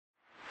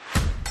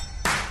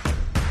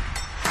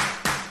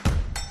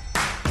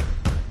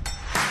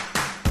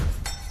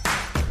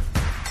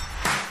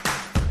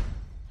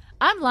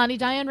Lonnie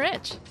Diane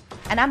Rich.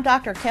 And I'm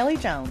Dr. Kelly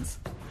Jones.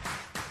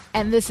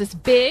 And this is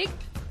Big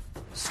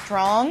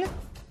Strong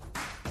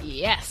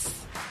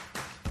Yes.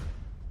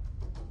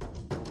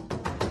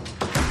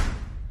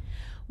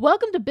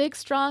 Welcome to Big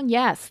Strong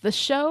Yes, the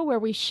show where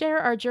we share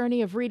our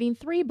journey of reading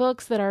 3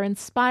 books that are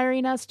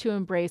inspiring us to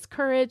embrace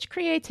courage,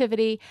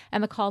 creativity,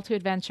 and the call to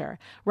adventure.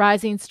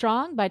 Rising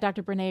Strong by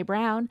Dr. Brené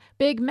Brown,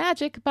 Big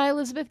Magic by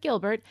Elizabeth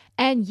Gilbert,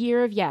 and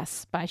Year of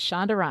Yes by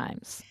Shonda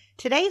Rhimes.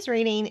 Today's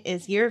reading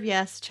is Year of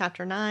Yes,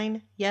 Chapter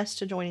 9, Yes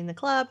to Joining the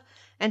Club,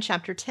 and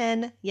Chapter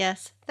 10,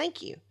 Yes,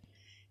 Thank You.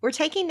 We're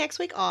taking next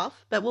week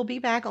off, but we'll be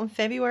back on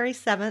February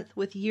 7th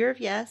with Year of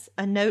Yes,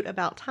 A Note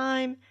About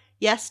Time,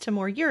 Yes to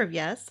More Year of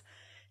Yes,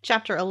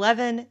 Chapter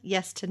 11,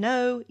 Yes to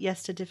No,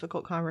 Yes to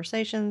Difficult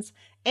Conversations,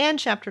 and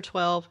Chapter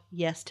 12,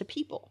 Yes to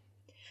People.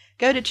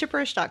 Go to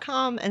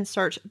chipperish.com and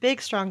search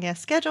Big Strong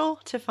Yes Schedule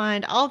to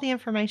find all the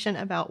information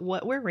about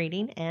what we're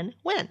reading and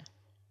when.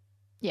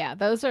 Yeah,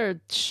 those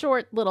are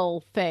short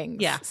little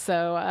things. Yeah.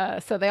 So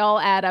they all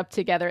add up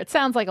together. It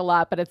sounds like a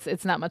lot, but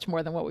it's not much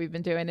more than what we've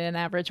been doing in an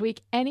average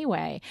week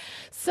anyway.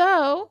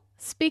 So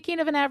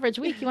speaking of an average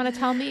week, you want to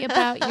tell me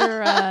about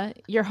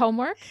your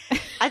homework?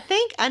 I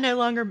think I no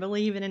longer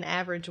believe in an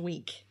average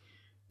week.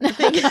 I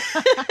think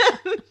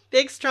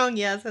Big Strong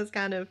Yes has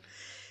kind of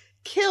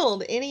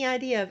killed any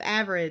idea of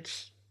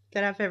average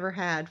that I've ever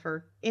had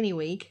for any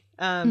week.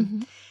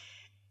 And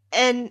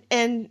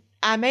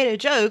I made a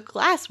joke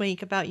last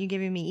week about you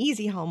giving me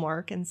easy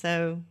homework, and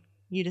so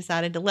you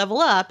decided to level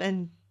up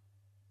and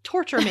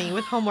torture me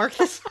with homework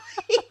this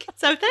week.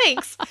 So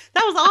thanks.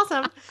 That was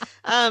awesome.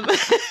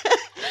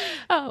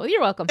 Oh, you're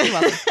welcome. You're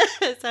welcome.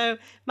 So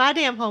my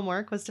damn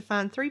homework was to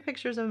find 3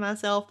 pictures of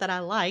myself that I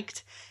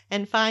liked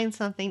and find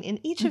something in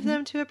each of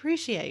them to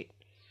appreciate.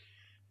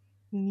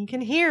 And you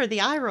can hear the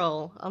eye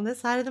roll on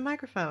this side of the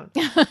microphone.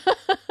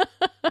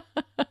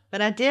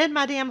 But I did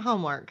my damn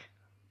homework.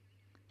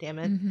 Damn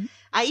it. Mm-hmm.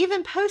 I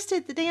even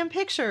posted the damn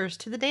pictures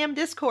to the damn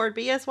Discord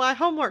BSY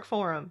homework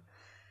forum.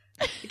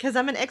 Because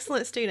I'm an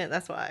excellent student,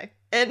 that's why.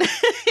 And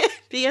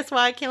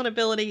BSY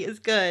accountability is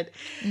good.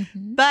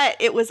 Mm-hmm. But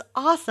it was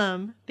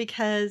awesome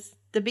because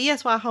the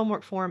BSY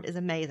homework forum is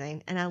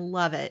amazing and I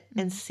love it. Mm-hmm.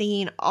 And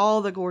seeing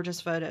all the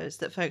gorgeous photos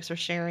that folks are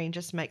sharing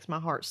just makes my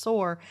heart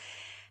soar.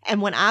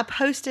 And when I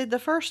posted the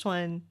first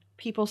one,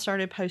 people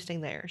started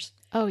posting theirs.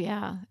 Oh,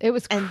 yeah. It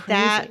was crazy. And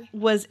that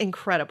was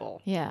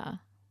incredible. Yeah.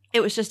 It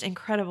was just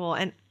incredible.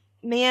 And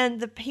man,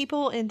 the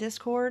people in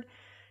Discord,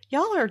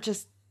 y'all are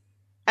just,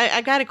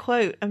 I got to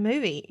quote a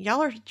movie.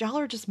 Y'all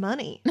are just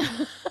money.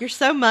 You're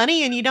so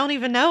money and you don't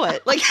even know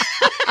it. Like,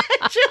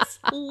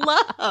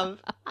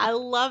 I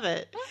love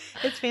it.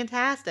 It's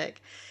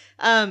fantastic.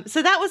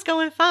 So that was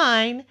going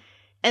fine.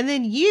 And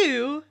then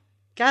you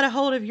got a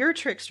hold of your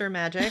trickster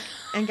magic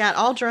and got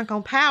all drunk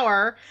on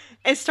power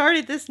and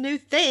started this new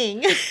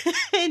thing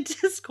in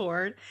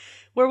Discord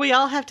where we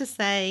all have to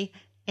say,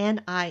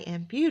 "And I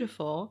am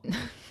beautiful,"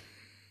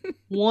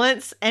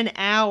 once an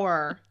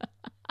hour.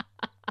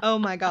 Oh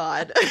my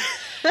God.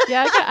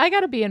 Yeah, I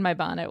got to be in my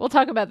bonnet. We'll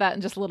talk about that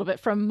in just a little bit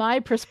from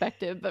my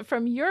perspective. But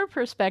from your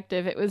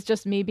perspective, it was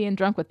just me being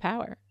drunk with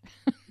power.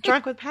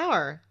 Drunk with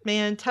power.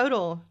 Man,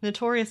 total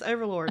notorious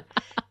overlord.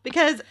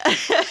 Because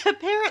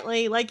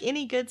apparently, like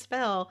any good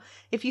spell,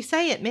 if you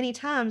say it many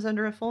times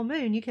under a full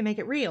moon, you can make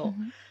it real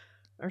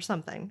or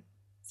something.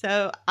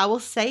 So I will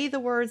say the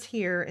words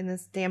here in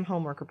this damn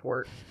homework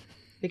report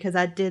because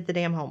I did the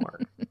damn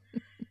homework.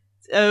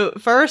 So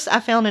first, I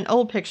found an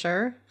old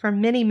picture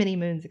from many, many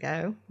moons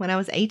ago when I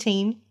was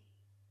 18,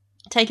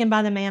 taken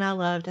by the man I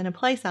loved in a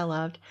place I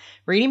loved,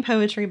 reading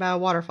poetry by a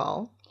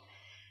waterfall.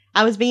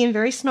 I was being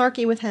very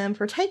snarky with him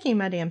for taking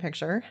my damn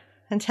picture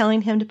and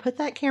telling him to put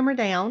that camera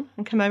down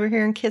and come over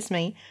here and kiss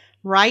me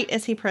right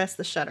as he pressed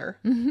the shutter.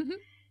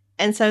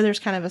 And so there's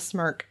kind of a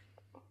smirk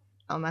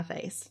on my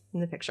face in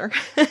the picture.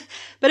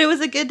 But it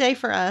was a good day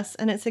for us,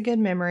 and it's a good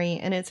memory,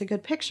 and it's a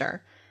good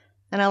picture.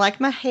 And I like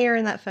my hair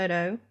in that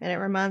photo, and it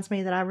reminds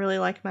me that I really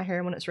like my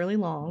hair when it's really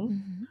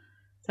long.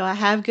 So I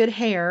have good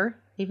hair,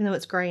 even though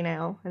it's gray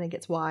now, and it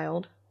gets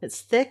wild. It's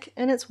thick,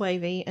 and it's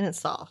wavy, and it's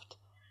soft.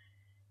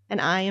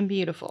 And I am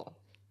beautiful.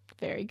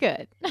 Very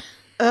good.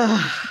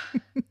 Ugh.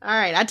 All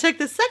right, I took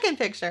the second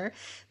picture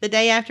the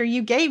day after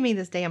you gave me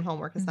this damn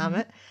homework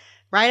assignment,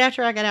 right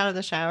after I got out of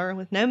the shower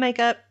with no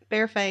makeup,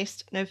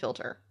 barefaced, no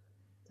filter.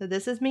 So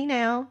this is me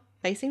now,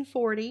 facing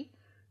 40.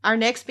 Our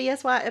next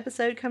BSY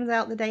episode comes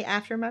out the day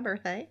after my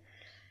birthday,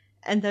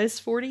 and those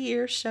 40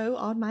 years show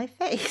on my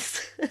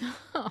face.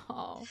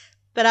 Oh.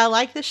 But I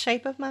like the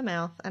shape of my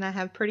mouth, and I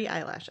have pretty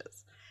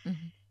eyelashes.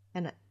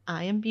 And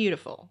I am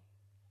beautiful.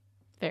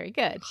 Very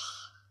good.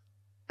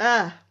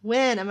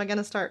 When am I going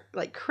to start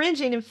like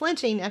cringing and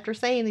flinching after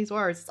saying these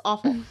words? It's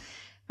awful.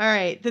 All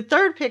right. The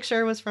third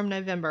picture was from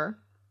November.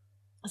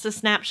 It's a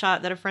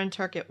snapshot that a friend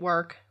took at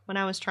work when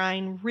I was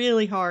trying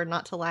really hard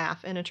not to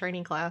laugh in a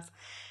training class.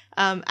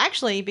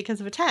 Actually,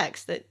 because of a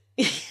text that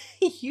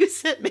you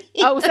sent me.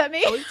 Oh, was that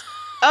me?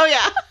 Oh,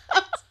 yeah. I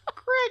was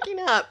cracking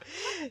up.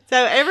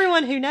 So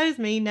everyone who knows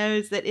me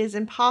knows that it is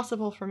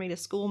impossible for me to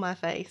school my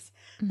face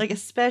like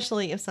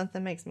especially if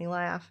something makes me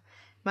laugh.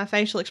 My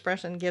facial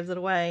expression gives it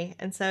away.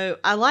 And so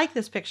I like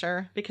this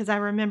picture because I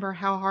remember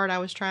how hard I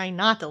was trying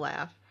not to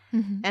laugh.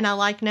 And I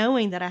like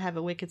knowing that I have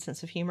a wicked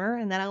sense of humor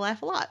and that I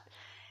laugh a lot.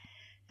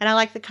 And I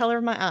like the color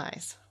of my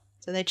eyes.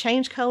 So they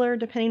change color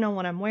depending on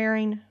what I'm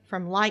wearing,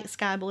 from light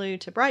sky blue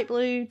to bright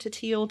blue to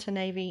teal to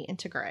navy and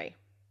to gray.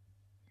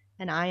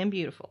 And I am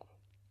beautiful.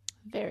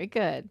 Very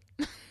good.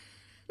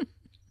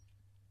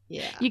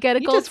 Yeah. You get a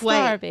gold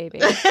star,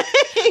 baby. All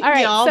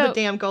right. All the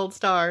damn gold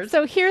stars.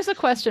 So here's a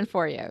question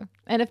for you.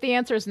 And if the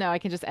answer is no, I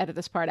can just edit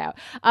this part out.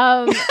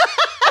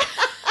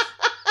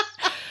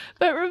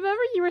 But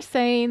remember you were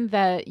saying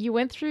that you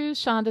went through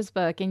Shonda's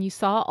book and you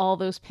saw all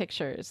those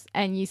pictures.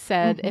 And you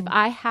said, if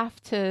I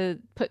have to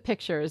put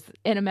pictures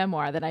in a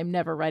memoir, then I'm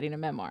never writing a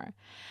memoir.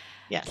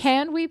 Yes.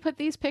 Can we put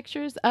these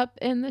pictures up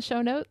in the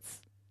show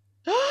notes?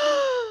 Well,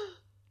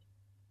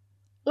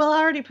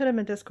 I already put them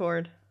in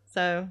Discord.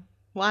 So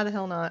why the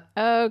hell not?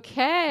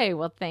 Okay.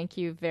 Well, thank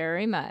you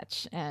very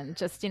much. And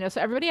just, so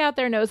everybody out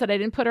there knows that I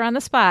didn't put her on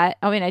the spot.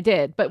 I mean, I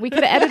did, but we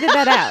could have edited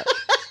that out.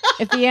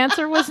 If the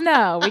answer was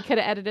no, we could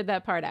have edited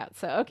that part out.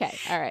 So, okay.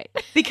 All right.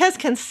 Because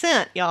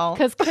consent, y'all.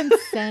 Because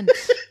consent.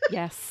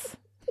 Yes.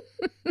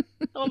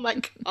 Oh,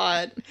 my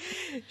God.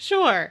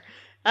 Sure.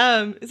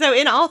 So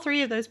in all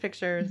three of those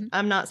pictures,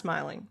 I'm not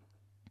smiling.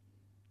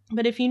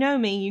 But if you know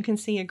me, you can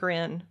see a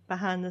grin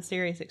behind the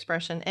serious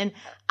expression. And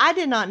I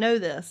did not know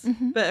this,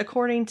 but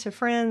according to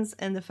friends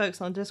and the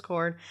folks on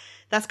Discord,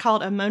 that's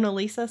called a Mona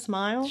Lisa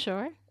smile.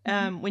 Sure.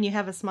 When you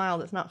have a smile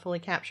that's not fully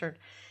captured.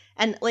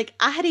 And,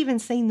 I had even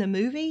seen the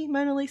movie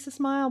Mona Lisa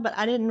Smile, but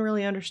I didn't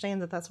really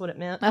understand that that's what it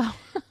meant. Oh.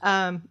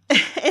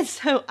 And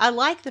so I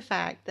like the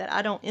fact that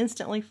I don't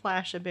instantly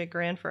flash a big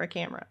grin for a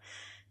camera.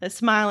 That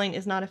smiling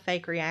is not a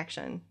fake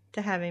reaction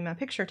to having my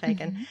picture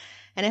taken.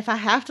 And if I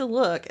have to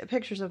look at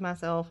pictures of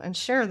myself and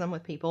share them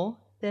with people,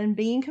 then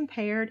being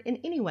compared in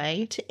any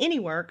way to any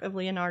work of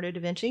Leonardo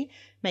da Vinci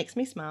makes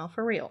me smile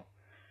for real.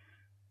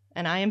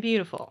 And I am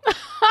beautiful.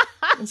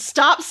 And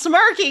stop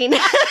smirking,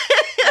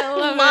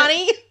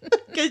 Lonnie,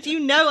 because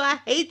I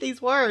hate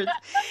these words.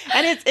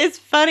 And it's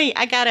funny.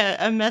 I got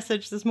a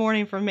message this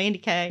morning from Mandy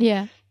Kay.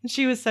 Yeah.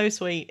 She was so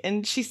sweet.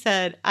 And she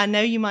said, I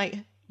know you might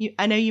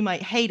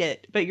hate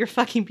it, but you're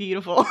fucking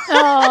beautiful.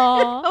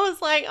 I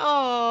was like,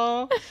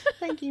 oh,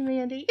 thank you,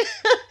 Mandy.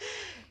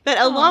 But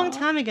a long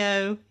time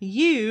ago,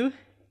 you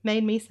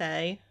made me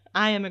say,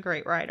 I am a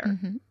great writer.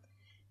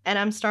 And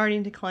I'm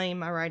starting to claim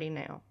my writing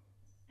now.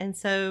 And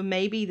so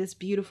maybe this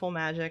beautiful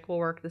magic will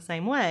work the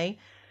same way,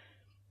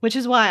 which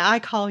is why I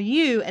call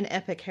you an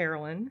epic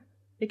heroine,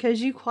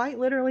 because you quite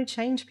literally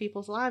change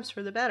people's lives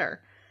for the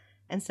better.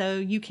 And so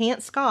you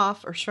can't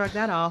scoff or shrug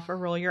that off or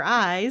roll your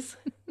eyes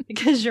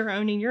because you're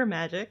owning your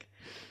magic.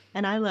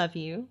 And I love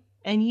you.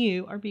 And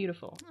you are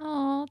beautiful.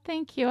 Oh,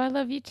 thank you. I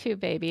love you too,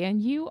 baby.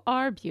 And you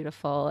are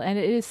beautiful. And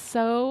it is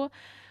so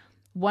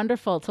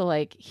wonderful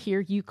to hear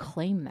you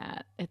claim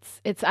that.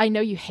 It's I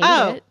know you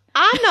hate it.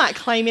 I'm not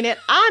claiming it.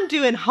 I'm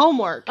doing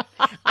homework.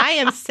 I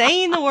am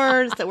saying the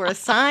words that were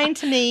assigned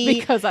to me.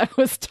 Because I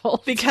was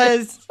told.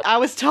 Because I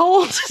was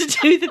told to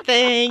do the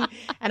thing,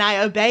 and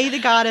I obey the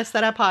goddess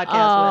that I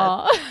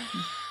podcast with.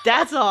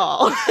 That's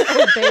all.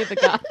 Obey the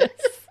goddess.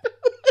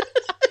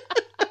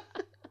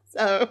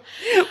 So,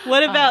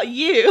 what about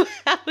you?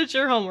 How was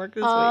your homework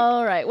this week?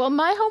 All right. Well,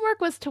 my homework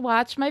was to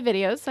watch my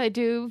videos. I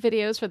do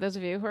videos, for those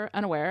of you who are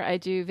unaware. I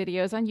do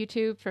videos on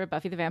YouTube for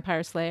Buffy the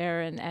Vampire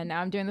Slayer, and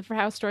now I'm doing them for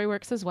How Story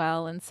Works as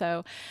well. And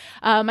so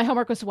my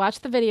homework was to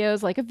watch the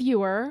videos like a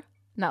viewer,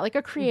 not like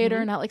a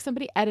creator, not like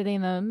somebody editing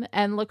them,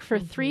 and look for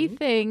 3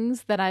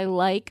 things that I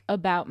like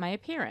about my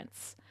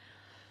appearance.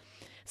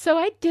 So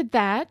I did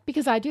that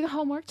because I do the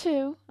homework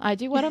too. I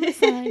do what I'm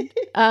assigned.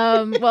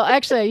 Well,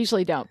 actually, I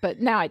usually don't, but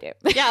now I do.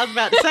 Yeah, I was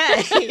about to say.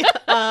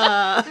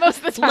 Most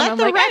of the time, let I'm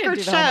the like, record I didn't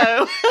do the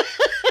show.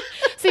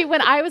 See,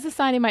 when I was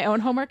assigning my own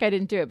homework, I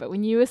didn't do it. But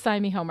when you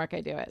assign me homework, I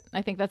do it.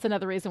 I think that's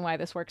another reason why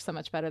this works so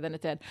much better than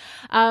it did.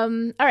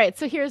 All right.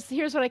 So here's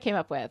what I came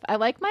up with. I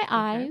like my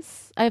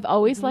eyes. I've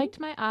always liked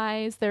my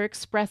eyes. They're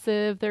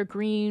expressive. They're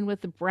green with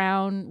the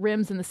brown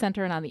rims in the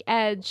center and on the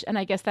edge. And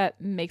I guess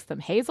that makes them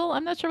hazel.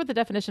 I'm not sure what the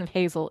definition of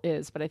hazel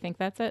is, but I think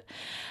that's it.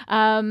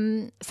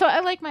 So I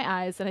like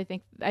my eyes, and I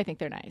think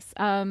they're nice.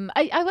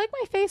 I like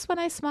my face when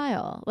I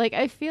smile.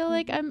 I feel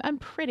like I'm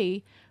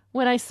pretty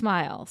when I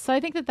smile. So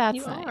I think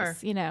that's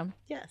nice,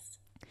 Yes.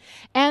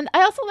 And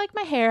I also like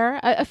my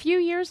hair. A few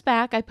years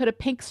back, I put a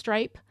pink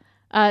stripe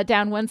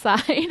down one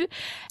side.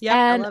 Yeah,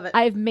 I love it.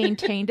 I've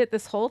maintained it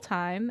this whole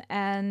time,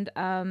 and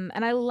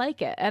I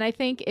like it. And I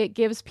think it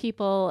gives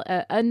people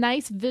a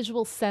nice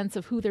visual sense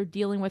of who they're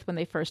dealing with when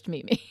they first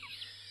meet me.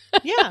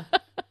 Yeah.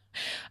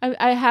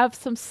 I have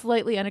some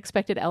slightly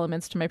unexpected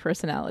elements to my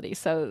personality.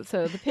 So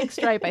the pink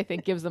stripe, I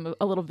think, gives them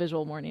a little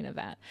visual warning of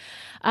that.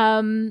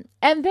 And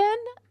then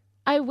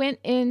I went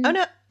in. Oh,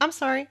 no. I'm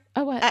sorry.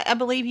 Oh, what? I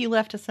believe you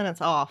left a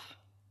sentence off.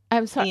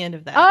 I'm sorry. The end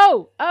of that.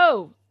 Oh.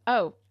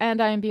 And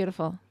I am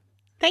beautiful.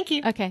 Thank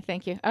you. Okay,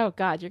 thank you. Oh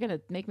God, you're gonna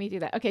make me do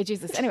that. Okay,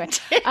 Jesus. Anyway,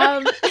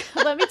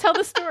 let me tell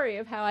the story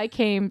of how I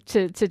came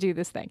to do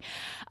this thing.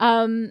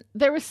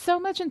 There was so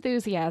much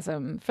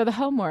enthusiasm for the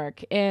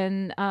homework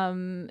in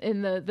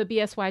the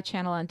BSY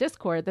channel on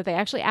Discord that they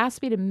actually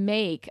asked me to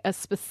make a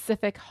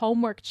specific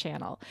homework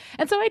channel,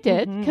 and so I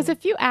did. Because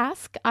if you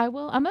ask, I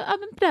will. I'm a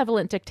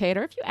benevolent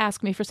dictator. If you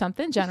ask me for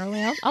something,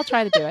 generally I'll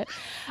try to do it.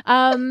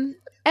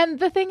 And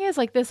the thing is,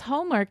 like, this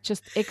homework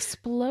just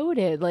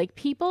exploded. Like,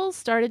 people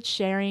started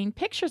sharing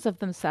pictures of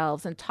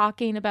themselves and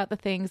talking about the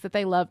things that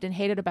they loved and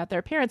hated about their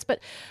appearance. But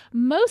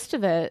most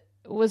of it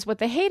was what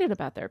they hated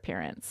about their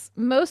appearance.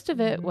 Most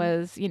of it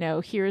was,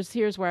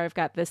 here's where I've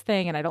got this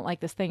thing and I don't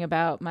like this thing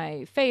about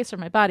my face or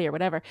my body or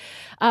whatever.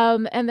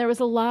 And there was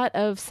a lot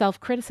of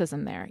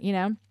self-criticism there,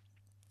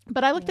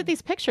 But I looked at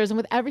these pictures, and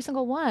with every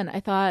single one,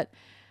 I thought,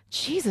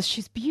 Jesus,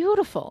 she's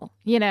beautiful,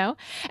 And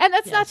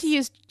that's not to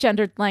use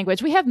gendered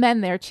language. We have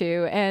men there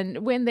too. And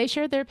when they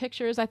shared their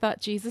pictures, I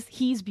thought, Jesus,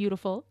 he's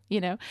beautiful,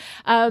 But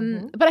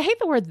I hate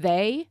the word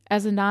they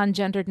as a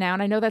non-gendered noun.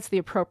 I know that's the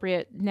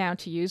appropriate noun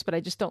to use, but I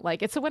just don't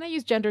like it. So when I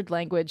use gendered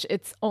language,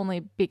 it's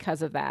only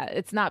because of that.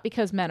 It's not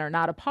because men are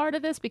not a part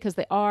of this, because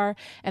they are,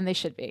 and they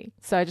should be.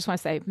 So I just want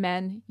to say,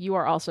 men, you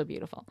are also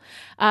beautiful.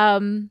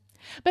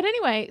 But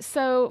anyway,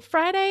 so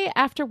Friday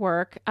after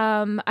work,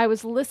 I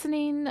was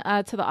listening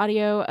to the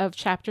audio of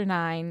Chapter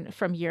 9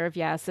 from Year of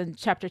Yes and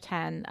Chapter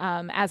 10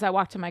 as I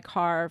walked to my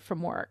car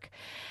from work.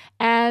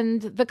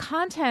 And the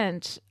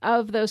content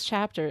of those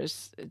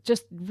chapters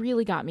just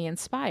really got me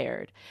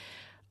inspired.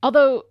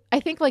 Although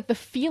I think like the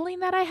feeling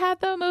that I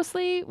had though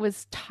mostly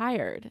was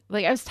tired.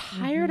 Like I was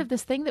tired of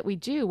this thing that we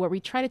do where we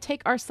try to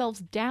take ourselves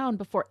down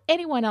before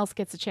anyone else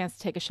gets a chance to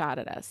take a shot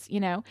at us.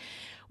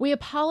 We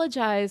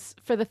apologize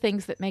for the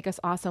things that make us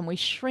awesome. We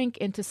shrink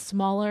into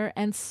smaller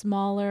and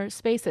smaller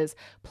spaces,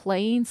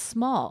 playing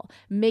small,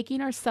 making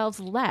ourselves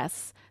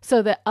less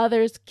so that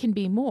others can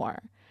be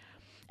more.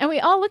 And we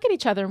all look at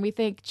each other and we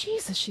think,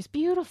 Jesus, she's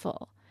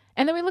beautiful.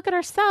 And then we look at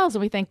ourselves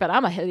and we think, but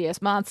I'm a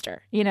hideous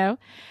monster,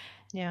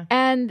 Yeah.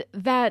 And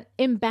that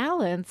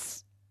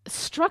imbalance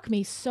struck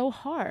me so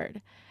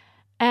hard.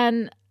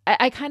 And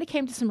I kind of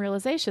came to some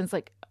realizations.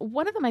 Like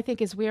one of them, I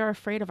think, is we are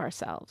afraid of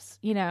ourselves,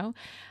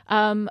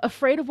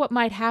 afraid of what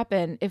might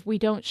happen if we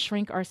don't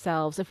shrink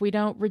ourselves, if we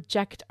don't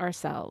reject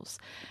ourselves,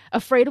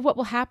 afraid of what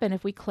will happen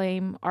if we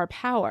claim our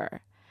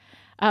power.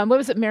 What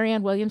was it,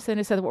 Marianne Williamson,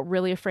 who said that what we're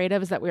really afraid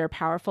of is that we are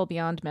powerful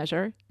beyond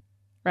measure,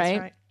 right?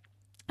 That's right.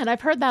 And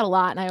I've heard that a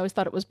lot, and I always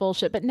thought it was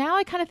bullshit. But now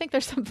I kind of think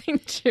there's something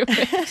to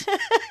it.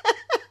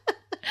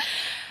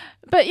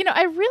 But,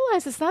 I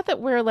realize it's not that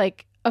we're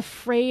like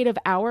afraid of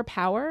our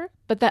power,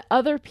 but that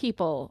other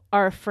people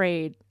are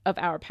afraid of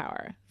our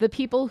power. The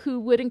people who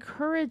would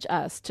encourage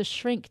us to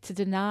shrink, to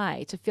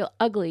deny, to feel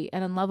ugly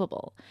and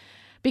unlovable.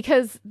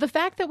 Because the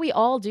fact that we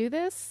all do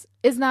this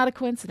is not a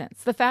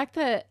coincidence. The fact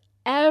that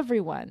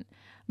everyone,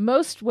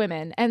 most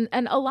women and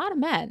a lot of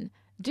men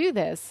do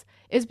this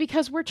is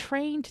because we're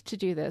trained to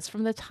do this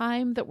from the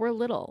time that we're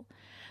little.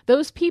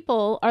 Those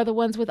people are the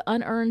ones with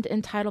unearned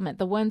entitlement,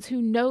 the ones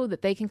who know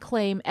that they can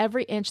claim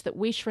every inch that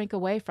we shrink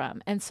away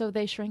from, and so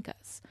they shrink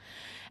us.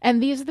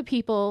 And these are the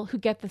people who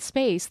get the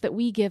space that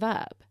we give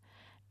up.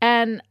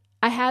 And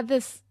I had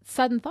this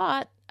sudden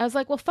thought. I was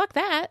like, well, fuck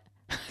that.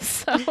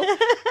 So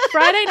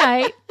Friday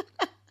night,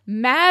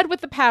 mad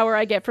with the power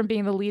I get from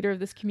being the leader of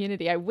this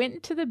community, I went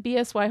into the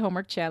BSY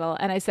homework channel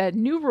and I said,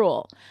 new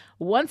rule.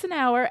 Once an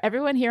hour,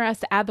 everyone here has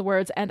to add the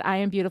words, and I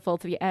am beautiful,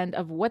 to the end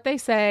of what they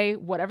say,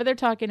 whatever they're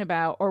talking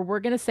about, or we're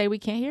going to say we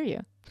can't hear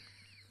you.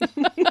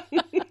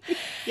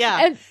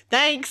 Yeah. And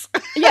thanks.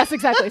 Yes,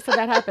 exactly. So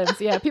that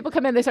happens. Yeah. People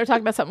come in, they start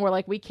talking about something, we're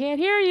like, we can't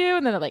hear you.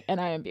 And then they're like, and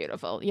I am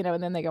beautiful,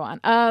 and then they go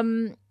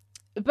on.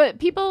 But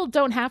people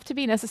don't have to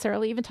be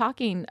necessarily even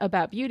talking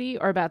about beauty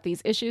or about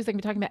these issues. They can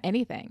be talking about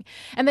anything.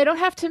 And they don't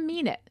have to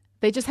mean it.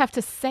 They just have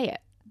to say it.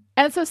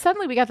 And so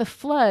suddenly we got the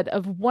flood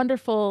of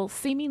wonderful,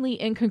 seemingly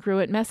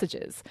incongruent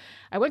messages.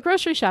 I went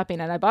grocery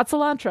shopping and I bought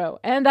cilantro,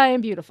 and I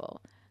am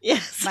beautiful.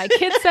 Yes. My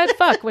kid said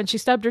fuck when she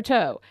stubbed her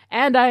toe,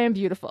 and I am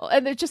beautiful.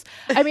 And they're just,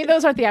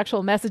 those aren't the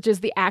actual messages.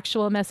 The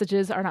actual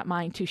messages are not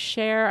mine to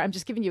share. I'm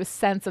just giving you a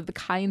sense of the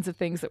kinds of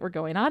things that were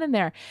going on in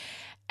there.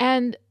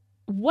 And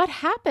what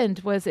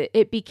happened was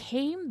it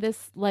became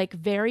this like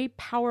very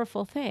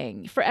powerful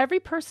thing. For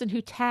every person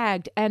who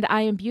tagged "and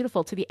I am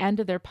beautiful" to the end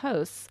of their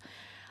posts,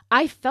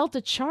 I felt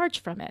a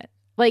charge from it,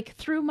 like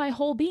through my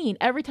whole being.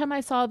 Every time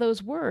I saw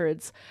those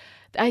words,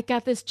 I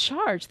got this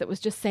charge that was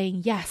just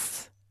saying,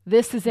 yes,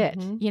 this is it,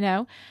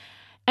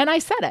 And I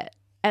said it,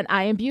 and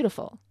I am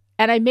beautiful.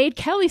 And I made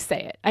Kelly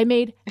say it. I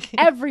made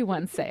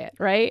everyone say it,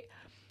 right?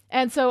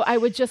 And so I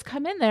would just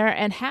come in there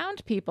and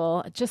hound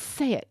people, just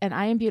say it, and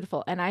I am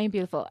beautiful, and I am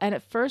beautiful. And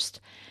at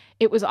first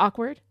it was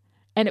awkward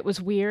and it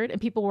was weird and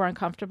people were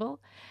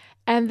uncomfortable.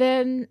 And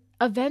then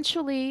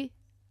eventually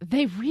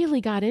they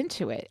really got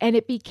into it and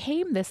it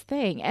became this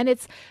thing. And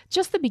it's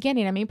just the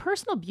beginning. I mean,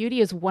 personal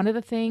beauty is one of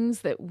the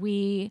things that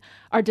we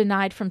are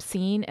denied from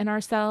seeing in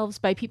ourselves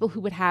by people who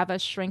would have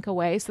us shrink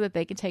away so that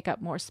they can take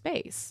up more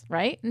space,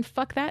 right? And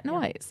fuck that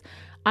noise.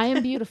 I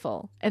am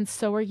beautiful, and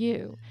so are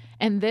you.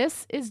 And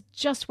this is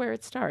just where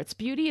it starts.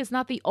 Beauty is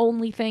not the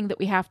only thing that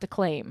we have to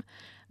claim.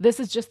 This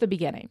is just the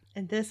beginning.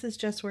 And this is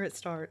just where it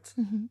starts.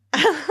 Mm-hmm.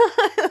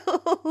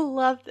 I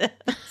love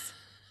this.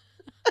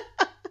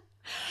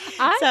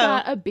 I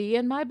got a bee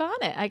in my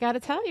bonnet. I got to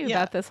tell you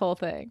about this whole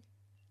thing.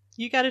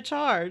 You got to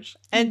charge.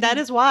 And that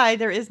is why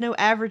there is no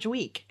average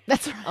week.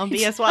 That's right. On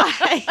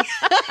BSY.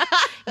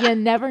 You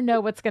never know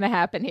what's going to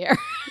happen here.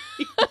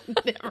 You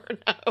never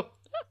know.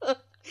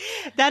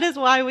 That is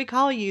why we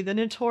call you the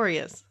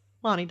notorious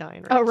Lonnie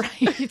Diane Rex. Oh,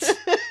 right.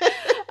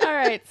 All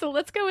right. So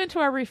let's go into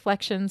our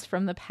reflections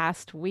from the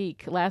past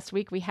week. Last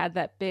week, we had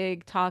that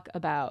big talk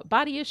about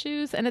body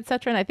issues and et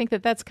cetera. And I think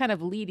that that's kind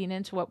of leading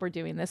into what we're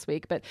doing this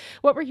week. But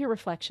what were your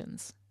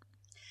reflections?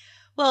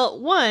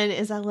 Well, one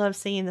is I love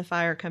seeing the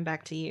fire come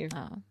back to you.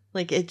 Oh.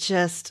 Like, it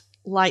just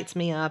lights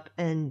me up,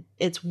 and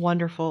it's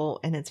wonderful,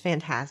 and it's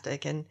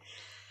fantastic. And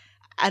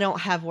I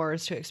don't have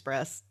words to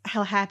express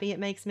how happy it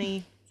makes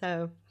me.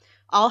 So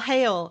all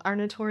hail our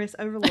notorious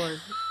overlord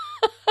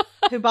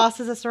who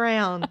bosses us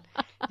around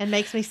and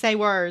makes me say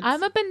words.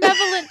 I'm a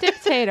benevolent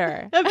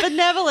dictator. A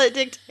benevolent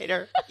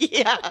dictator.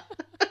 Yeah.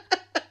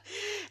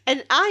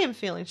 And I am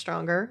feeling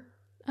stronger,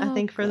 I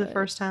think, for the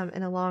first time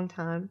in a long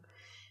time.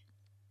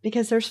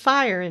 Because there's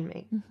fire in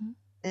me. Mm-hmm.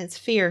 And it's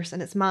fierce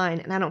and it's mine.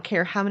 And I don't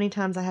care how many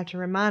times I have to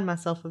remind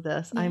myself of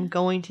this. Yeah. I'm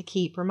going to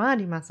keep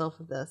reminding myself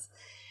of this.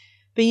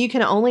 But you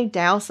can only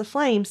douse a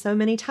flame so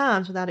many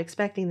times without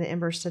expecting the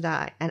embers to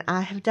die. And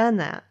I have done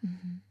that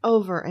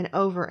over and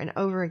over and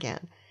over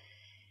again.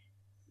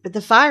 But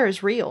the fire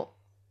is real.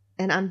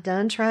 And I'm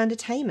done trying to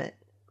tame it.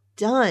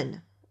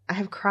 Done. I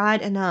have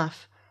cried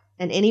enough.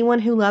 And anyone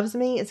who loves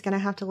me is going to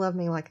have to love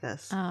me like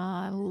this. Oh,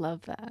 I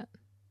love that.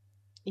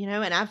 You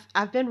know, and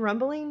I've been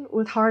rumbling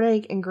with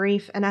heartache and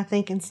grief, and I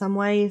think in some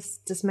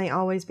ways this may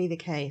always be the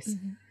case.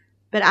 Mm-hmm.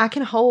 But I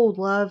can hold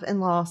love and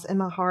loss in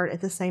my heart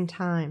at the same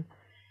time.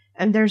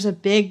 And there's a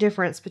big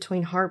difference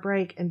between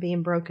heartbreak and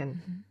being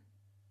broken. Mm-hmm.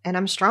 And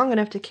I'm strong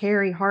enough to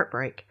carry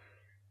heartbreak,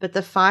 but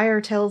the fire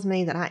tells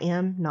me that I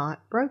am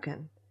not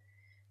broken.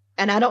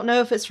 And I don't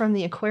know if it's from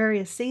the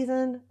Aquarius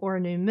season or a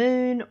new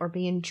moon or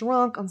being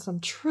drunk on some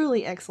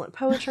truly excellent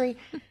poetry,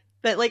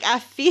 but like I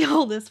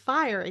feel this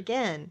fire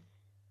again.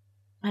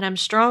 And I'm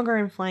stronger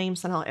in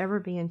flames than I'll ever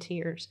be in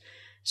tears.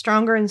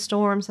 Stronger in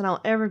storms than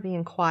I'll ever be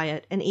in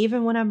quiet. And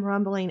even when I'm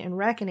rumbling and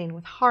reckoning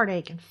with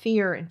heartache and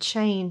fear and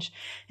change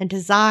and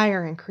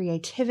desire and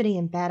creativity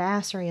and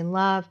badassery and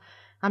love,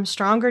 I'm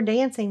stronger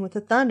dancing with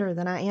the thunder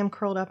than I am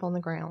curled up on the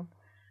ground.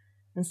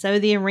 And so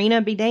the arena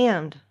be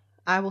damned,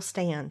 I will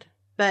stand.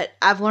 But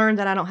I've learned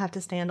that I don't have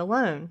to stand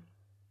alone.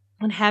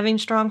 And having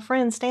strong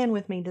friends stand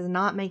with me does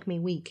not make me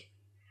weak.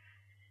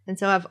 And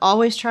so I've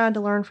always tried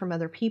to learn from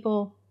other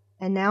people.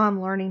 And now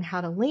I'm learning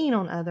how to lean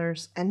on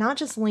others and not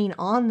just lean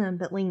on them,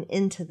 but lean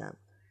into them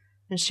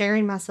and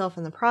sharing myself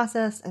in the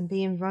process and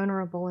being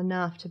vulnerable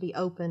enough to be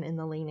open in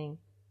the leaning.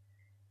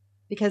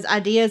 Because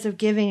ideas of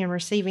giving and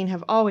receiving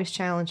have always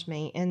challenged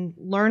me, and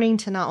learning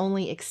to not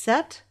only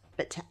accept,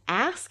 but to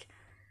ask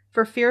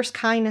for fierce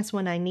kindness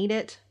when I need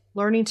it,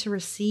 learning to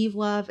receive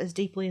love as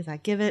deeply as I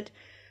give it,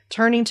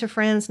 turning to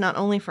friends not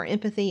only for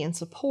empathy and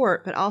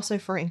support, but also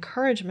for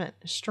encouragement,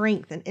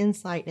 strength, and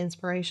insight and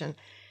inspiration,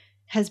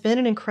 has been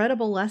an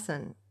incredible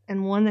lesson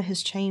and one that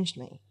has changed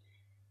me.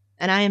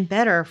 And I am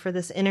better for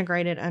this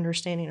integrated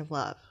understanding of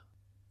love.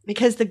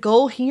 Because the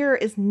goal here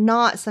is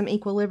not some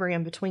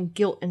equilibrium between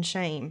guilt and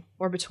shame,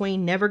 or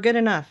between never good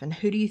enough and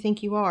who do you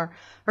think you are,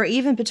 or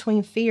even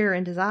between fear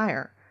and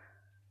desire.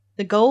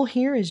 The goal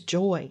here is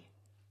joy,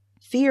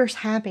 fierce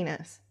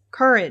happiness,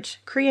 courage,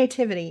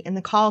 creativity, and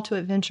the call to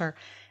adventure.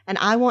 And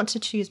I want to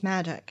choose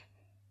magic.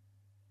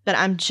 But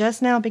I'm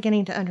just now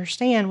beginning to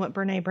understand what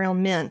Brené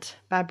Brown meant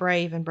by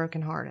brave and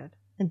brokenhearted.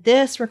 And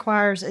this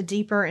requires a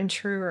deeper and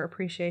truer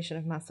appreciation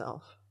of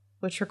myself,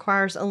 which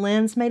requires a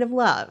lens made of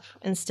love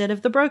instead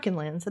of the broken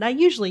lens that I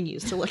usually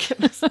use to look at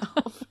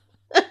myself.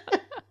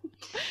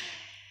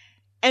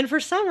 And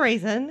for some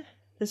reason,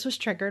 this was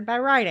triggered by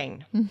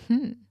writing.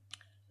 Mm-hmm.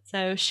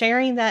 So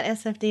sharing that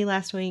SFD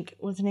last week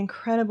was an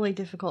incredibly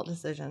difficult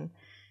decision.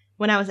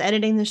 When I was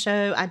editing the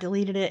show, I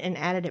deleted it and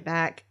added it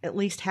back at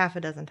least half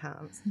a dozen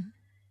times. Mm-hmm.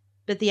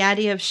 But the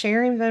idea of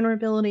sharing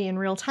vulnerability in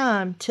real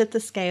time tipped the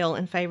scale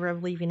in favor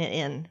of leaving it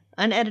in,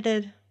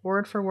 unedited,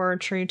 word for word,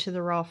 true to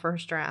the raw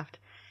first draft.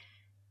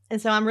 And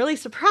so I'm really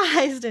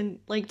surprised and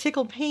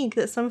tickled pink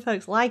that some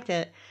folks liked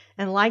it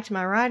and liked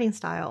my writing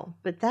style.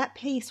 But that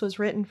piece was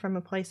written from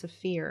a place of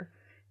fear,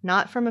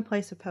 not from a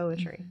place of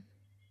poetry. Mm-hmm.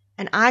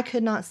 And I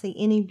could not see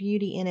any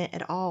beauty in it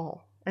at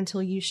all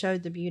until you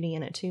showed the beauty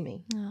in it to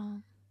me. Oh.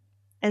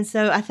 And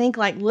so I think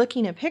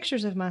looking at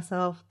pictures of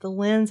myself, the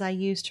lens I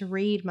use to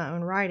read my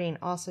own writing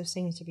also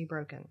seems to be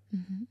broken.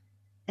 Mm-hmm.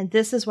 And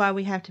this is why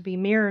we have to be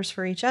mirrors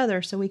for each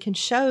other, so we can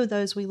show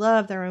those we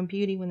love their own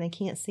beauty when they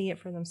can't see it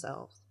for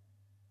themselves.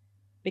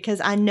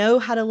 Because I know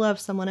how to love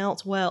someone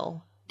else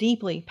well,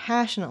 deeply,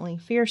 passionately,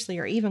 fiercely,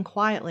 or even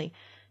quietly,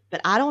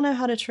 but I don't know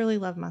how to truly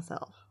love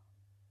myself.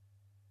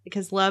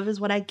 Because love is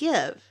what I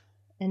give,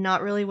 and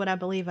not really what I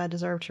believe I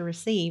deserve to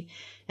receive.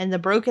 And the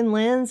broken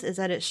lens is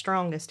at its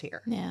strongest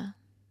here. Yeah.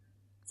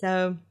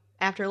 So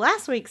after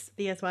last week's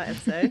BSY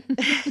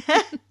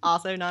episode,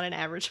 also not an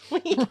average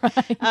week,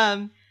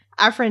 Right.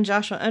 Our friend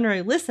Joshua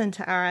Unruh listened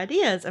to our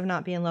ideas of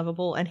not being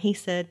lovable, and he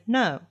said,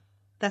 no,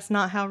 that's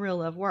not how real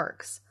love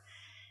works.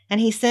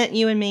 And he sent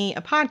you and me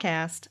a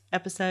podcast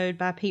episode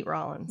by Pete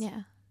Rollins.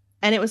 Yeah.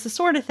 And it was the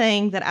sort of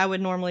thing that I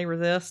would normally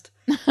resist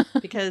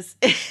because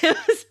it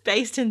was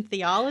based in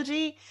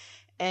theology.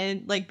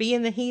 And like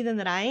being the heathen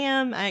that I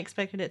am, I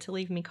expected it to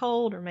leave me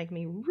cold or make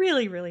me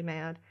really, really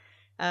mad.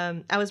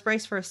 I was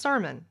braced for a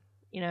sermon,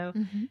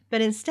 Mm-hmm.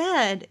 but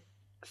instead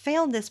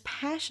found this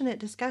passionate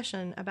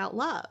discussion about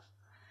love.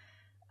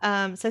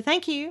 So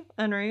thank you,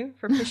 Unruh,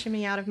 for pushing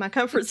me out of my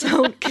comfort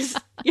zone, because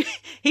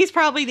he's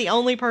probably the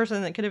only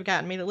person that could have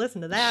gotten me to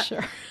listen to that.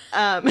 Sure.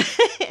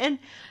 And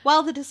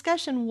while the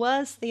discussion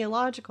was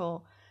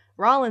theological,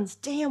 Rollins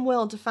damn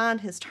well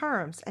defined his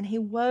terms, and he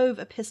wove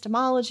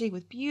epistemology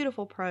with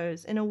beautiful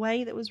prose in a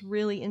way that was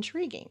really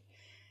intriguing.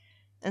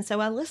 And so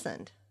I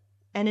listened,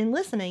 and in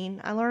listening,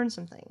 I learned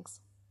some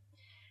things.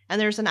 And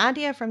there's an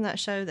idea from that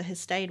show that has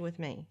stayed with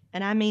me,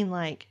 and I mean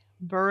like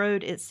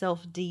burrowed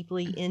itself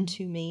deeply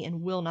into me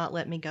and will not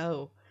let me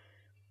go.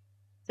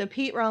 So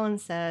Pete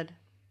Rollins said,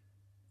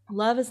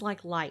 love is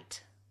like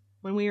light.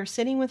 When we are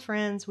sitting with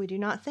friends, we do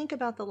not think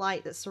about the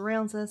light that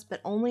surrounds us,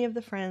 but only of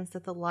the friends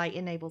that the light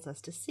enables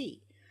us to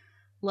see.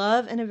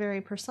 Love, in a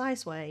very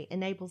precise way,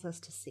 enables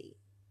us to see.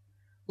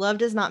 Love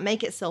does not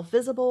make itself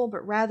visible,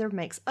 but rather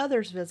makes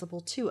others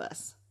visible to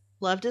us.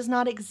 Love does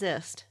not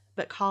exist,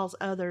 but calls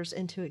others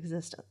into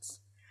existence.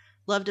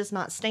 Love does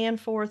not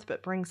stand forth,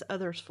 but brings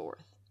others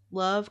forth.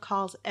 Love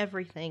calls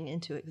everything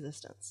into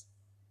existence.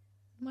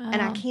 Wow.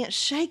 And I can't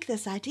shake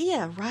this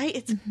idea, right?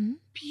 It's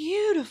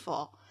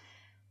beautiful.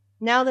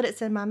 Now that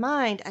it's in my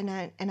mind, and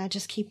I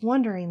just keep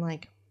wondering,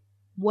 like,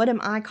 what am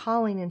I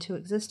calling into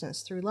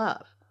existence through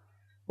love?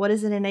 What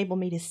does it enable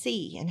me to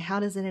see, and how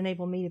does it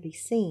enable me to be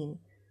seen?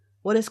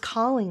 What is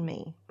calling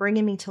me,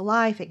 bringing me to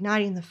life,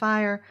 igniting the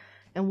fire,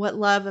 and what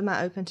love am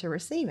I open to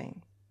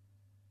receiving?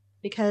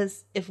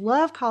 Because if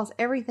love calls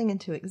everything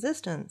into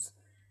existence,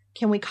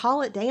 can we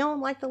call it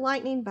down like the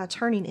lightning by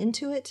turning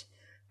into it,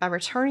 by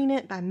returning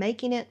it, by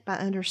making it, by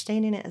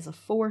understanding it as a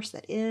force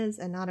that is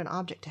and not an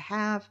object to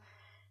have?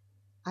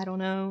 I don't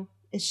know.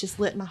 It's just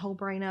lit my whole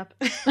brain up.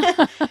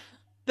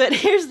 But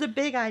here's the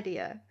big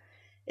idea.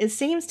 It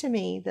seems to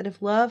me that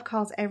if love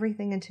calls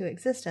everything into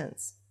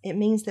existence, it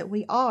means that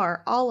we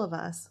are, all of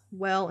us,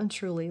 well and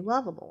truly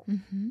lovable.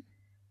 Mm-hmm.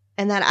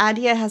 And that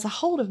idea has a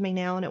hold of me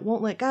now, and it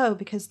won't let go,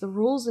 because the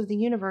rules of the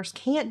universe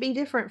can't be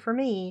different for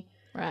me.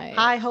 Right.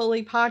 High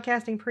holy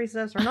podcasting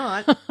priestess or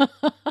not.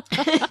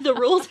 The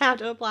rules have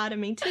to apply to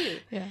me too.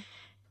 Yeah.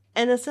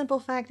 And the simple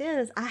fact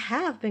is, I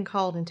have been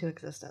called into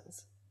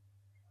existence.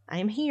 I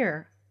am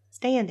here,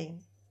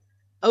 standing,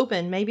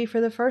 open maybe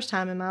for the first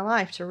time in my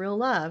life to real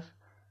love,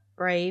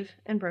 brave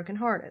and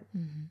brokenhearted.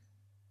 Mm-hmm.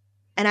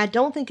 And I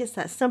don't think it's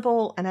that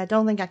simple, and I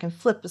don't think I can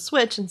flip the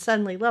switch and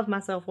suddenly love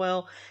myself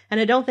well, and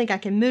I don't think I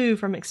can move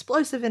from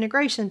explosive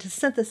integration to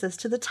synthesis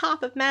to the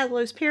top of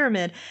Maslow's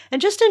pyramid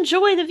and just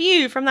enjoy the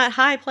view from that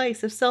high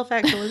place of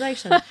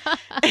self-actualization.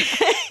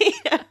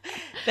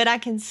 But I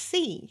can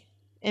see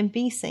and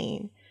be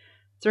seen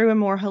through a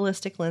more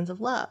holistic lens of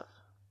love.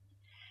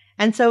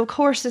 And so, of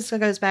course, this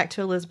goes back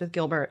to Elizabeth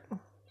Gilbert,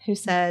 who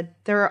said,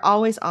 there are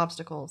always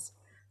obstacles.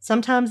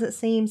 Sometimes it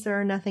seems there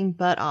are nothing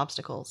but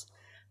obstacles.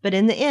 But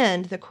in the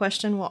end, the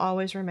question will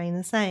always remain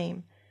the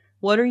same.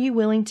 What are you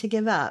willing to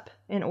give up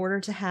in order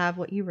to have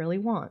what you really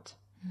want?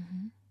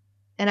 Mm-hmm.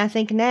 And I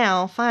think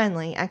now,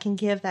 finally, I can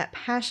give that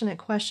passionate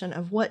question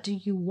of what do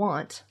you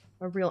want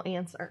a real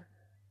answer.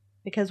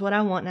 Because what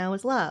I want now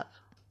is love.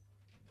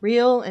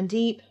 Real and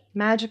deep,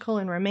 magical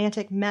and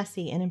romantic,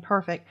 messy and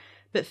imperfect,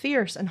 but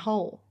fierce and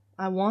whole.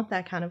 I want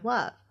that kind of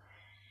love.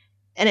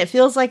 And it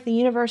feels like the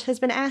universe has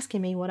been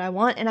asking me what I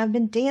want, and I've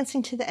been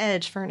dancing to the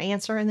edge for an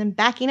answer and then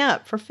backing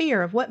up for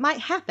fear of what might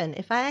happen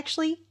if I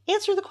actually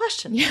answer the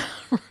question. Yeah,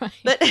 right.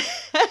 But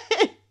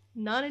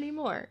not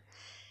anymore.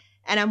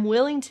 And I'm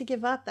willing to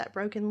give up that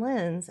broken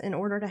lens in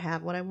order to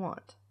have what I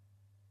want.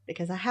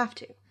 Because I have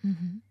to.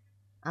 Mm-hmm.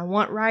 I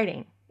want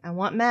writing. I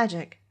want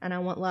magic. And I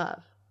want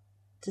love.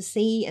 To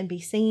see and be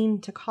seen,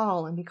 to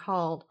call and be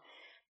called.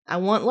 I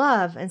want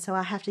love, and so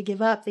I have to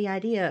give up the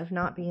idea of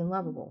not being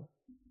lovable.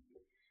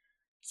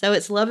 So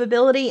it's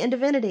lovability and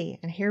divinity,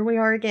 and here we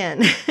are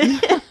again.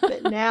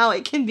 But now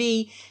it can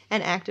be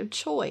an active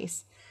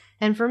choice.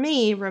 And for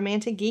me,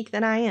 romantic geek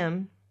that I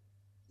am,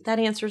 that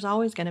answer is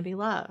always going to be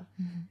love.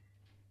 Mm-hmm.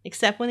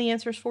 Except when the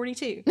answer is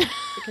 42,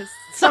 because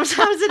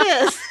sometimes it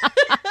is.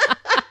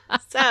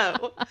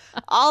 So,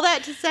 all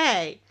that to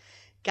say,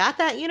 got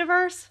that,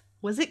 universe?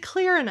 Was it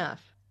clear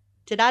enough?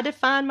 Did I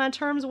define my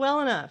terms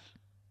well enough?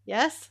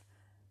 Yes?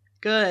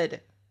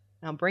 Good.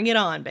 Now bring it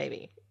on,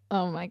 baby.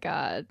 Oh my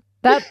God.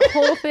 That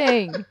whole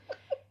thing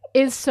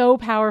is so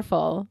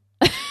powerful.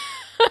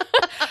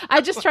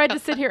 I just tried to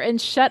sit here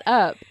and shut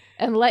up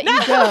and let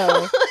you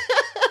go.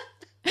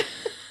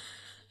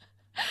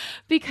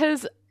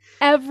 Because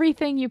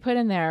everything you put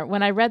in there,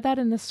 when I read that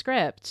in the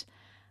script,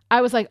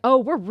 I was like, oh,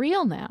 we're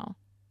real now.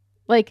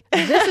 Like,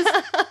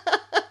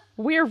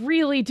 we're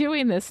really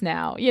doing this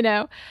now, you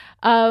know?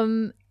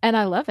 And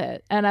I love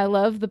it. And I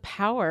love the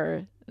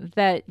power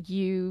that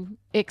you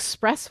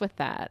express with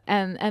that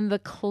and the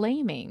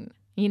claiming,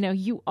 you know,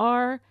 you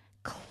are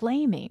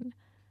claiming.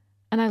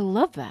 And I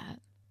love that.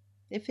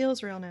 It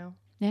feels real now.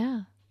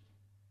 Yeah.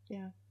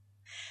 Yeah.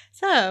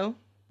 So,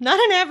 not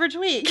an average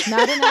week.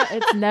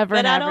 It's never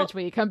an average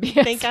week. I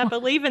don't think I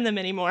believe in them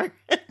anymore.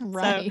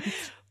 Right. So,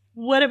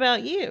 what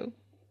about you?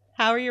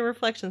 How are your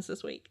reflections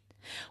this week?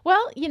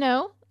 Well, you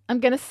know, I'm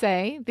going to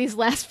say these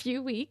last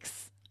few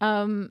weeks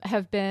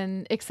have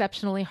been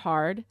exceptionally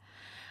hard.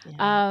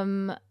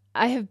 Yeah.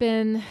 I have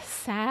been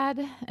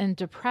sad and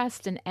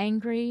depressed and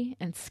angry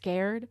and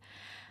scared.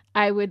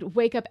 I would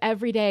wake up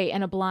every day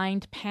in a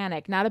blind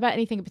panic, not about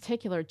anything in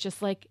particular,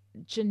 just like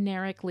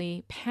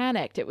generically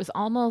panicked. It was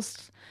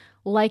almost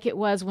like it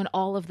was when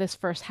all of this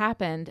first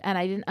happened and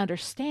I didn't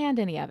understand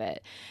any of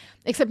it.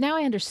 Except now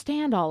I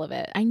understand all of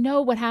it. I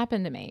know what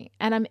happened to me.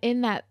 And I'm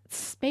in that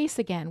space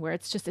again where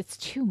it's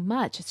too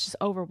much. It's just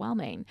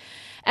overwhelming.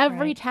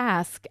 Every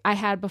task I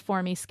had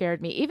before me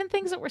scared me. Even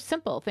things that were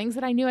simple, things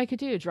that I knew I could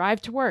do,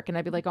 drive to work. And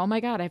I'd be like, oh my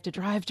God, I have to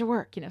drive to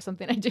work. You know,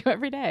 something I do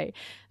every day.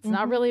 It's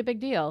not really a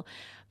big deal.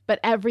 But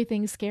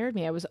everything scared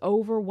me. I was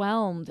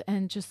overwhelmed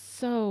and just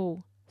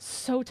so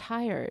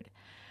tired.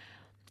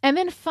 And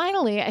then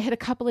finally, I hit a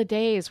couple of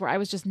days where I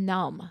was just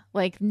numb,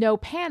 like no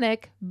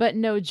panic, but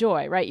no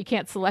joy, right? You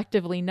can't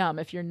selectively numb.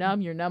 If you're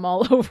numb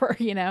all over,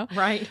 you know?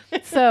 Right.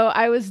 So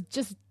I was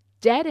just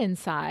dead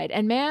inside.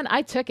 And man,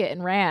 I took it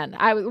and ran.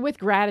 I was with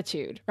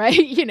gratitude, right?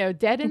 You know,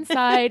 dead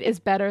inside is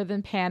better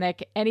than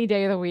panic any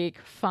day of the week.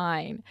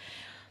 Fine.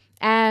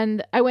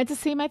 And I went to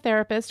see my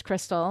therapist,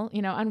 Crystal,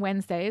 you know, on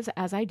Wednesdays,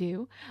 as I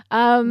do.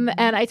 And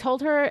I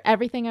told her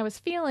everything I was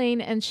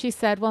feeling. And she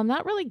said, well, I'm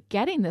not really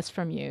getting this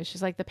from you.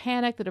 She's like, the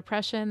panic, the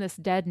depression, this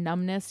dead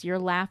numbness, you're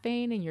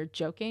laughing and you're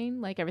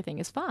joking, like everything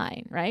is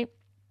fine, right?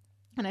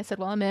 And I said,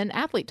 well, I'm in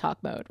athlete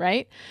talk mode,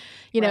 right?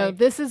 You know,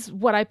 this is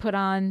what I put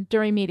on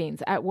during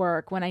meetings at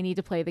work when I need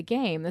to play the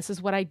game. This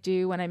is what I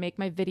do when I make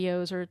my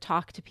videos or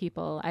talk to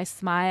people. I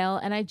smile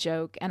and I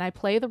joke and I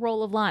play the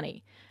role of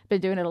Lonnie. Been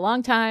doing it a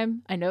long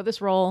time. I know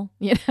this role,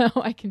 you know,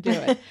 I can do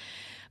it.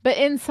 But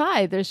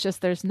inside,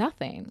 there's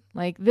nothing.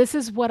 Like, this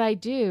is what I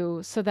do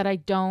so that I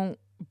don't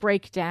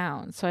break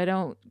down, so I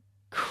don't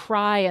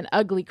cry an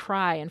ugly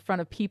cry in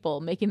front of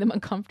people, making them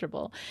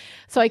uncomfortable.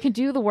 So I can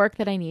do the work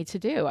that I need to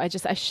do. I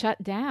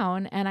shut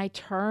down and I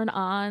turn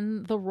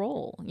on the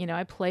role. You know,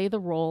 I play the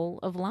role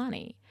of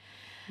Lonnie.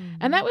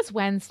 And that was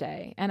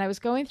Wednesday. And I was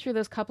going through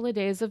those couple of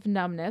days of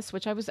numbness,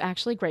 which I was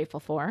actually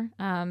grateful for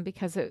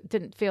because it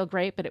didn't feel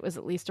great, but it was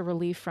at least a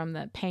relief from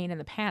the pain and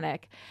the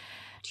panic.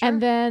 Sure. And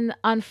then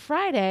on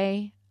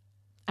Friday,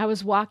 I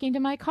was walking to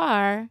my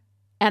car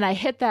and I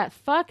hit that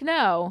fuck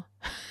no,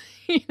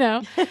 you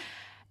know,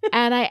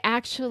 and I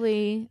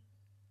actually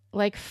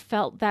like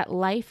felt that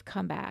life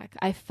come back.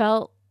 I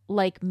felt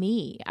like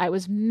me. I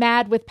was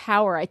mad with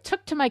power. I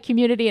took to my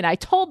community and I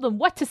told them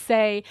what to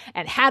say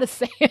and how to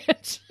say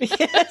it.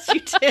 Yes,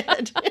 you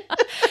did.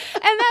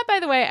 And that,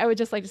 by the way, I would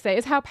just like to say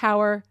is how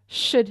power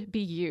should be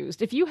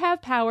used. If you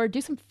have power,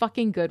 do some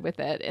fucking good with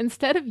it.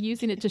 Instead of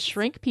using it to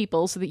shrink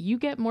people so that you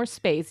get more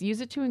space,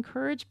 use it to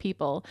encourage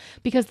people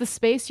because the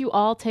space you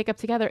all take up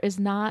together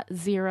is not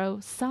zero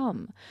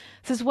sum.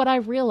 This is what I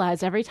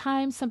realized every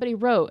time somebody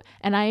wrote,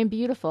 and I am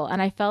beautiful, and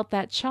I felt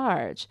that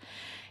charge.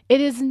 It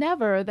is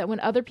never that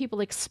when other people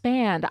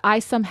expand, I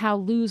somehow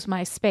lose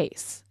my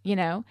space. You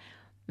know,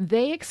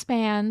 they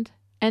expand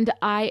and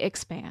I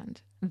expand.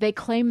 They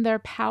claim their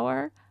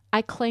power.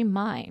 I claim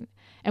mine.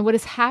 And what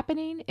is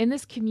happening in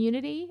this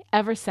community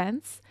ever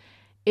since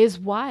is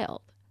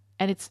wild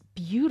and it's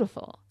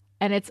beautiful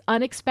and it's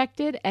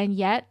unexpected. And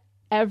yet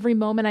every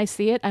moment I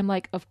see it, I'm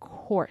like, of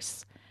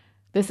course,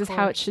 this is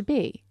how it should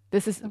be.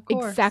 This is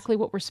exactly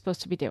what we're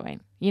supposed to be doing,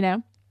 you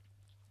know?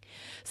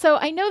 So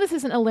I know this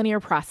isn't a linear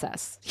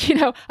process. You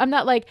know, I'm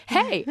not like,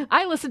 hey,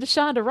 I listened to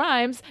Shonda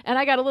Rhimes and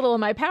I got a little of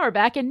my power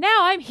back and now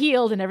I'm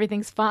healed and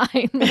everything's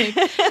fine. Like,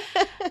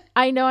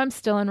 I know I'm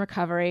still in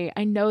recovery.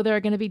 I know there are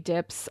going to be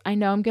dips. I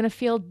know I'm going to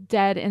feel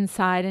dead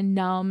inside and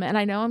numb. And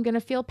I know I'm going to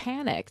feel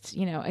panicked,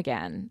 you know,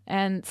 again.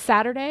 And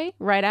Saturday,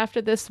 right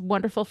after this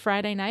wonderful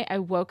Friday night, I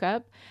woke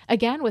up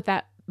again with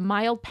that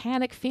mild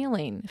panic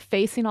feeling,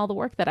 facing all the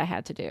work that I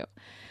had to do.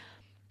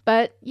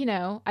 But, you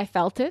know, I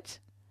felt it.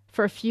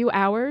 For a few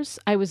hours,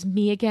 I was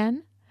me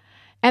again.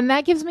 And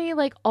that gives me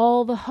like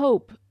all the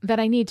hope that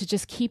I need to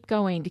just keep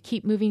going, to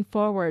keep moving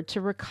forward,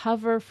 to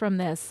recover from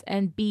this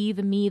and be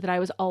the me that I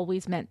was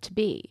always meant to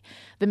be.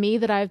 The me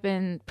that I've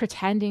been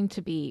pretending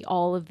to be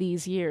all of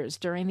these years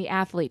during the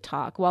athlete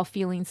talk while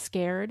feeling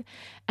scared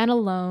and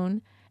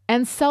alone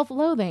and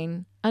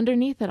self-loathing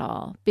underneath it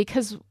all.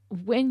 Because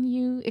when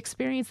you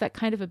experience that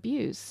kind of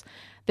abuse,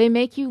 they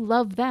make you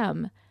love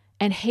them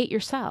and hate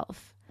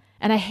yourself.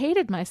 And I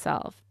hated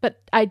myself,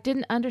 but I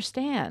didn't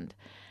understand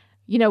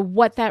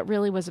what that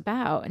really was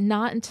about.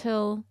 Not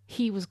until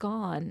he was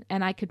gone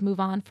and I could move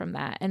on from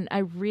that. And I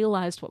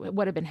realized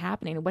what had been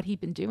happening and what he'd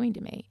been doing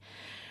to me.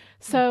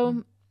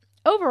 So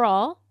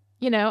overall,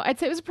 I'd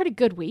say it was a pretty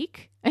good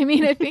week. I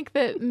mean, I think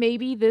that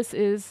maybe this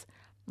is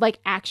like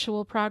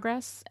actual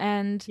progress.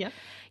 And, and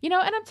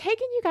I'm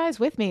taking you guys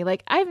with me.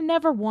 Like, I've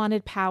never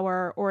wanted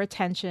power or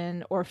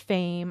attention or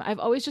fame. I've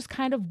always just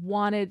kind of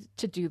wanted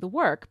to do the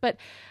work. But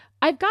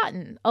I've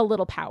gotten a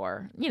little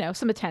power,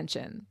 some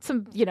attention,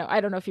 some,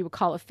 I don't know if you would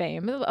call it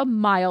fame, a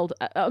mild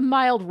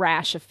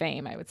rash of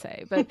fame, I would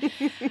say. But,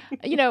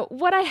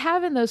 what I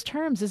have in those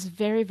terms is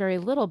very, very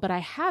little, but I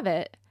have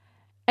it.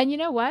 And you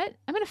know what?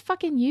 I'm going to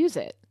fucking use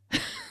it.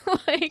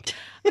 Like,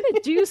 I'm going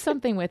to do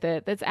something with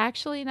it that's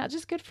actually not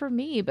just good for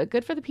me, but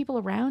good for the people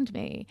around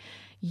me.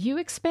 You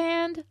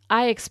expand,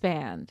 I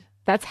expand.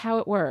 That's how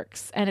it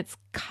works. And it's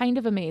kind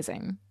of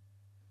amazing.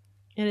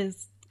 It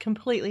is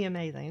completely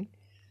amazing.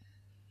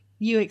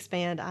 You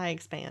expand, I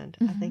expand.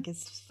 I think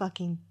it's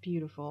fucking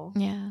beautiful.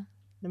 Yeah.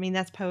 I mean,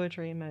 that's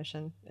poetry in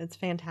motion. It's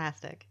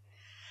fantastic.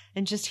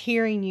 And just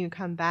hearing you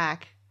come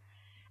back,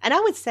 and I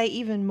would say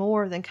even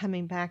more than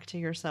coming back to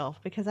yourself,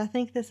 because I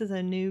think this is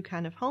a new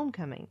kind of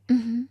homecoming.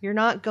 Mm-hmm. You're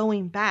not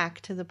going back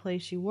to the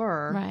place you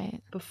were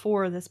right.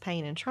 before this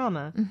pain and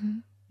trauma. Mm-hmm.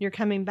 You're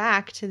coming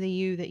back to the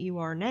you that you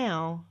are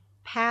now,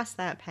 past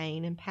that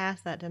pain and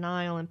past that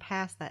denial and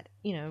past that,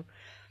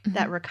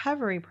 that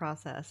recovery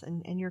process,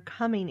 and you're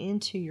coming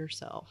into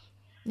yourself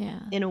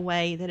in a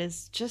way that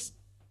is just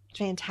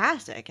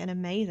fantastic and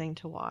amazing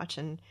to watch.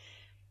 And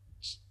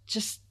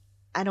just,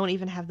 I don't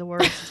even have the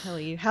words to tell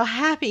you how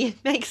happy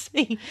it makes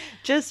me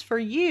just for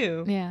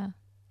you. Yeah.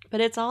 But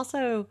it's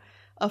also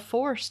a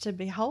force to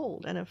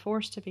behold and a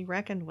force to be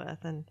reckoned with.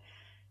 And,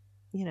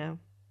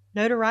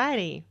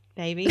 notoriety,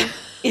 baby.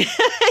 You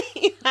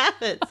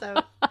have it.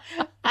 So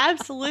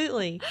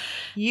absolutely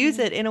use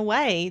it in a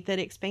way that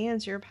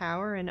expands your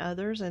power and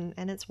others, and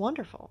it's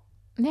wonderful.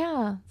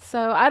 Yeah.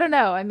 So I don't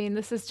know. I mean,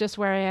 this is just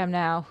where I am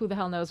now. Who the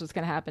hell knows what's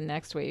going to happen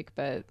next week,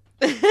 but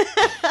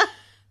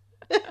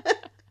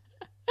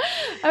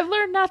I've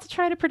learned not to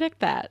try to predict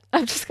that.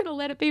 I'm just going to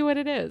let it be what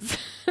it is.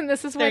 And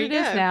this is what it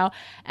is now.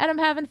 And I'm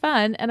having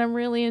fun, and I'm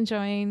really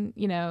enjoying,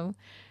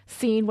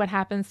 seeing what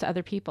happens to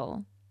other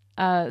people.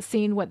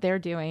 Seeing what they're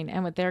doing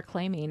and what they're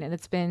claiming. And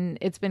it's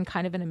been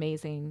kind of an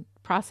amazing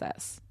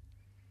process.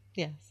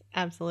 Yes,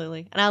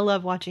 absolutely. And I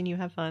love watching you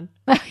have fun.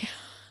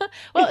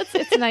 Well,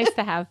 it's nice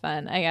to have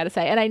fun, I gotta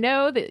say. And I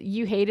know that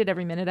you hated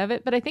every minute of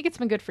it, but I think it's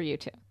been good for you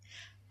too.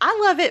 I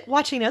love it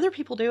watching other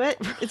people do it.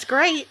 It's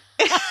great.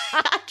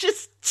 I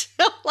just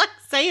don't like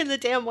saying the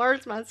damn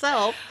words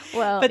myself.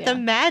 But the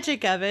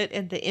magic of it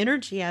and the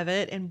energy of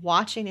it and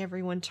watching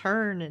everyone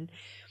turn and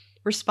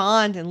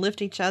respond and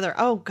lift each other.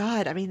 Oh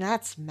God, I mean,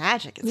 that's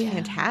magic. It's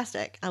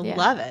fantastic. I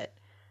love it.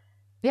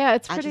 Yeah,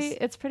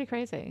 it's pretty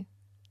crazy.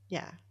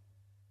 Yeah.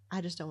 I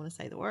just don't want to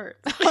say the words.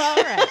 All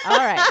right.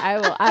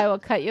 I will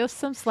cut you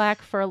some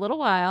slack for a little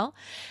while.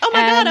 Oh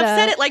my God, I've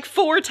said it like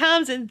 4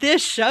 times in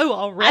this show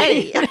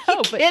already. I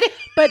know,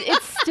 but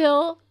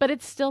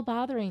it's still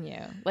bothering you.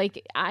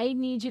 Like, I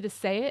need you to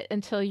say it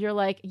until you're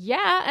like,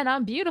 yeah, and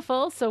I'm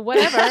beautiful, so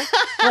whatever.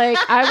 Like,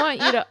 I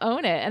want you to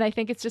own it. And I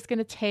think it's just going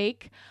to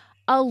take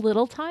a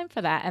little time for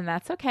that, and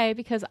that's okay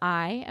because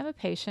I am a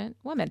patient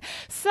woman.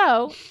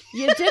 So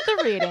you did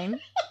the reading.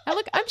 And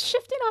look, I'm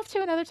shifting off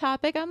to another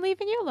topic. I'm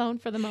leaving you alone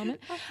for the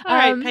moment. All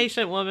right,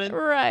 patient woman.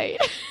 Right.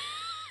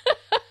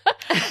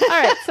 All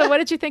right. So what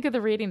did you think of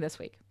the reading this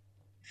week?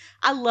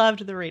 I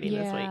loved the reading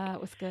this week. Yeah,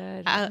 it was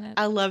good.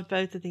 I loved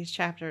both of these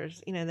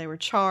chapters. They were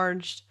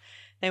charged,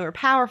 they were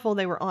powerful,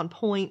 they were on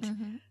point.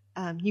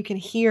 Mm-hmm. You can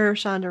hear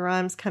Shonda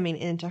Rhimes coming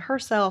into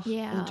herself,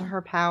 into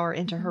her power,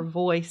 into her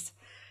voice.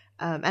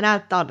 And I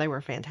thought they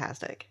were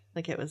fantastic.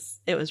 Like, it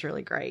was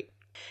really great.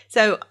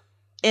 So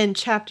in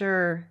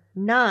chapter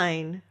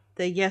 9,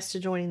 the yes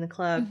to joining the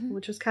club,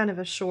 which was kind of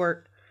a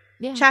short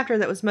chapter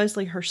that was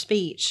mostly her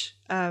speech,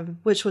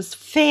 which was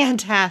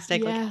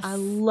fantastic. Yes. Like, I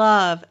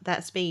love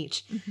that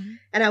speech. Mm-hmm.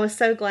 And I was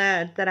so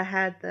glad that I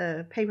had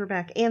the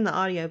paperback and the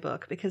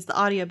audiobook, because the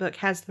audiobook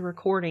has the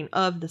recording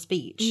of the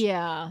speech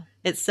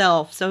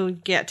itself. So we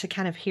get to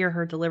kind of hear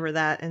her deliver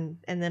that and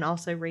then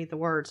also read the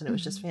words. And it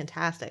was just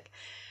fantastic.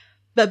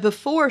 But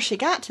before she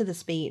got to the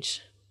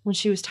speech, when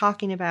she was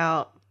talking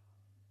about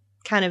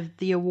kind of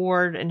the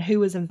award and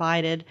who was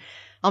invited,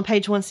 on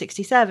page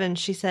 167,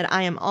 she said,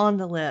 I am on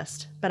the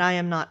list, but I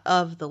am not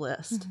of the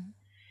list. Mm-hmm.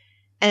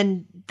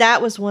 And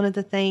that was one of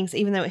the things,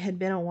 even though it had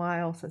been a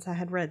while since I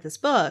had read this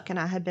book and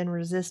I had been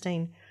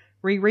resisting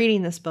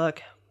rereading this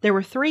book, there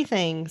were 3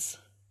 things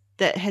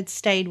that had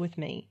stayed with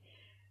me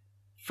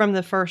from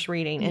the first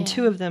reading, and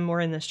 2 of them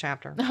were in this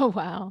chapter. Oh,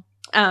 wow.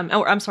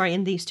 Or I'm sorry,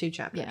 in these 2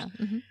 chapters. Yeah.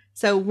 Mm-hmm.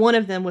 So one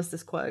of them was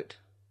this quote,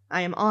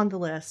 "I am on the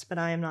list, but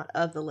I am not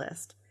of the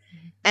list."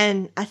 Mm-hmm.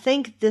 And I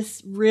think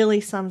this really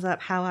sums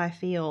up how I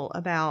feel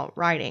about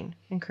writing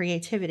and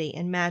creativity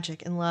and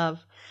magic and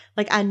love.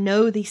 Like, I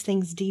know these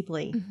things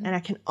deeply, and I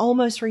can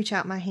almost reach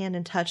out my hand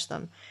and touch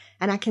them.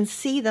 And I can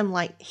see them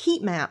like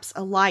heat maps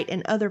alight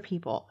in other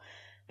people.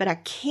 But I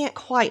can't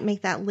quite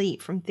make that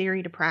leap from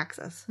theory to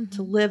praxis,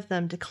 to live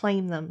them, to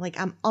claim them. Like,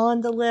 I'm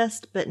on the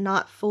list, but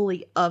not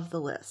fully of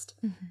the list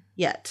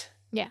yet.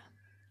 Yeah.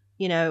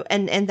 You know,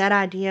 and that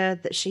idea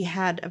that she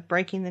had of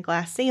breaking the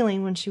glass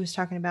ceiling when she was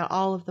talking about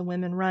all of the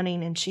women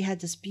running, and she had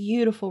this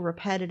beautiful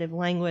repetitive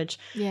language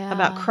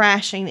about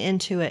crashing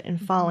into it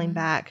and falling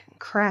back,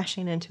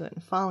 crashing into it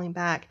and falling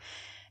back.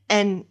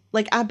 And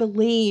like, I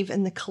believe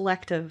in the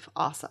collective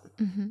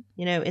awesome,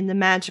 you know, in the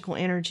magical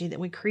energy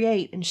that we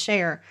create and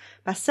share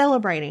by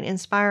celebrating,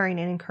 inspiring,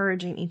 and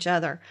encouraging each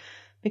other,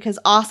 because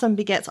awesome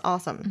begets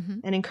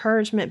awesome, and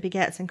encouragement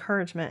begets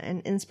encouragement,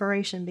 and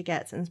inspiration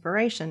begets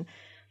inspiration.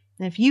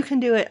 And if you can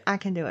do it, I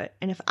can do it.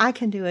 And if I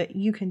can do it,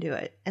 you can do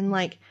it. And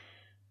like,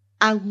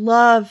 I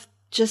love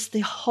just the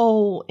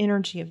whole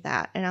energy of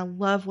that. And I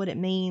love what it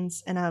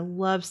means. And I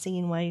love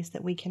seeing ways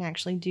that we can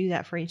actually do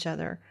that for each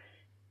other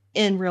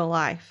in real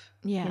life.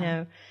 Yeah. You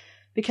know,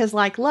 because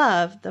like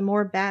love, the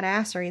more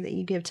badassery that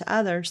you give to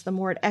others, the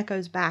more it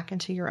echoes back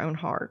into your own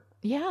heart.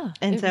 Yeah.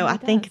 And so really I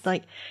think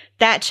like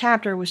that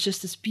chapter was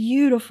just this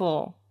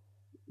beautiful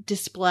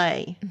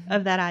display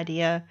of that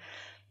idea.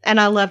 And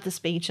I loved the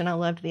speech, and I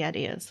loved the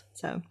ideas.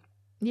 So,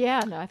 yeah,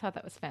 no, I thought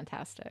that was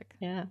fantastic.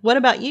 Yeah. What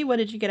about you? What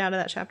did you get out of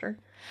that chapter?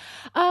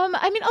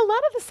 I mean, a lot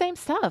of the same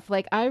stuff.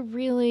 Like, I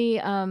really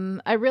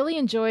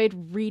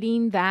enjoyed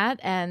reading that,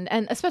 and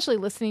especially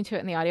listening to it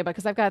in the audiobook,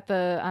 because I've got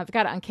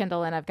it on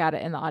Kindle and I've got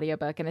it in the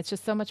audiobook, and it's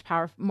just so much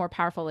more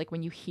powerful. Like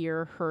when you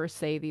hear her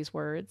say these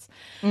words,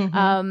 you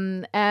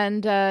know,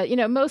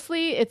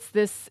 mostly it's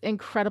this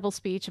incredible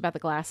speech about the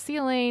glass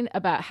ceiling,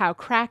 about how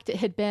cracked it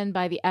had been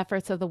by the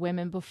efforts of the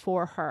women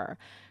before her,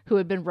 who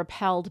had been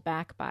repelled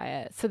back by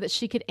it, so that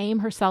she could aim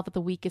herself at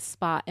the weakest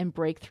spot and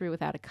break through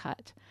without a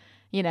cut.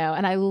 You know,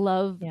 and I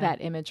love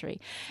that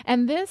imagery.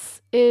 And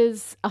this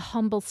is a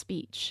humble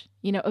speech,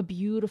 you know, a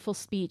beautiful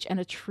speech and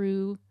a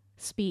true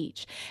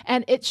speech.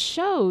 And it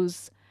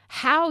shows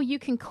how you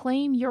can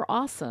claim you're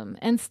awesome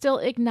and still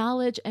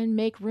acknowledge and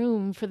make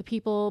room for the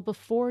people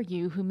before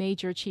you who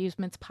made your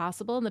achievements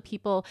possible, and the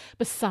people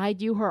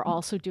beside you who are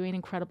also doing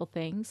incredible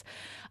things.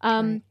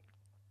 Right.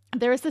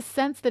 There is this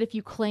sense that if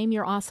you claim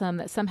you're awesome,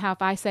 that somehow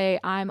if I say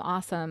I'm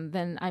awesome,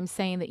 then I'm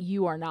saying that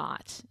you are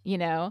not, you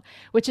know,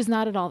 which is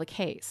not at all the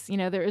case. You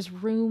know, there is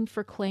room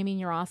for claiming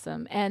you're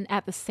awesome, and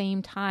at the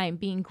same time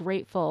being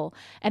grateful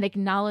and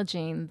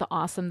acknowledging the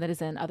awesome that is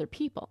in other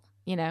people,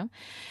 you know.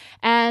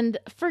 And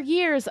for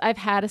years, I've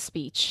had a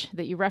speech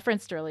that you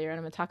referenced earlier, and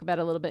I'm going to talk about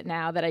it a little bit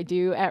now, that I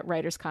do at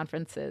writers'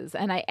 conferences.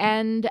 And I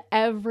end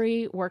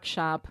every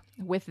workshop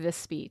with this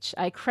speech.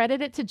 I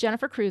credit it to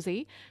Jennifer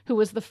Cruzy, who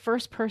was the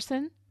first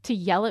person to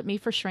yell at me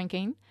for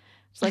shrinking.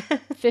 It's like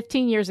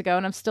 15 years ago,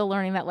 and I'm still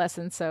learning that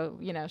lesson. So,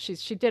 you know,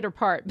 she did her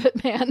part,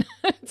 but man,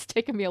 it's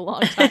taken me a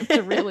long time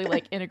to really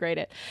like integrate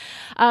it.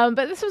 But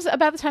this was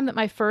about the time that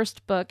my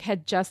first book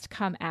had just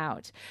come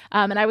out.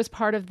 And I was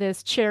part of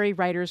this Cherry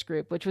Writers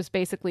Group, which was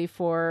basically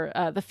for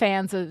the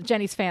fans of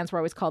Jenny's fans were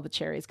always called the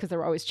Cherries because there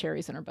were always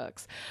cherries in her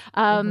books.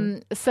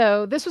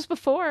 So this was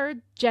before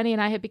Jenny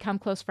and I had become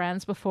close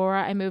friends, before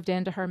I moved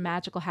into her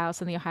magical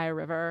house in the Ohio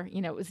River.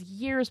 You know, it was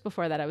years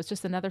before that. I was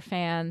just another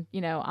fan,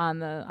 you know, on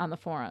the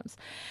forums.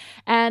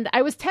 And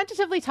I was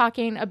tentatively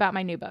talking about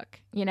my new book,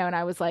 you know, and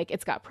I was like,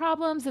 it's got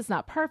problems. It's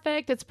not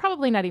perfect. It's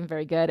probably not even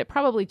very good. It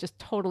probably just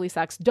totally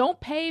sucks. Don't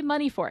pay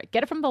money for it.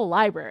 Get it from the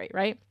library,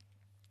 right?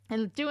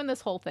 And doing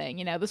this whole thing,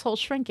 you know, this whole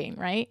shrinking,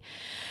 right?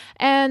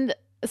 And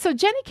so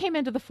Jenny came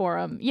into the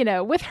forum, you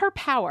know, with her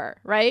power,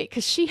 right?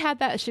 Because she had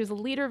that. She was a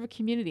leader of a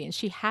community, and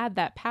she had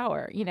that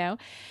power, you know.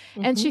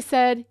 And she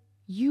said,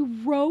 you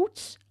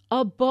wrote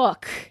a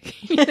book,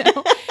 you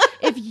know.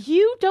 If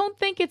you don't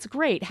think it's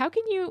great, how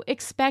can you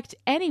expect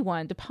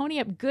anyone to pony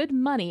up good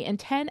money and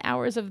 10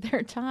 hours of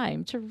their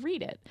time to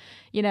read it?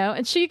 You know,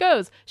 and she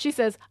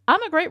says,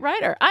 I'm a great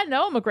writer. I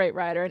know I'm a great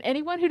writer. And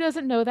anyone who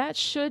doesn't know that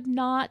should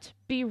not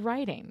be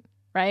writing,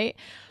 right?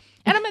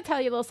 And I'm going to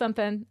tell you a little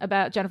something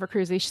about Jennifer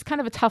Cruzy. She's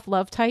kind of a tough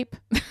love type.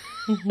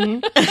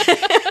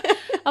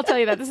 I'll tell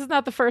you that. This is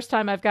not the first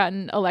time I've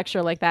gotten a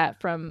lecture like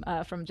that from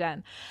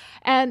Jen.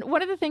 And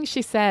one of the things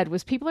she said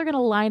was, people are going to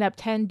line up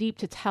 10 deep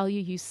to tell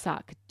you you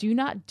suck. Do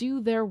not do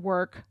their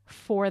work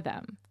for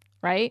them,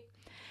 right?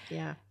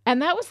 Yeah.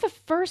 And that was the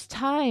first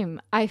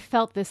time I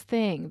felt this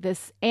thing,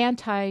 this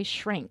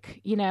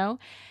anti-shrink, you know?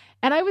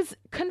 And I was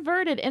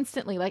converted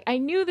instantly. Like, I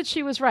knew that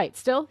she was right.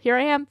 Still, here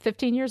I am,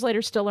 15 years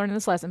later, still learning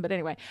this lesson. But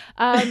anyway,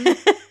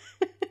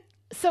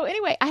 So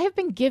anyway, I have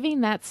been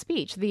giving that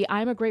speech, the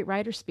I'm a great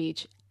writer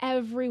speech,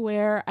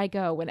 everywhere I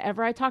go.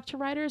 Whenever I talk to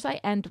writers,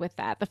 I end with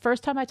that. The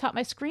first time I taught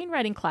my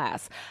screenwriting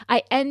class,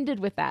 I ended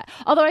with that.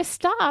 Although I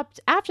stopped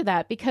after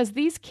that because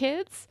these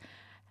kids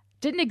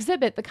didn't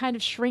exhibit the kind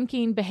of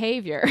shrinking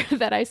behavior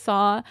that I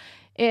saw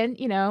in,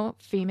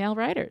 female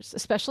writers,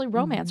 especially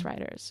romance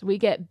writers. We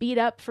get beat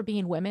up for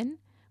being women.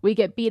 We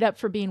get beat up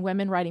for being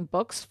women writing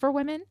books for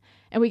women.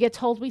 And we get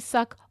told we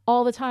suck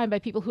all the time by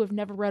people who have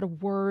never read a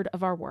word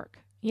of our work,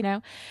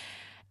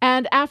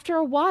 And after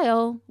a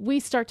while, we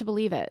start to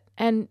believe it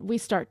and we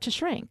start to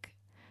shrink.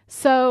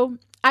 So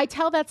I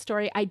tell that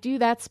story. I do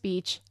that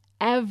speech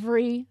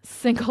every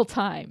single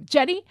time.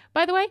 Jenny,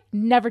 by the way,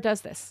 never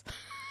does this.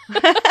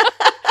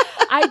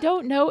 I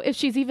don't know if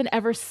she's even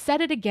ever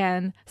said it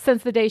again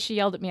since the day she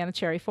yelled at me on the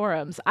Cherry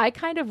forums. I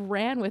kind of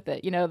ran with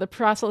it, the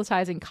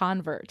proselytizing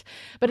convert.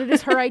 But it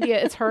is her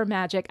idea. It's her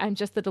magic. I'm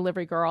just the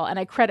delivery girl. And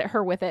I credit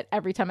her with it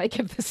every time I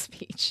give this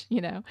speech,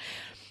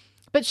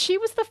 But she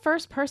was the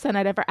first person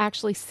I'd ever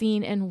actually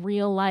seen in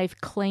real life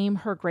claim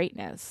her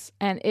greatness,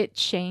 and it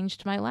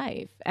changed my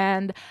life.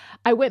 And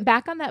I went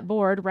back on that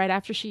board right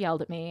after she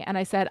yelled at me, and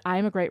I said,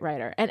 I'm a great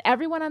writer. And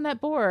everyone on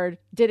that board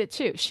did it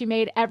too. She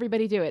made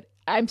everybody do it.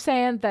 I'm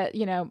saying that,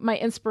 my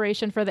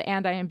inspiration for the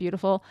And I Am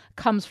Beautiful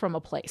comes from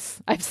a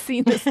place. I've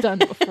seen this done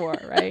before,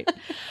 right?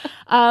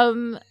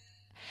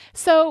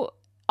 So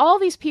all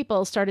these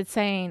people started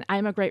saying,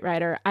 I'm a great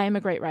writer, I am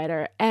a great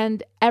writer,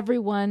 and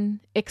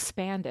everyone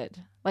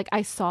expanded. Like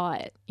I saw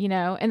it,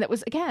 and it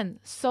was,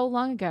 again, so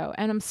long ago,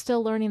 and I'm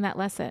still learning that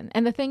lesson.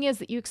 And the thing is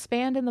that you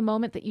expand in the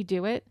moment that you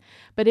do it,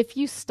 but if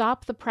you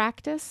stop the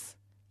practice,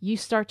 you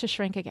start to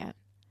shrink again.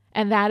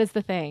 And that is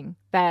the thing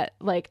that,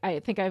 I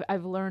think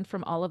I've learned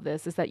from all of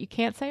this is that you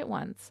can't say it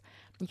once.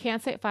 You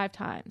can't say it 5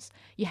 times.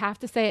 You have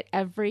to say it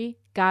every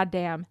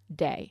goddamn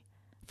day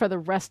for the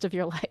rest of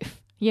your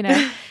life.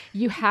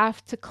 You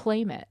have to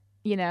claim it.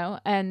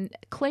 And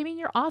claiming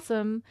you're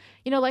awesome,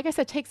 like I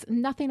said, takes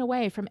nothing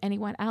away from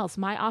anyone else.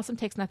 My awesome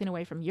takes nothing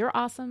away from your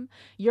awesome.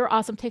 Your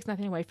awesome takes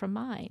nothing away from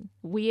mine.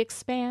 We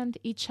expand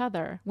each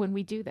other when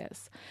we do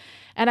this.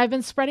 And I've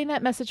been spreading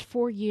that message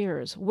for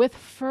years with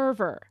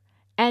fervor.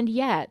 And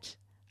yet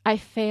I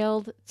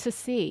failed to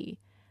see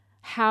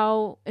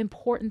how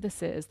important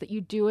this is, that you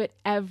do it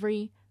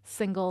every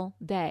single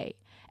day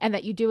and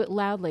that you do it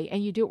loudly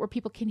and you do it where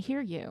people can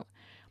hear you.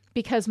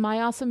 Because my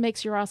awesome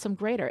makes your awesome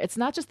greater. It's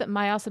not just that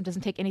my awesome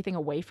doesn't take anything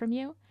away from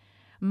you.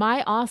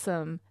 My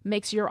awesome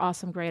makes your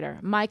awesome greater.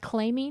 My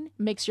claiming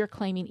makes your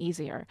claiming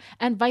easier,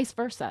 and vice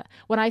versa.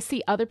 When I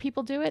see other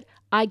people do it,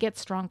 I get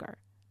stronger.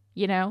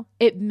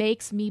 It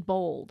makes me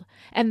bold.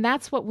 And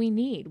that's what we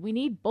need. We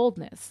need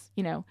boldness.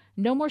 No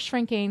more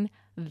shrinking.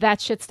 That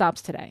shit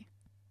stops today.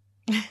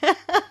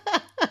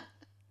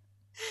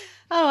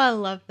 Oh, I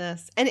love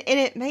this. And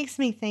it makes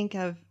me think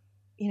of,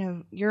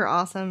 you're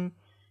awesome.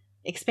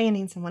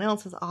 Expanding someone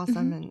else is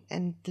awesome,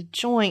 and the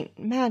joint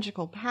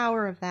magical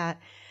power of that.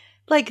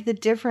 Like the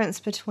difference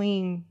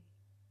between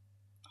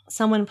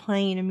someone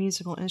playing a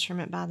musical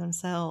instrument by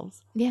themselves.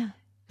 Yeah.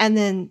 And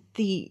then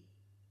the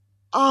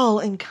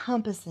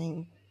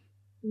all-encompassing,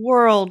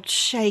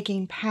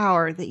 world-shaking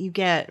power that you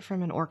get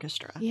from an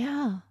orchestra.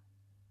 Yeah.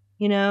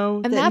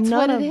 And that's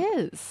what it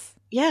is.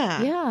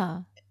 Yeah.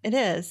 Yeah. It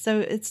is. So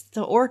it's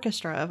the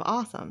orchestra of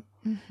awesome.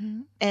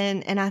 Mm-hmm.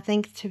 And I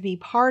think to be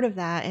part of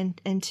that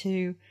and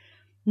to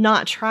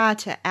not try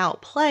to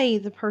outplay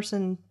the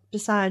person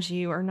beside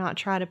you or not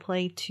try to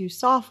play too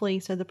softly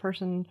so the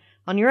person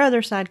on your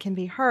other side can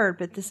be heard.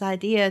 But this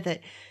idea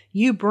that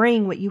you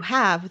bring what you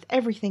have with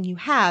everything you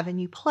have and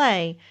you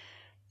play,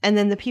 and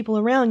then the people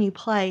around you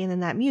play, and then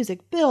that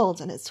music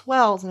builds and it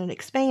swells and it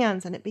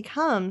expands and it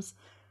becomes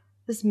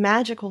this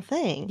magical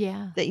thing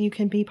that you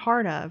can be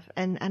part of.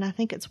 And I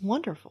think it's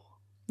wonderful.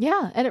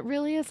 Yeah. And it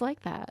really is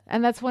like that.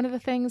 And that's one of the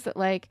things that,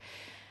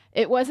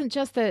 it wasn't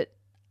just that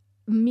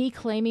me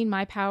claiming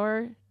my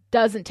power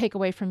doesn't take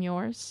away from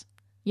yours.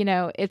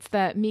 It's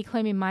that me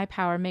claiming my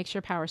power makes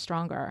your power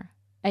stronger,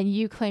 and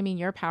you claiming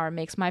your power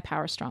makes my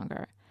power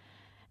stronger.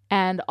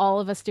 And all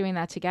of us doing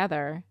that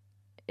together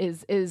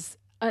is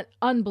an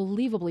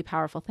unbelievably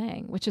powerful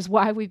thing, which is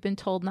why we've been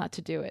told not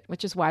to do it,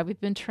 which is why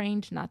we've been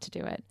trained not to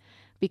do it,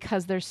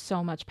 because there's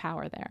so much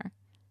power there.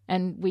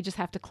 And we just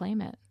have to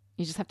claim it.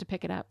 You just have to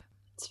pick it up.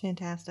 It's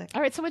fantastic.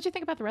 All right. So what'd you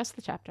think about the rest of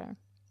the chapter?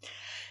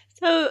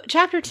 So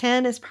chapter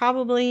 10 is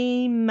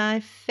probably my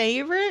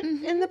favorite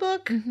in the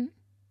book. Mm-hmm.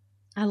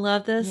 I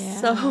love this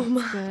so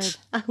much. Good.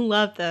 I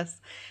love this.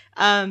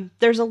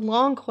 There's a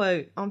long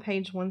quote on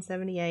page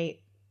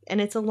 178,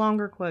 and it's a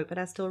longer quote, but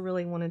I still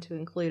really wanted to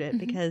include it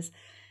because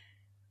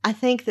I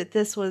think that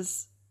this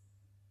was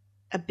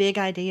a big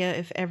idea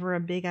if ever a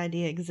big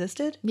idea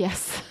existed.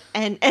 Yes.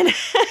 And and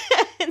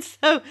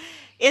so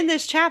in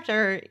this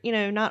chapter,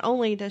 not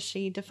only does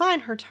she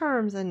define her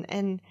terms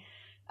and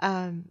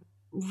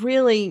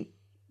really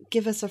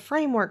give us a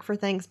framework for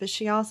things, but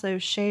she also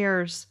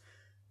shares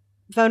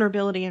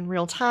vulnerability in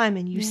real time,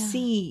 and you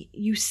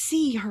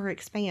see her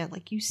expand,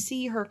 like you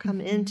see her come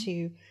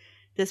into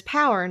this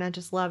power, and I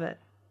just love it.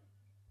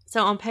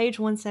 So on page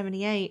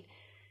 178,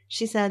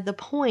 She said, the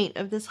point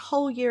of this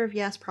whole Year of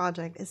Yes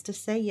project is to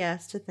say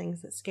yes to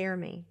things that scare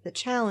me, that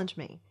challenge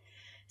me.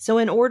 So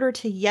in order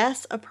to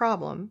yes a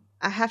problem,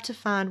 I have to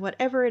find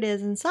whatever it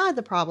is inside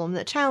the problem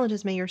that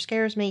challenges me or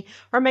scares me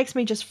or makes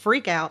me just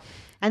freak out.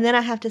 And then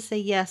I have to say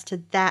yes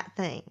to that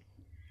thing,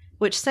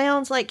 which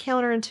sounds like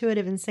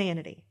counterintuitive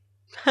insanity.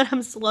 But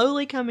I'm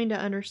slowly coming to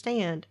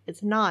understand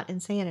it's not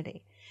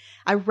insanity.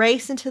 I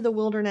race into the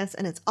wilderness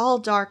and it's all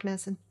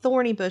darkness and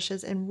thorny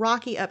bushes and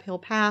rocky uphill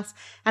paths,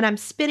 and I'm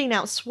spitting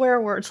out swear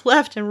words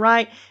left and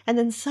right, and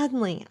then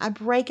suddenly I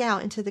break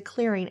out into the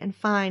clearing and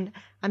find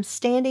I'm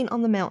standing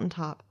on the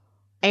mountaintop,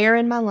 air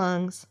in my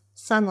lungs,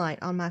 sunlight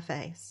on my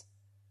face.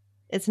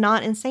 It's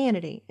not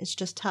insanity, it's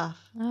just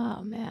tough.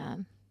 Oh,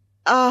 man.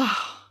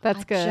 Oh,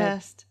 That's good. I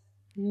just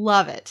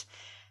love it.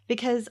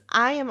 Because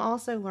I am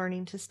also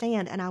learning to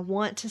stand, and I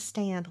want to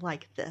stand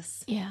like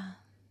this. Yeah.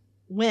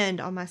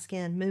 Wind on my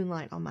skin,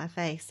 moonlight on my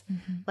face.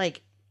 Mm-hmm.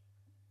 Like,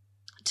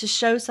 to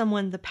show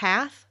someone the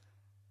path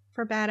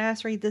for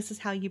badassery, this is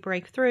how you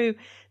break through.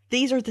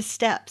 These are the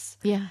steps.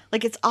 Yeah.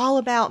 Like, it's all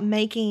about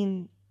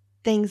making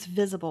things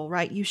visible,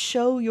 right? You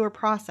show your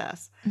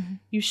process. Mm-hmm.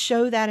 You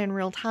show that in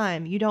real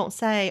time. You don't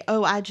say,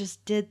 oh, I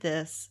just did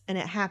this and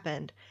it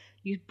happened.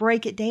 You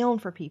break it down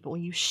for people.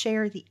 You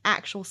share the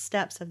actual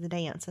steps of the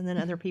dance, and then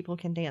other people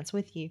can dance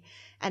with you.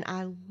 And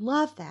I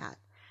love that.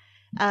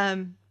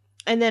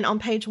 And then on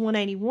page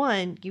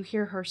 181, you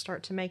hear her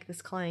start to make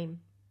this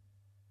claim.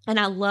 And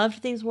I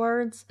loved these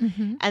words.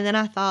 Mm-hmm. And then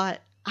I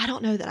thought, I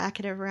don't know that I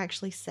could ever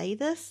actually say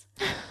this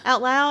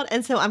out loud.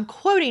 And so I'm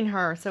quoting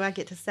her so I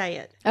get to say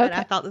it. Okay. But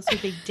I thought this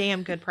would be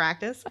damn good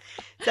practice.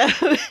 So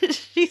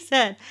she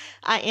said,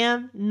 I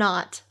am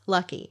not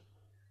lucky.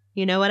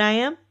 You know what I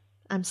am?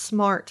 I'm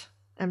smart.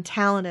 I'm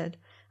talented.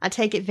 I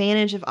take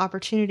advantage of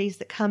opportunities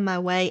that come my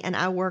way, and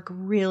I work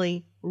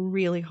really,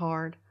 really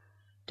hard.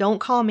 Don't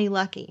call me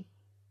lucky.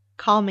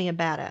 Call me a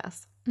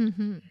badass.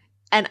 Mm-hmm.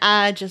 And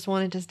I just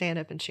wanted to stand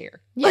up and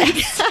cheer.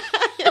 Yes. Like,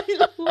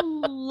 I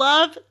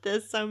love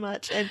this so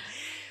much. And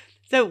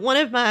so one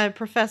of my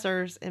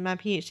professors in my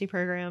PhD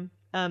program,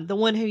 the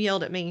one who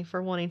yelled at me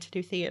for wanting to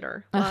do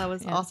theater while I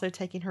was also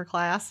taking her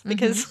class,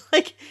 because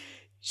like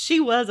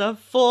she was a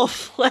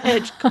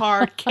full-fledged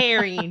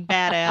card-carrying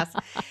badass.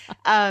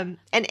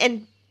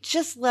 And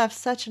just left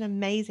such an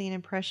amazing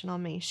impression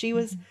on me. She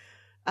was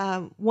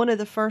one of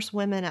the first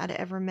women I'd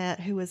ever met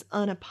who was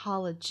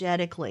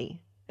unapologetically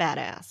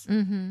badass.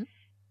 Mm-hmm.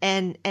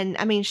 And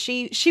I mean,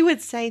 she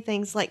would say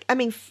things like, I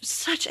mean,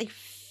 such a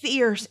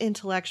fierce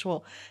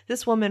intellectual.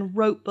 This woman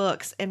wrote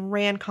books and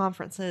ran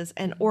conferences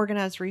and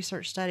organized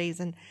research studies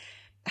and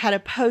had a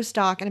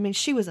postdoc. And I mean,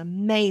 she was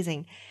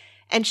amazing.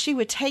 And she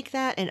would take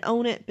that and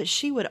own it, but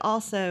she would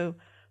also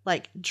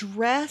like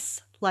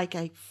dress like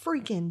a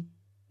freaking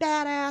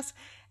badass,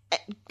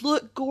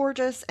 look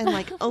gorgeous, and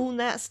like own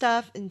that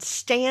stuff and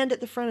stand at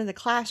the front of the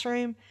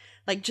classroom,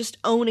 like just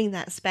owning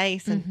that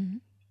space. And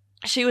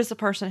she was the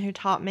person who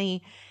taught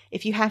me,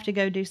 if you have to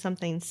go do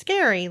something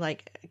scary,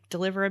 like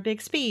deliver a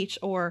big speech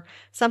or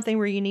something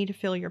where you need to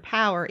feel your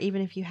power,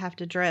 even if you have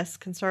to dress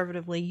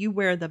conservatively, you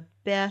wear the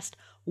best,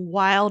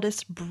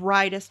 wildest,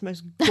 brightest,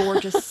 most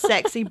gorgeous,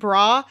 sexy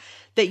bra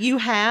that you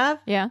have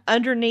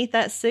underneath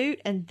that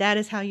suit, and that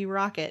is how you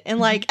rock it. And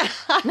like,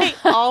 I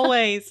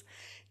always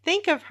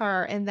think of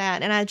her in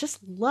that, and I just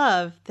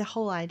love the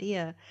whole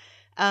idea.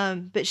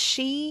 But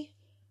she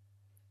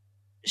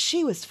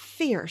was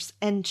fierce,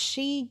 and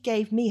she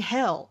gave me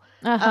hell.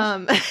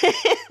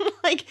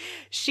 Like,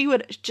 she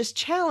would just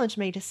challenge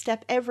me to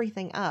step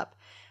everything up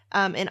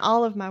in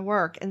all of my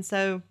work. And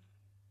so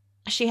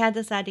she had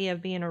this idea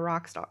of being a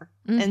rock star.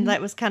 And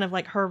that was kind of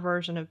like her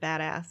version of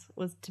badass,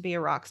 was to be a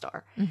rock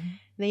star.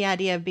 The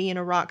idea of being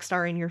a rock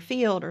star in your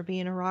field, or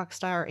being a rock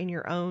star in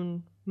your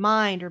own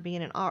mind, or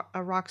being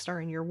a rock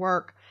star in your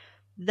work,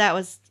 that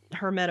was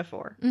her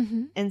metaphor.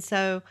 And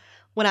so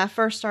when I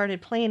first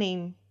started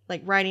planning,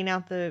 like writing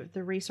out the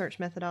research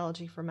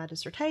methodology for my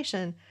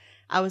dissertation,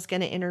 I was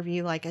going to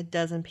interview like a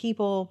dozen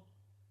people.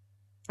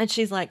 And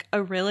she's like,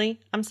 oh, really?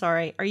 I'm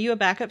sorry. Are you a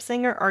backup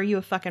singer, or are you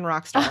a fucking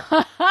rock star?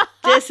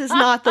 This is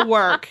not the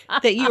work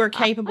that you are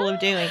capable of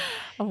doing.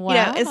 Wow. You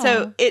know, and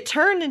so it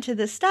turned into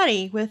this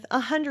study with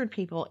 100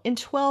 people in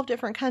 12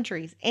 different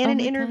countries, and an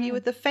interview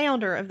with the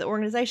founder of the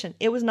organization.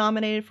 It was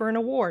nominated for an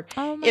award.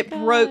 It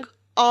broke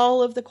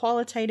all of the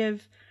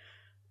qualitative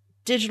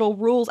digital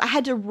rules. I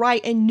had to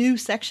write a new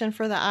section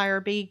for the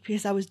IRB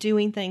because I was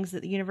doing things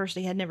that the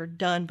university had never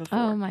done before.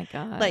 Oh my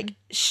God. Like,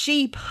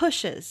 she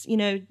pushes,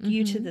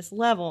 you to this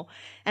level,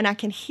 and I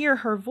can hear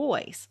her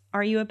voice.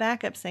 Are you a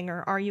backup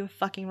singer? Are you a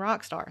fucking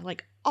rock star?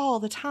 Like, all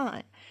the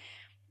time.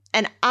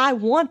 And I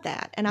want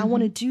that, and I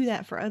want to do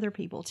that for other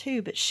people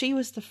too. But she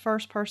was the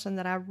first person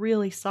that I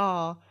really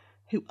saw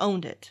who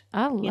owned it.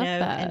 I love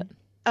that.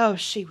 And,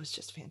 she was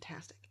just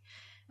fantastic.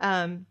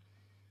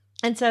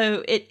 And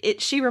so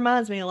she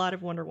reminds me a lot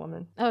of Wonder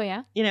Woman. Oh,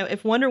 yeah?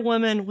 If Wonder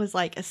Woman was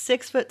like a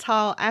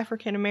 6-foot-tall,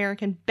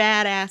 African-American,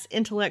 badass,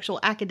 intellectual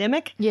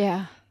academic,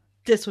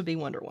 this would be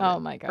Wonder Woman. Oh,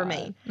 my God. For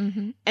me.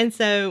 And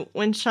so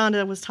when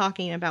Shonda was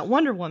talking about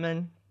Wonder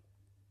Woman,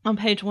 on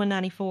page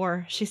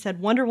 194, she said,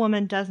 Wonder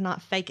Woman does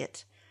not fake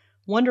it.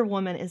 Wonder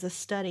Woman is a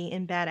study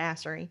in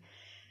badassery.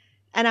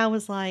 And I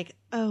was like,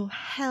 oh,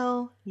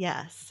 hell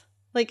yes.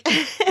 Like,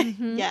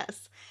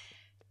 yes.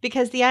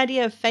 Because the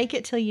idea of fake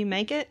it till you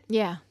make it,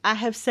 Yeah. I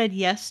have said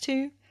yes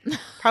to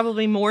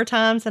probably more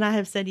times than I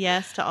have said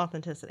yes to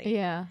authenticity.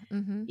 Yeah.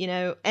 You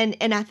know, and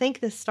I think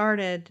this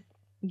started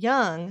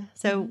young.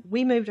 So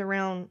we moved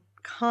around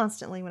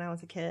constantly when I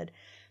was a kid.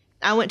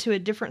 I went to a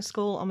different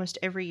school almost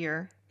every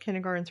year,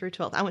 kindergarten through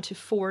 12th. I went to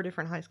 4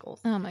 different high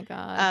schools. Oh my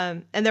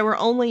God. And there were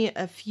only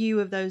a few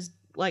of those,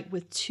 like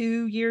with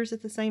 2 years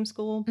at the same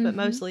school, but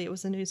mostly it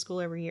was a new school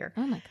every year.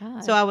 Oh my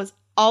God. So I was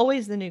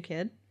always the new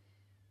kid.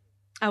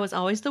 I was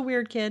always the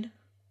weird kid.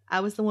 I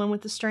was the one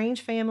with the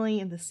strange family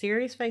and the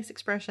serious face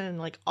expression and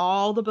like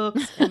all the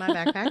books in my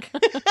backpack.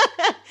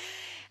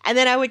 And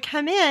then I would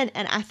come in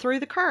and I threw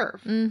the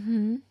curve.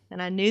 And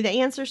I knew the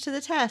answers to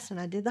the test and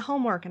I did the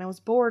homework and I was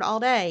bored all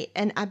day.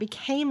 And I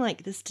became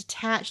like this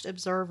detached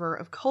observer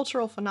of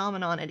cultural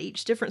phenomenon at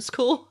each different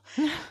school.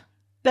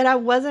 But I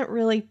wasn't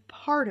really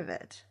part of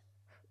it.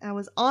 I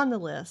was on the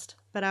list,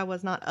 but I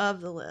was not of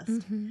the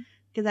list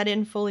because I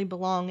didn't fully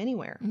belong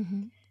anywhere.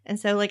 And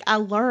so, like, I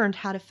learned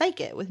how to fake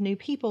it with new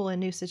people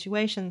and new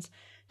situations,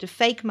 to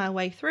fake my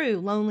way through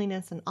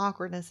loneliness and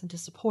awkwardness and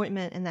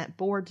disappointment and that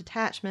bored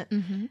detachment,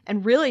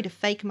 and really to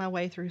fake my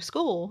way through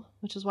school,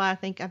 which is why I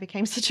think I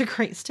became such a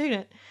great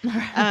student.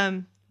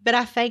 But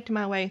I faked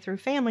my way through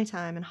family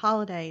time and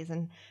holidays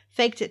and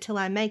faked it till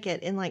I make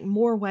it in, like,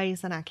 more ways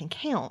than I can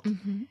count.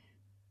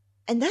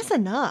 And that's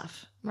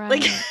enough. Right.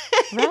 Like,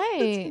 Right.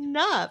 it's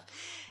enough.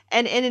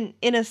 And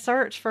in a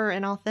search for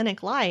an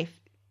authentic life,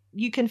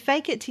 you can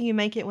fake it till you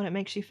make it when it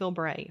makes you feel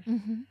brave.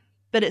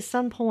 But at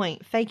some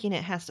point, faking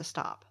it has to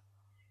stop.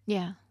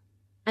 Yeah.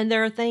 And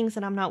there are things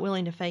that I'm not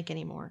willing to fake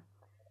anymore.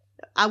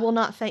 I will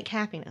not fake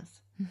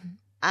happiness.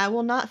 I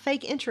will not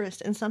fake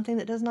interest in something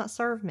that does not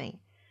serve me.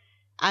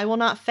 I will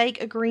not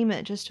fake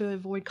agreement just to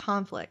avoid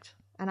conflict.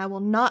 And I will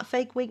not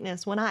fake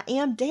weakness when I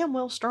am damn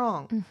well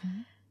strong.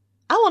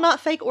 I will not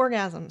fake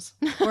orgasms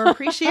or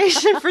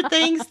appreciation for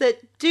things that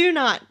do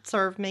not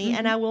serve me.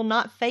 And I will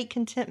not fake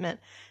contentment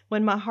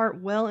when my heart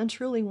well and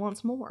truly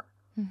wants more.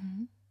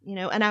 You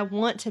know, and I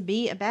want to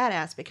be a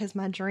badass because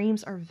my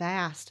dreams are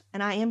vast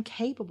and I am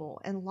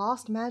capable, and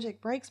lost magic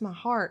breaks my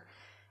heart,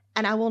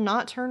 and I will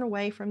not turn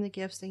away from the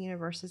gifts the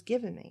universe has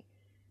given me.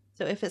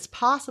 So if it's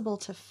possible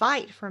to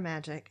fight for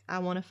magic, I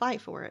want to fight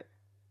for it,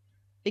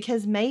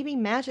 because maybe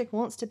magic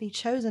wants to be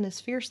chosen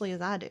as fiercely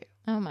as I do.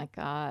 Oh my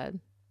God.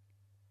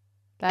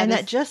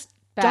 That just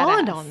badass.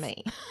 dawned on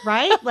me,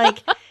 right? Like,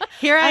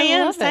 here I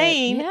am love it.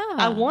 saying, Yeah.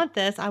 I want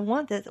this.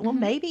 Well,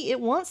 maybe it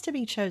wants to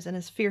be chosen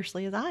as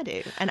fiercely as I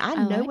do. And I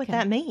know like what it.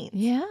 that means.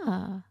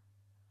 Yeah.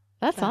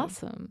 That's So.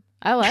 awesome.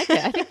 I like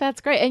it. I think that's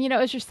great. And, you know,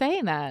 as you're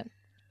saying that,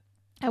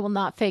 I will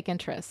not fake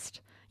interest.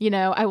 You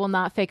know, I will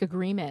not fake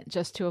agreement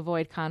just to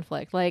avoid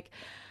conflict. Like,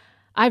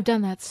 I've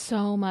done that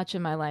so much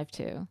in my life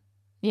too,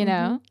 you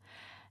know?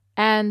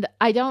 And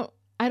I don't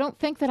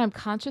think that I'm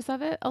conscious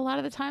of it a lot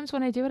of the times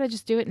when I do it. I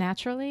just do it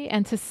naturally.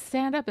 And to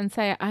stand up and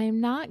say, I am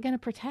not going to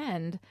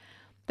pretend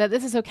that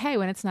this is okay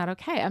when it's not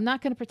okay. I'm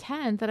not going to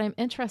pretend that I'm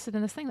interested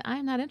in this thing that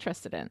I'm not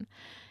interested in.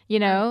 You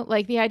know,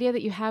 like the idea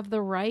that you have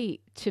the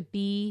right to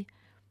be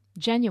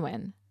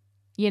genuine,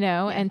 you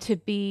know, and to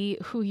be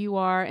who you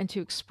are and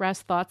to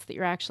express thoughts that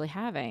you're actually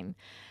having.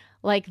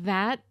 Like,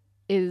 that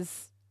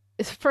is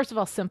first of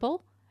all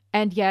simple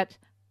and yet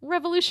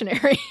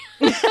revolutionary.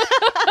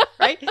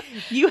 Right?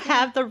 You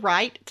have the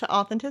right to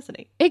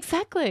authenticity.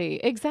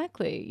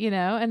 Exactly. You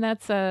know, and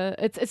that's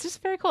it's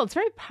just very cool. It's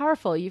very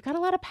powerful. You've got a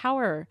lot of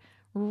power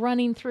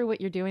running through what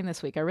you're doing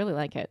this week. I really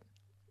like it.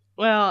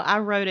 Well, I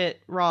wrote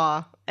it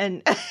raw,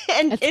 and so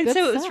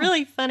it was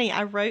really funny.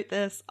 I wrote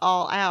this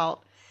all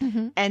out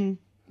and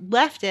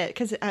left it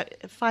because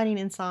fighting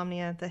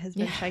insomnia that has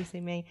been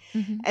chasing me.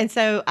 And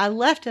so I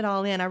left it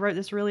all in. I wrote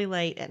this really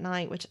late at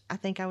night, which I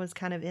think I was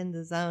kind of in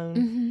the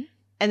zone,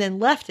 and then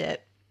left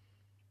it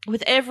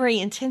with every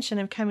intention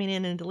of coming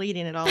in and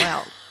deleting it all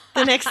out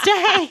the next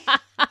day.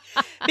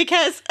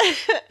 Because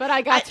but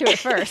I got to it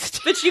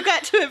first. But you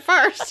got to it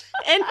first.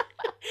 And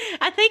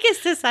I think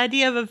it's this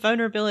idea of a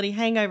vulnerability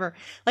hangover.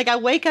 Like, I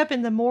wake up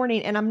in the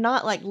morning and I'm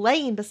not like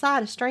laying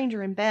beside a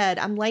stranger in bed.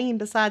 I'm laying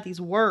beside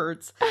these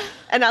words.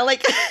 And I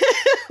like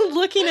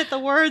looking at the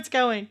words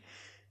going,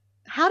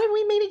 how did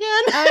we meet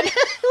again?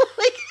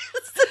 Like,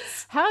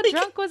 how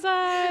drunk was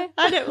I?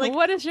 I know, like,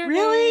 what is your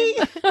really?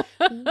 name?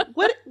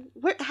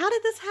 How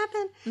did this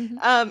happen?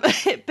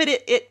 But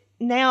it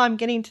now I'm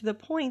getting to the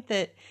point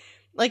that,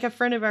 like a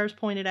friend of ours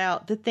pointed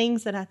out, the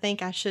things that I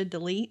think I should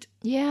delete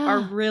are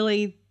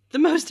really the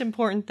most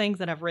important things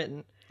that I've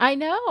written. I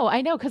know.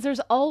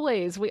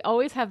 Because we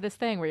always have this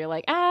thing where you're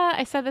like,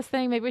 I said this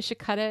thing, maybe we should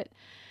cut it.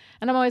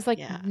 And I'm always like,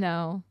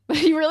 no,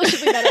 you really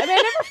should leave that in. I mean,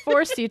 I never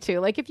forced you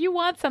to. Like, if you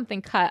want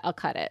something cut, I'll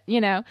cut it,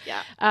 you know?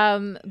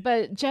 Yeah.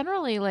 But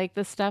generally, like,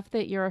 the stuff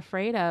that you're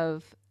afraid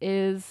of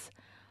is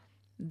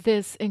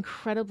this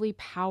incredibly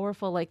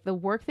powerful, like, the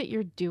work that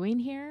you're doing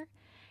here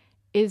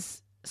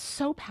is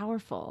so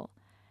powerful.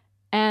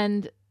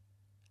 And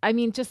I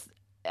mean, just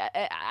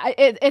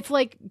it's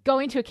like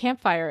going to a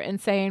campfire and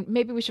saying,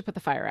 maybe we should put the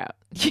fire out.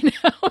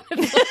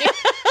 It's like,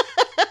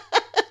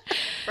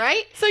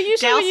 right? So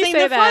usually when you Dousing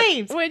say the that,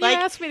 flames. when Like-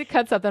 you ask me to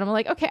cut something, I'm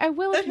like, okay, I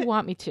will if you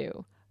want me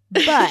to.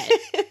 But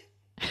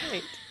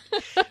Right.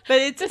 But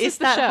This is it's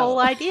the that show. whole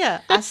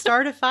idea. I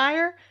start a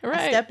fire, I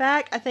Right. step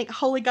back, I think,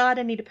 holy God,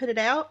 I need to put it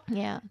out.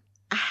 yeah,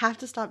 I have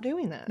to stop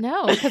doing that.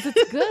 no, because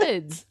it's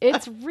good.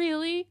 It's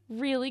really,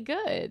 really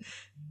good.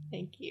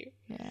 Thank you.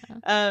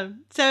 Yeah.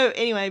 So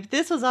anyway,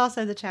 this was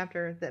also the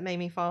chapter that made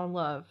me fall in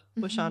love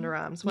with Mhm. Shonda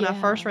Rhimes when I Yeah.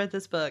 first read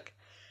this book,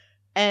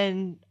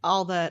 and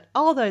all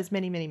those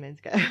many moons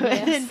ago,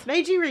 and then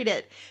made you read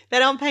it.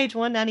 But on page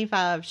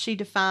 195, she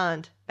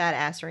defined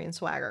badassery and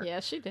swagger Yeah,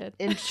 she did.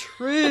 in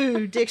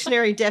true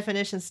dictionary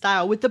definition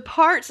style, with the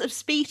parts of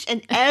speech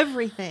and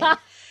everything.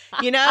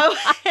 And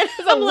It's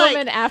a I'm like,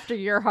 woman after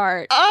your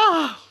heart.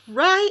 oh,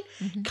 right.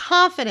 Mhm.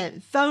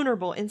 Confident,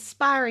 vulnerable,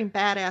 inspiring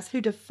badass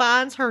who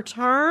defines her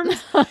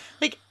terms.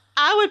 Like,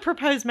 I would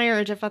propose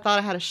marriage if I thought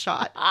I had a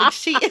shot. Like,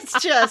 she is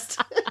just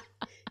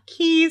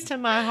keys to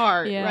my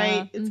heart, Yeah.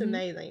 right? It's Mhm.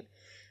 amazing.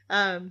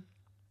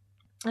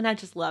 And I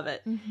just love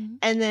it. Mhm.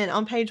 And then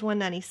on page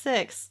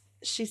 196,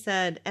 she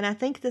said, and I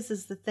think this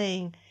is the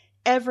thing,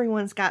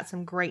 everyone's got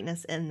some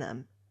greatness in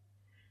them.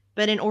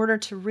 But in order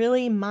to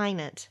really mine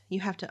it, you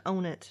have to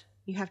own it.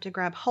 You have to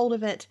grab hold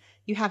of it.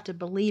 You have to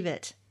believe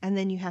it. And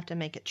then you have to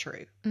make it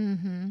true.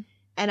 Mhm.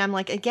 And I'm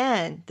like,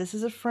 again, this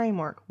is a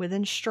framework with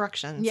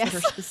instructions Yes.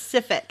 that are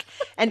specific.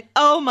 And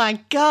oh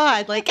my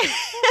God, like,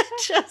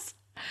 just,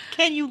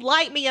 can you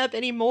light me up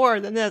any more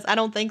than this? I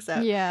don't think so.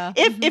 Yeah.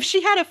 If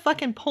she had a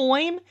fucking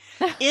poem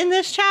in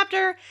this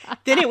chapter,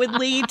 then it would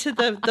lead to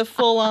the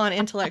full on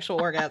intellectual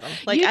orgasm.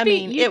 Like, you'd I be,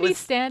 mean, you'd it be was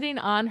standing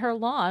on her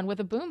lawn with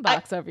a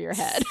boombox over your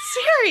head.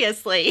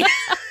 seriously,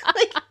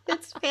 like,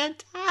 it's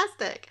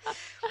fantastic,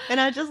 and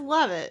I just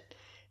love it.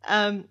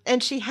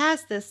 And she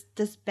has this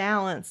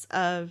balance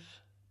of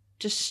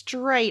just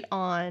straight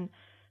on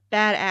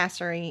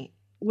badassery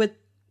with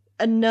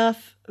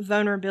enough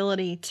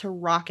vulnerability to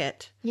rock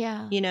it.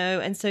 Yeah.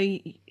 And so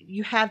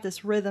you have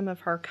this rhythm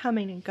of her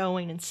coming and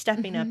going and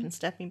stepping up Mhm. and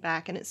stepping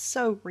back, and it's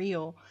so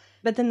real.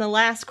 But then the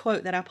last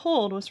quote that I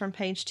pulled was from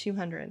page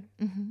 200,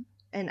 Mhm.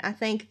 and I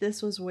think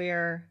this was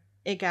where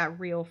it got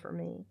real for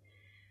me.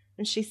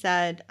 And she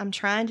said, I'm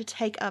trying to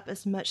take up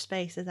as much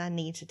space as I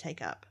need to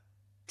take up,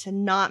 to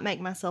not make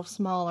myself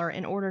smaller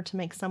in order to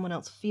make someone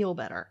else feel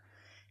better.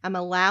 I'm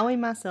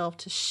allowing myself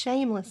to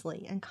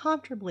shamelessly and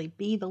comfortably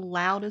be the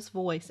loudest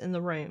voice in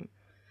the room.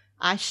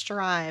 I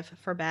strive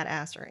for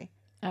badassery.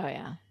 Oh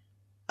yeah.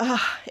 Ugh,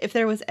 if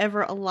there was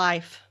ever a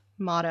life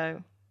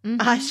motto, Mhm.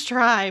 I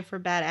strive for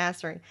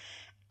badassery.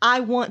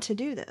 I want to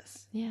do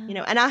this, Yeah.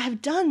 and I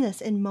have done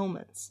this in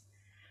moments.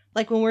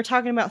 Like when we're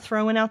talking about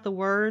throwing out the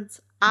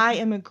words, I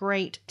am a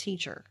great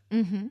teacher.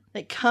 Mm-hmm.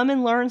 Like, come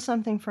and learn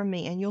something from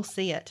me and you'll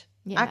see it.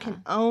 Yeah. I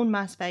can own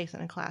my space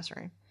in a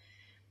classroom.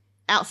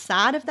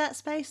 Outside of that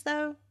space,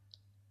 though,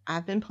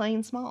 I've been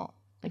playing small.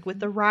 Like with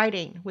the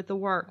writing, with the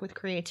work, with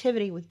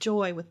creativity, with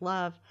joy, with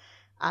love.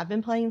 I've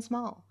been playing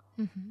small.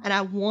 Mm-hmm. And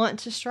I want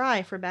to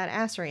strive for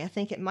badassery. I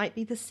think it might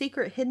be the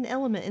secret hidden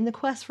element in the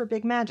quest for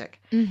big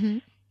magic. Mm-hmm.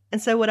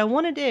 And so what I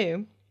want to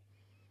do,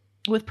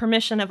 with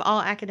permission of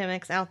all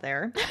academics out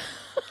there,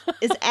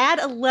 is add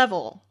a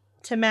level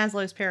to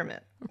Maslow's pyramid.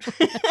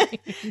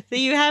 So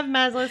you have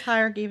Maslow's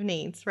hierarchy of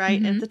needs, right?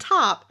 And Mhm. at the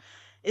top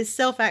is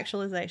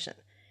self-actualization.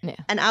 Yeah.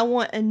 And I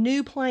want a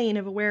new plane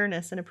of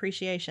awareness and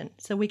appreciation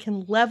so we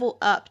can level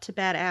up to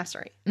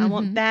badassery. I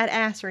want Mhm.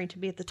 badassery to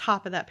be at the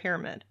top of that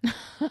pyramid.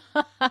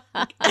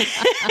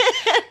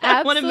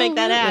 I want to make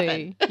that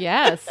happen. Absolutely.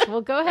 Yes.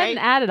 Well, go ahead and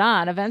Right? add it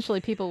on.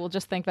 Eventually, people will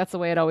just think that's the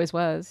way it always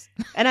was.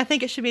 And I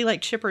think it should be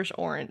like Chipperish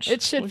Orange.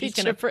 It should We're be just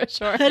gonna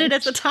chipperish orange. put it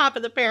at the top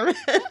of the pyramid.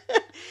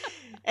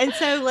 And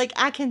so, like,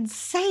 I can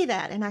say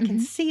that and I can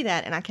Mhm. see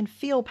that and I can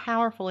feel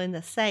powerful in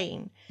the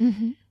saying.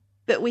 Mm-hmm.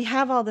 But we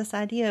have all this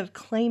idea of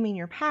claiming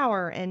your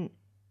power. And,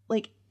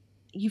 like,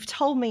 you've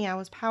told me I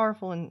was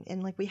powerful.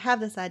 And like, we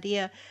have this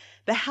idea.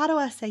 But how do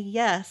I say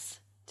yes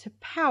to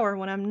power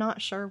when I'm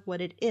not sure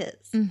what it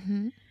is?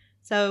 Mm-hmm.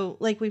 So,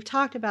 like, we've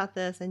talked about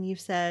this, and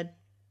you've said,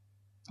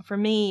 for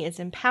me, it's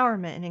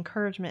empowerment and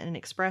encouragement and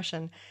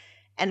expression.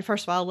 And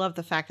first of all, I love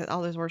the fact that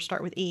all those words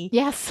start with E.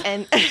 Yes.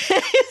 And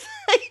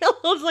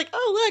it's like,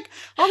 oh, look,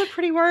 all the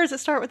pretty words that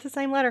start with the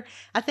same letter.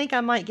 I think I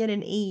might get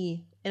an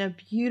E in a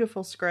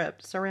beautiful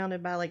script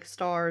surrounded by, like,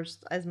 stars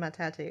as my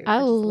tattoo. I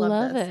just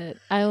love this. it.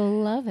 I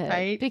love it.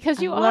 Right? Because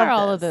I you love are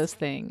all of this. those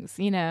things,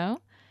 you know?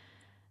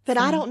 But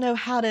I So- don't know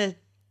how to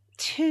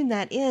tune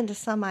that into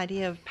some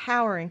idea of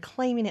power and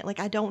claiming it. Like,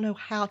 I don't know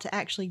how to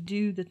actually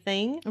do the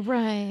thing,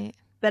 Right.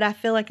 but I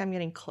feel like I'm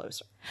getting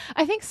closer.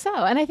 I think so.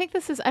 And I think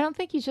I don't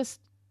think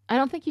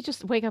you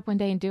just wake up one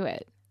day and do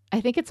it. I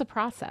think it's a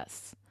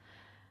process.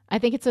 I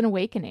think it's an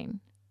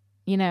awakening,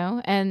 you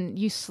know, and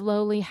you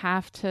slowly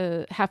have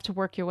to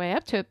work your way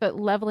up to it. But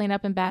leveling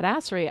up in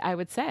badassery, I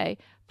would say,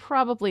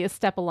 probably a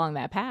step along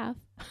that path.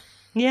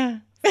 Yeah,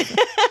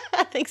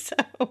 I think so.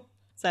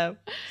 So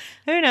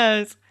who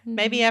knows?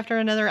 Maybe after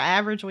another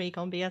average week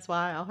on BSY,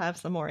 I'll have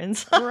some more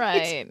insight.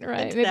 Right.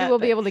 Maybe that, we'll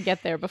be able to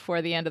get there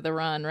before the end of the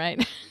run,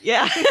 right?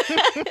 Yeah.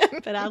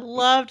 But I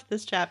loved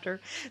this chapter.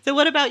 So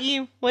what about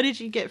you? What did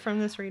you get from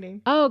this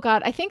reading? Oh,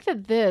 God. I think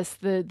that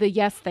the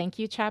yes, thank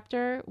you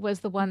chapter was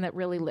the one that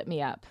really lit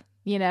me up.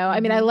 You know, I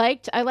mean, I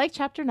liked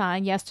chapter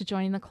 9, yes, to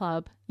joining the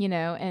club, you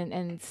know,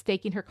 and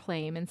staking her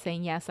claim and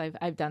saying, yes,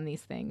 I've done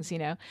these things, you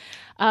know.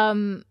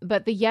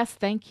 But the yes,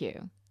 thank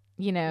you.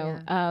 You know,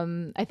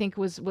 I think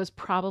was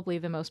probably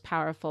the most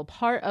powerful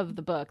part of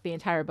the book, the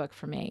entire book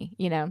for me,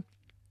 you know.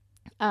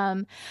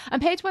 On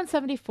page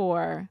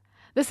 174,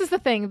 this was the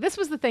thing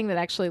that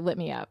actually lit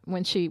me up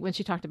when she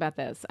talked about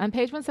this. On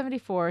page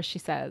 174, she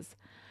says,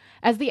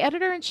 as the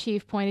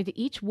editor-in-chief pointed to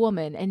each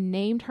woman and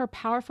named her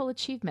powerful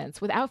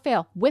achievements, without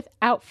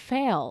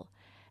fail,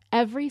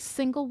 every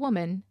single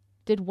woman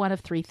did one of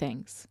 3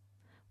 things.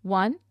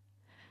 1,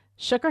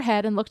 shook her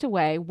head and looked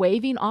away,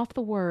 waving off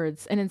the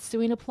words and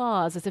ensuing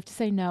applause as if to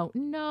say, no,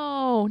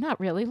 not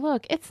really.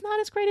 Look, it's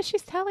not as great as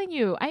she's telling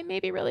you. I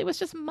maybe really was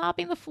just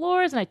mopping the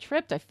floors and I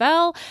tripped, I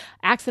fell,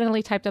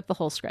 accidentally typed up the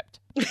whole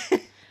script.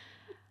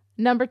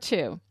 Number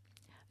 2,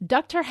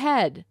 ducked her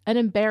head, an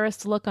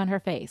embarrassed look on her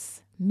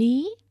face.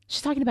 Me?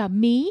 She's talking about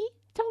me?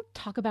 Don't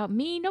talk about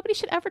me. Nobody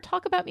should ever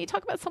talk about me.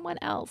 Talk about someone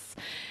else.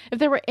 If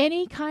there were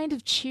any kind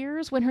of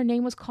cheers when her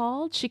name was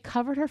called, she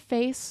covered her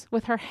face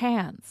with her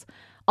hands,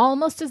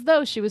 almost as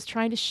though she was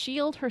trying to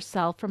shield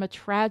herself from a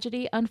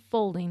tragedy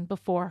unfolding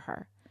before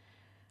her.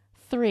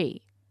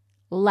 3,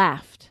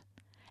 laughed.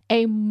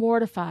 A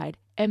mortified,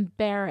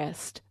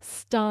 embarrassed,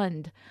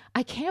 stunned.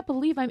 I can't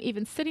believe I'm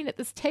even sitting at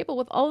this table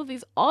with all of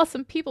these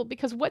awesome people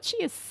because what she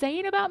is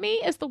saying about me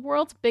is the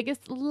world's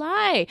biggest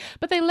lie.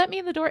 But they let me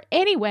in the door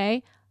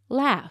anyway.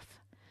 Laugh.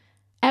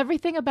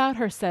 Everything about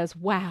her says,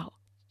 wow,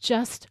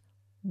 just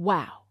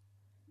wow.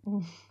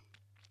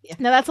 Yeah.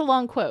 Now that's a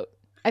long quote.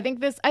 I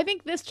think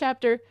this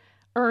chapter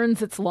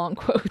earns its long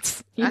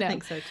quotes. You know? I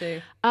think so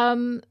too.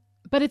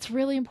 But it's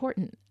really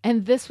important.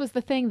 And this was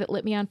the thing that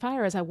lit me on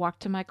fire as I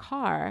walked to my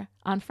car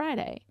on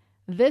Friday.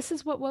 This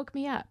is what woke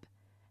me up.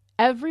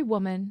 Every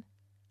woman,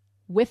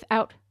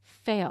 without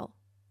fail.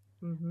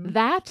 Mm-hmm.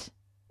 That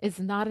is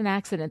not an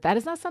accident. That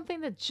is not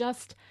something that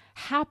just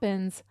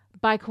happens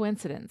by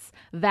coincidence.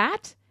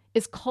 That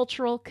is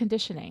cultural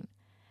conditioning,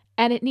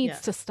 and it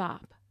needs to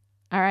stop.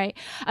 All right.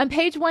 On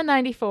page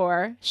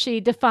 194, she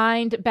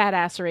defined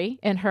badassery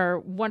in her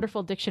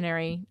wonderful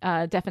dictionary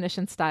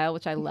definition style,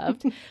 which I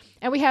loved.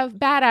 And we have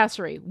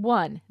badassery,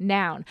 1,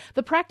 noun,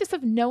 the practice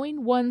of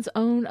knowing one's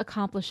own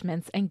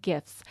accomplishments and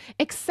gifts,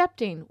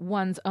 accepting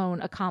one's own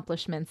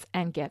accomplishments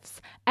and gifts,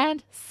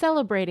 and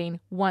celebrating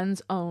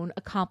one's own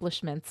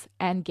accomplishments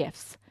and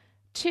gifts.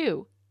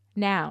 2,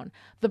 noun,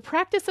 the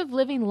practice of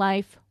living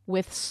life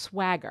with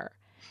swagger.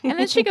 And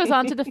then she goes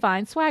on to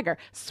define swagger.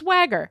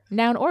 Swagger,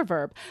 noun or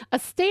verb, a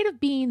state of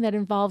being that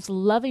involves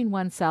loving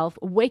oneself,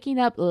 waking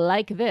up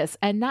like this,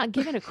 and not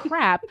giving a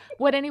crap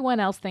what anyone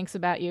else thinks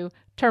about you.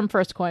 Term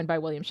first coined by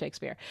William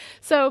Shakespeare.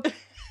 So,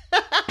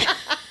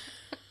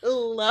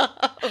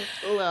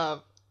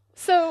 love.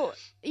 So,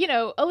 you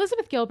know,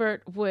 Elizabeth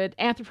Gilbert would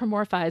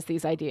anthropomorphize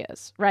these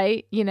ideas,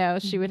 right? You know,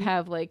 she would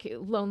have like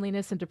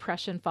loneliness and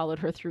depression followed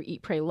her through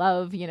Eat, Pray,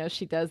 Love. You know,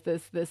 she does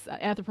this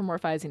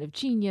anthropomorphizing of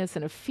genius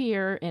and of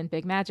fear in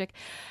Big Magic.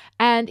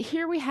 And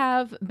here we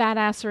have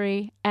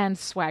badassery and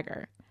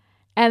swagger.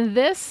 And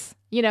this,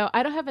 you know,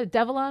 I don't have a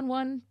devil on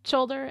one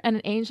shoulder and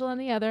an angel on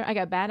the other. I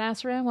got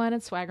badassery on one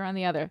and swagger on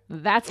the other.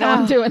 That's how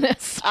I'm doing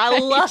this. Right? I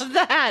love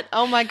that.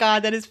 Oh my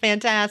God, that is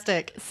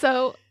fantastic.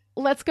 So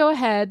let's go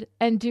ahead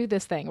and do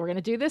this thing. We're going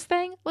to do this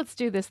thing. Let's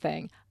do this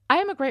thing. I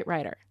am a great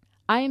writer.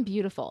 I am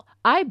beautiful.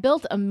 I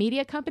built a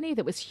media company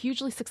that was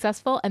hugely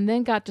successful and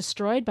then got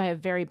destroyed by a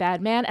very bad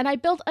man. And I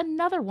built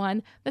another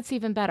one that's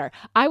even better.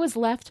 I was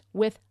left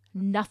with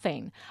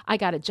nothing. I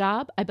got a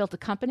job, I built a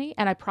company,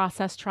 and I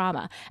processed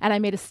trauma. And I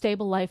made a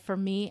stable life for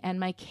me and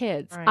my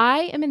kids. Right. I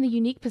am in the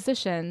unique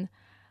position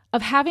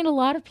of having a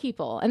lot of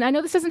people. And I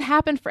know this doesn't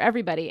happen for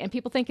everybody. And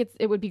people think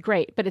it would be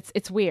great, but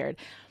it's weird.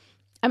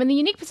 I'm in the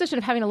unique position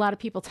of having a lot of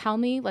people tell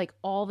me like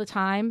all the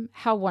time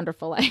how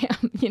wonderful I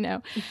am, you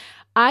know.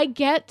 I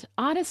get,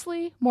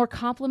 honestly, more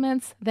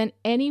compliments than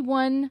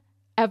anyone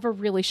ever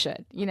really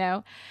should, you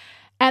know.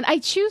 And I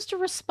choose to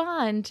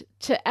respond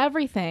to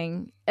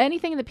anything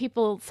that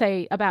people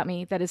say about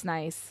me that is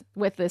nice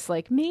with this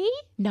like, me?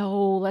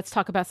 No, let's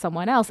talk about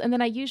someone else. And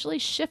then I usually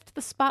shift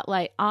the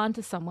spotlight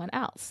onto someone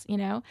else, you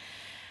know.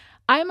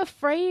 I'm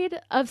afraid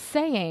of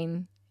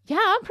saying, yeah,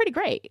 I'm pretty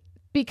great.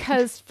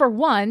 Because for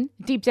one,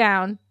 deep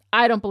down,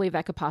 I don't believe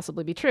that could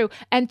possibly be true.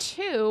 And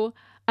 2,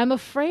 I'm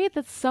afraid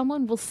that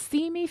someone will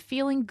see me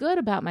feeling good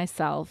about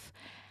myself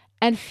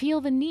and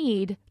feel the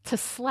need to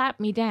slap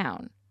me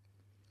down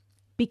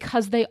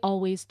because they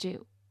always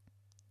do.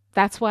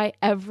 That's why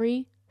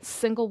every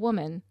single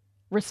woman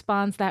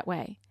responds that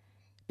way.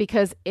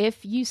 Because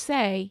if you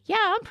say,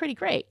 yeah, I'm pretty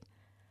great,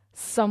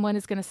 someone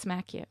is going to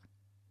smack you.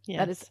 Yes.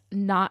 That is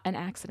not an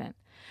accident.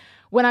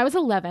 When I was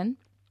 11,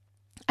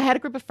 I had a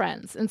group of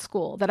friends in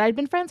school that I'd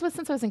been friends with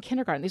since I was in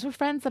kindergarten. These were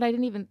friends that I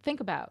didn't even think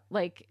about,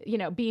 like,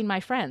 being my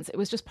friends. It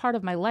was just part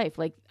of my life.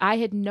 Like, I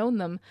had known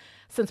them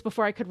since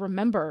before I could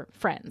remember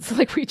friends.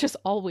 Like, we just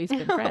always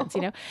been friends.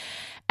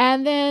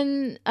 And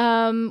then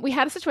we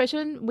had a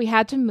situation. We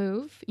had to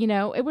move, we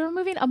were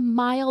moving a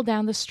mile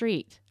down the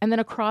street and then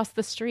across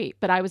the street.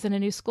 But I was in a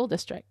new school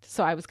district,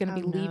 so I was going to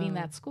be leaving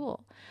that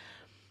school.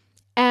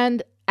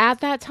 And at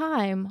that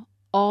time,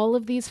 all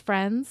of these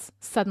friends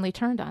suddenly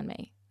turned on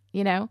me.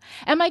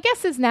 And my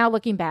guess is now,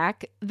 looking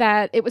back,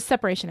 that it was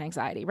separation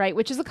anxiety, right?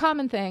 Which is a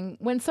common thing.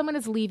 When someone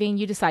is leaving,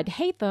 you decide to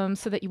hate them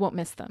so that you won't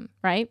miss them,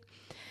 right?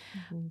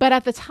 Mm-hmm. But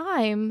at the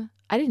time,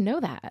 I didn't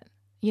know that.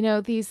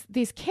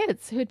 These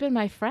kids who had been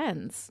my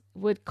friends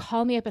would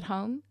call me up at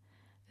home,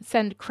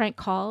 send crank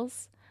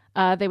calls.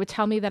 They would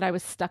tell me that I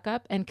was stuck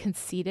up and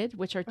conceited,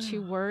 which are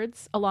two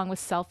words, along with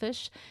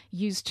selfish,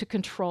 used to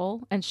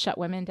control and shut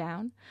women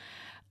down.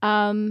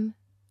 And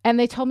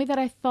they told me that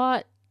I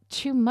thought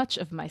too much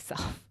of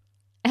myself.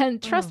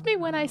 And trust me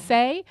when I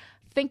say,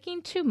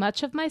 thinking too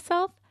much of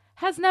myself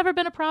has never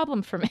been a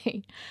problem for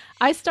me.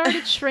 I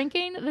started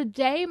shrinking the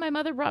day my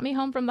mother brought me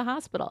home from the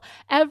hospital.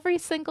 Every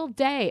single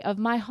day of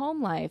my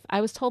home life,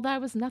 I was told that I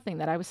was nothing,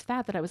 that I was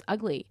fat, that I was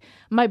ugly.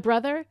 My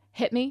brother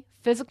hit me,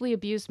 physically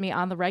abused me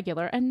on the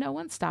regular, and no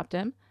one stopped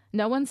him.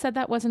 No one said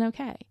that wasn't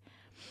okay.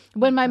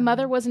 When my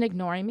mother wasn't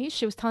ignoring me,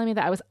 she was telling me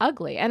that I was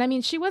ugly. And I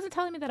mean, she wasn't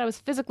telling me that I was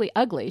physically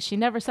ugly. She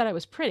never said I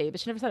was pretty,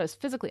 but she never said I was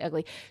physically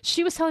ugly.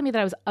 She was telling me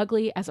that I was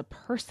ugly as a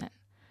person,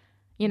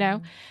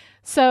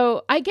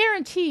 So I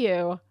guarantee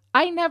you,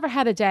 I never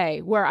had a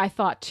day where I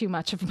thought too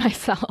much of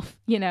myself,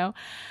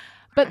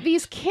 But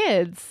these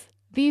kids,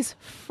 these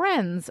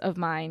friends of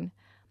mine,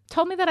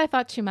 told me that I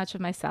thought too much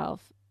of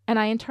myself. And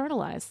I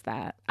internalized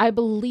that. I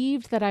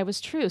believed that I was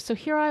true. So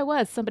here I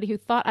was, somebody who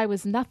thought I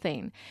was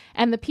nothing.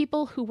 And the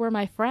people who were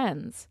my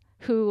friends,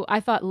 who I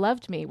thought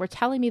loved me, were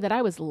telling me that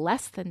I was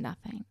less than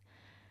nothing.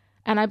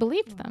 And I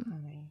believed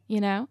them,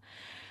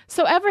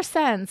 So ever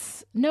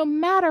since, no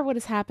matter what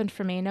has happened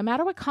for me, no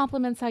matter what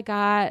compliments I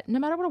got, no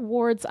matter what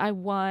awards I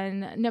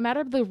won, no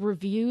matter the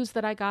reviews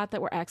that I got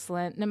that were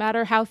excellent, no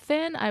matter how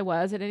thin I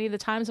was at any of the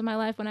times of my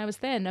life when I was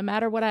thin, no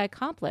matter what I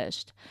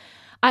accomplished,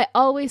 I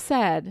always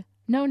said,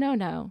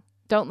 no,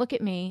 don't look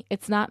at me.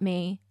 It's not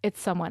me. It's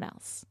someone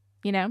else.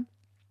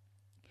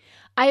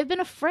 I have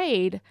been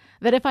afraid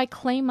that if I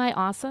claim my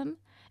awesome,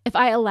 if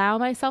I allow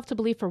myself to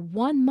believe for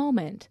one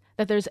moment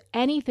that there's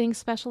anything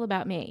special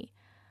about me,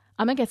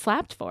 I'm going to get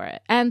slapped for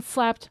it, and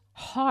slapped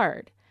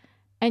hard.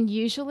 And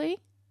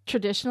usually,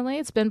 traditionally,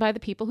 it's been by the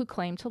people who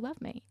claim to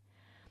love me.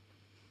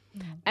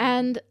 Mm-hmm.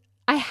 And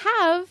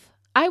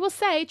I will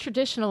say,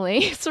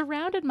 traditionally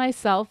surrounded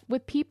myself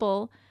with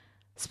people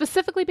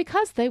specifically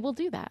because they will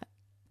do that.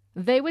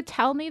 They would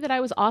tell me that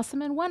I was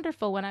awesome and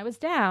wonderful when I was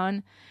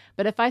down.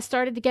 But if I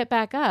started to get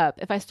back up,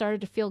 if I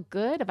started to feel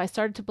good, if I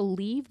started to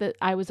believe that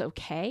I was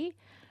okay,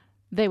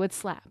 they would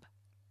slap.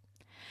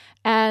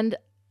 And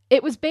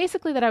it was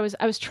basically that I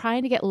was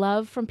trying to get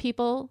love from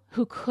people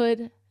who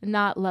could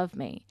not love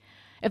me.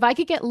 If I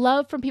could get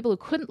love from people who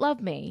couldn't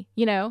love me,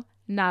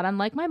 not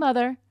unlike my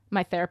mother.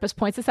 My therapist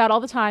points this out all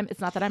the time.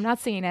 It's not that I'm not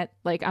seeing it.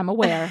 Like, I'm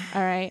aware.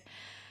 All right.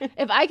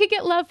 If I could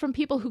get love from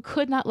people who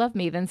could not love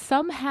me, then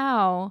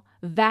somehow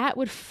that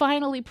would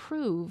finally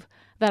prove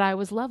that I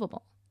was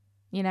lovable,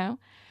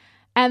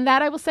 And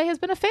that, I will say, has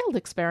been a failed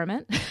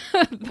experiment.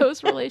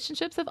 Those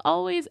relationships have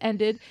always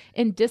ended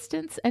in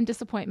distance and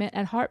disappointment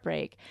and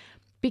heartbreak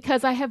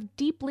because I have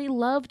deeply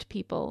loved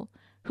people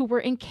who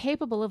were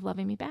incapable of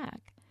loving me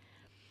back.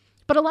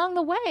 But along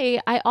the way,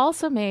 I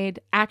also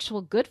made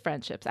actual good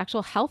friendships,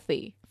 actual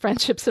healthy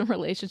friendships and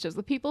relationships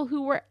with people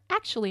who were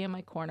actually in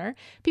my corner,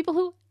 people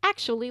who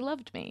actually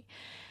loved me.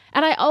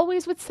 And I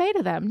always would say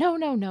to them,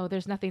 no,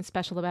 there's nothing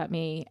special about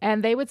me.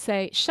 And they would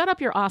say, shut up,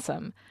 you're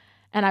awesome.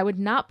 And I would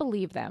not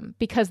believe them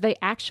because they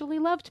actually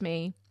loved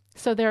me,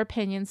 so their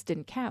opinions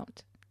didn't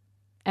count.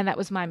 And that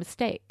was my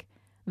mistake.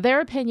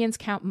 Their opinions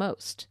count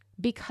most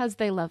because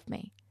they love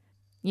me.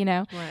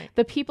 Right.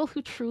 The people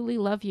who truly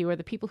love you are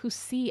the people who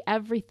see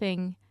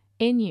everything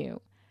in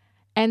you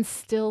and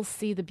still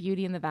see the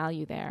beauty and the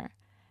value there.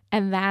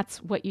 And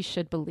that's what you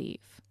should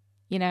believe,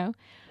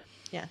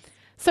 Yes.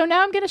 So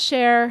now I'm going to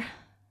share.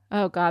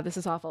 Oh God, this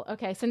is awful.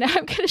 Okay. So now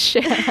I'm going to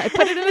share. I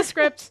put it in the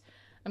script.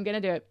 I'm going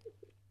to do it.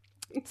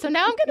 So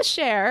now I'm going to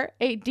share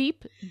a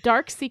deep,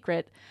 dark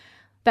secret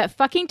that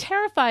fucking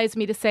terrifies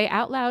me to say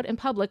out loud in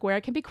public, where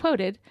it can be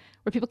quoted,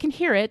 where people can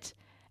hear it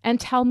and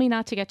tell me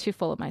not to get too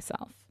full of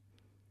myself.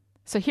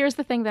 So here's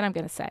the thing that I'm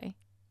going to say.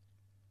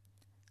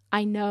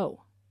 I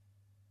know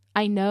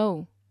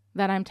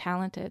that I'm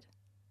talented.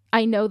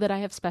 I know that I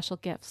have special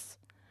gifts.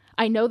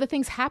 I know that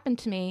things happen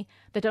to me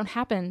that don't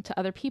happen to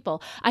other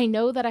people. I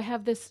know that I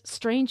have this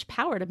strange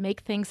power to make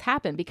things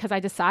happen because I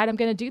decide I'm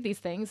going to do these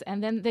things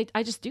and then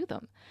I just do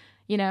them,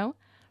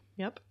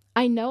 Yep.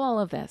 I know all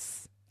of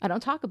this. I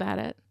don't talk about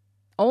it.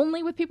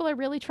 Only with people I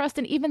really trust.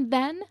 And even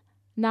then,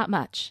 not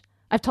much.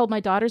 I've told my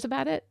daughters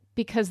about it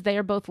because they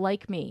are both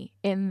like me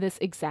in this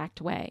exact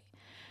way.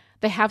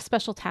 They have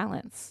special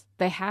talents.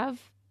 They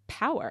have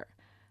power.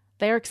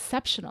 They are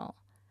exceptional.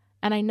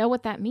 And I know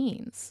what that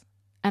means.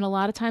 And a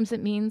lot of times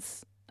it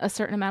means a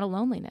certain amount of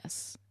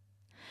loneliness.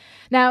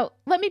 Now,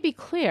 let me be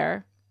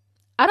clear.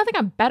 I don't think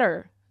I'm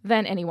better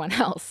than anyone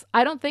else.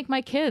 I don't think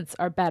my kids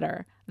are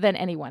better than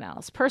anyone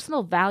else.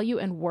 Personal value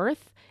and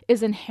worth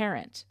is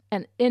inherent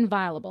and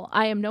inviolable.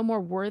 I am no more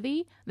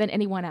worthy than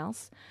anyone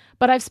else.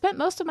 But I've spent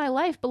most of my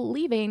life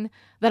believing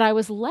that I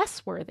was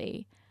less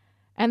worthy.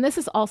 And this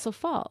is also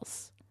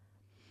false.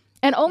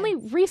 And only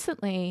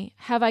recently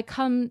have I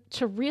come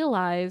to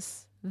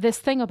realize this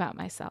thing about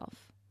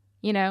myself,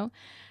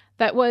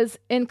 that was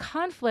in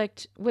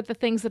conflict with the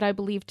things that I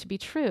believed to be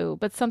true,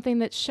 but something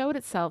that showed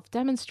itself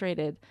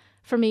demonstrated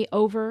for me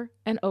over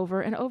and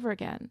over and over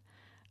again.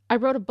 I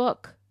wrote a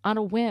book on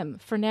a whim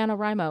for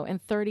NaNoWriMo in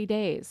 30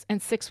 days.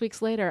 And 6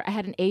 weeks later, I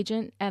had an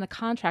agent and a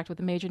contract with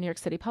a major New York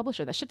City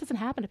publisher. That shit doesn't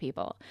happen to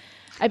people.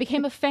 I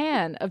became a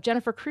fan of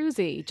Jennifer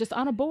Cruzy just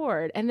on a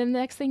board. And then the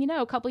next thing you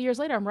know, a couple of years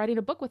later, I'm writing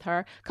a book with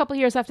her. A couple of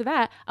years after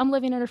that, I'm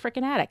living in a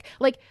freaking attic.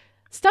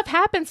 Stuff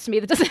happens to me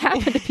that doesn't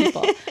happen to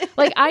people.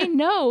 I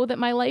know that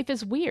my life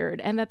is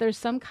weird and that there's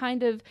some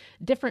kind of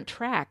different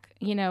track,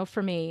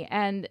 for me.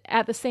 And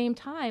at the same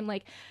time,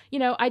 I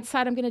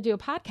decide I'm going to do a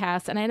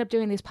podcast, and I end up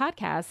doing these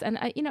podcasts, and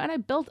I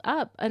built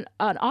up an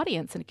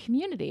audience and a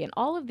community and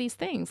all of these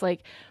things.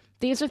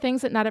 These are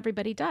things that not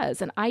everybody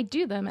does, and I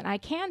do them, and I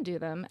can do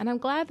them, and I'm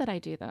glad that I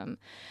do them.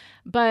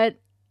 But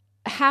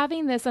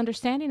having this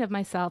understanding of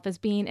myself as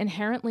being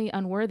inherently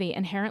unworthy,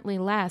 inherently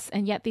less,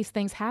 and yet these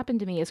things happen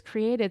to me has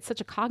created such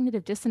a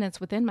cognitive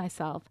dissonance within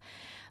myself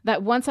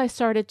that once I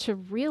started to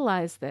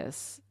realize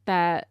this,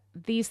 that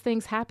these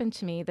things happen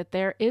to me, that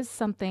there is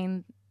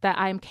something that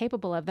I am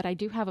capable of, that I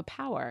do have a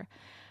power,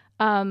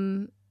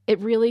 it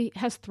really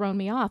has thrown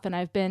me off, and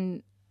I've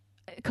been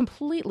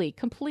completely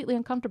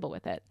uncomfortable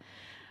with it.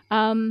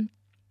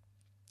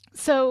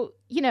 So,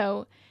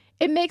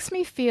 it makes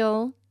me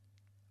feel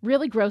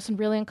really gross and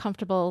really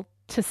uncomfortable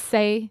to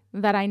say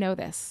that I know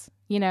this,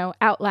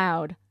 out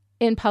loud,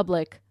 in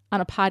public, on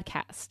a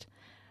podcast.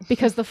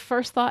 Because the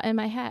first thought in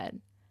my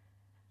head,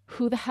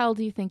 who the hell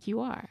do you think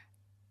you are?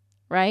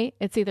 Right?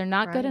 It's either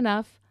not good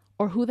enough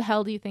or who the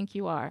hell do you think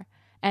you are?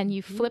 And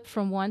you flip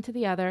from one to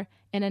the other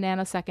in a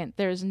nanosecond.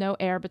 There's no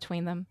air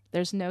between them.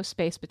 There's no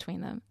space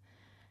between them.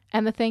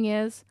 And the thing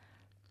is,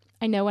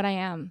 I know what I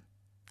am.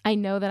 I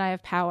know that I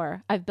have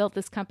power. I've built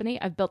this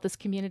company. I've built this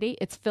community.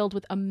 It's filled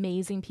with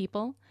amazing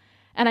people.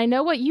 And I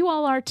know what you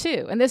all are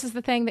too. And this is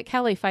the thing that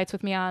Kelly fights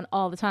with me on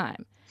all the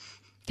time.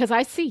 Because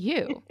I see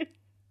you.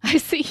 I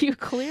see you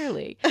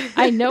clearly.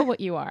 I know what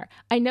you are.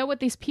 I know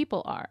what these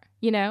people are,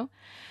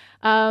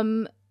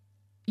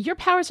 Your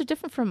powers are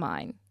different from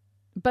mine,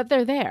 but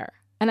they're there.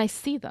 And I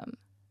see them.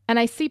 And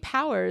I see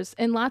powers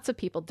in lots of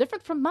people,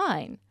 different from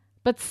mine,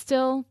 but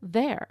still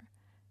there,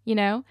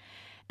 And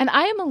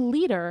I am a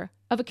leader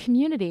of a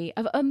community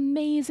of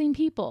amazing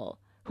people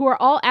who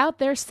are all out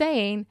there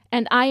saying,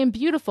 and I am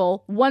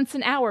beautiful once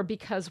an hour.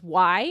 Because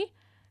why?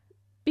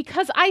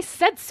 Because I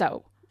said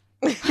so.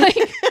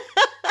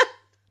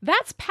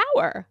 That's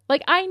power.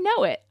 I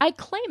know it. I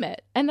claim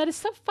it. And that is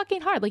so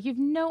fucking hard. You've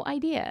no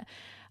idea.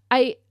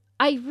 I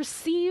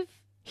receive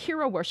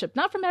hero worship,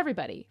 not from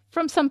everybody,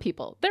 from some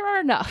people. There are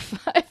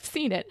enough. I've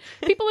seen it.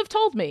 People have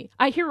told me,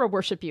 I hero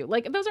worship you.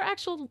 Those are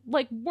actual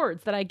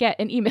words that I get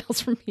in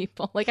emails from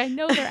people. I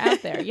know they're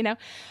out there,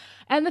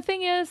 And the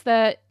thing is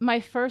that my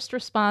first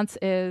response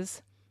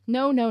is,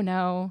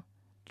 no.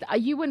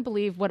 You wouldn't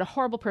believe what a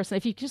horrible person.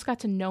 If you just got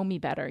to know me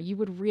better, you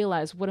would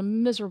realize what a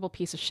miserable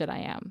piece of shit I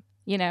am,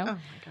 Oh my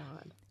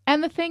God.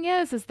 And the thing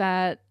is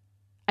that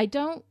I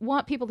don't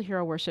want people to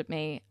hero worship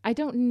me. I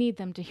don't need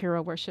them to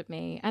hero worship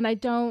me. And I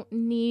don't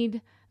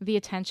need the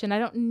attention. I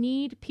don't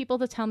need people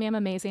to tell me I'm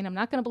amazing. I'm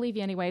not going to believe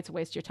you anyway. It's a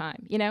waste of your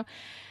time,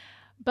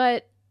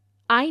 But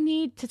I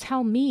need to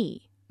tell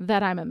me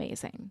that I'm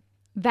amazing.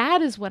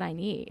 That is what I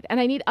need. And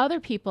I need other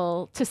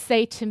people to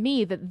say to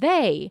me that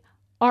they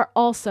are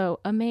also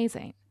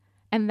amazing.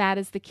 And that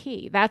is the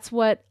key. That's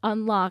what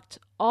unlocked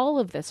all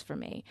of this for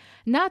me.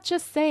 Not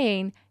just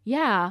saying,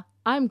 yeah,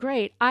 I'm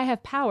great. I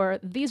have power.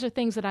 These are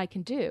things that I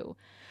can do.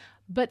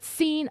 But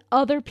seeing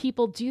other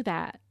people do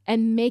that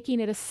and making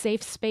it a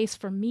safe space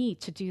for me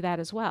to do that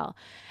as well.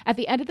 At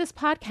the end of this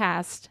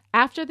podcast,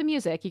 after the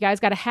music, you guys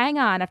got to hang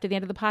on after the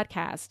end of the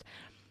podcast.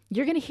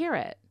 You're going to hear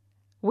it.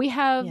 We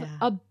have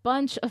a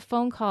bunch of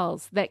phone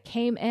calls that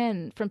came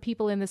in from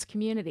people in this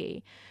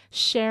community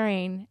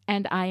sharing,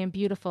 and I am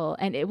beautiful.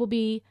 And it will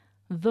be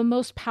the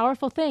most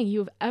powerful thing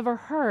you've ever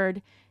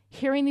heard,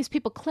 hearing these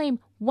people claim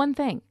one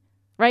thing,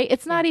 right?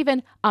 It's not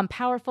even I'm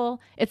powerful.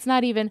 It's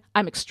not even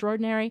I'm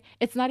extraordinary.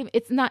 It's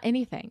not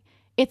anything.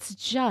 It's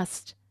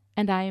just,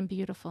 and I am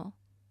beautiful.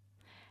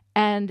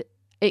 And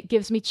it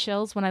gives me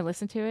chills when I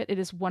listen to it. It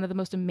is one of the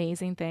most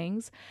amazing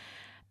things.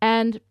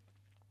 And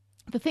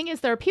the thing is,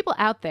 there are people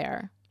out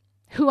there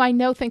who I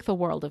know think the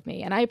world of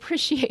me, and I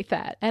appreciate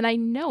that, and I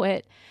know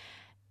it,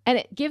 and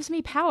it gives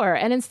me power.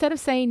 And instead of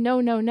saying,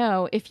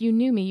 no, if you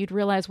knew me, you'd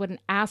realize what an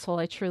asshole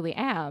I truly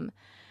am,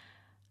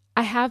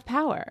 I have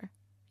power.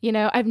 You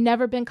know, I've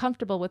never been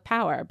comfortable with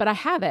power, but I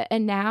have it.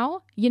 And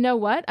now, you know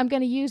what? I'm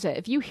going to use it.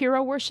 If you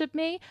hero worship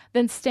me,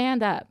 then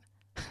stand up,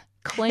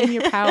 claim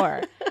your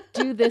power,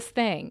 do this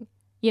thing,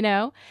 you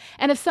know?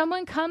 And if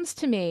someone comes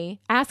to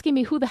me asking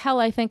me who the hell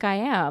I think I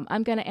am,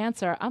 I'm going to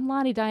answer, I'm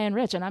Lonnie Diane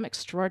Rich and I'm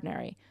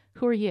extraordinary.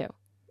 Who are you?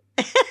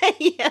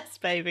 Yes,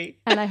 baby.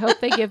 And I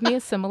hope they give me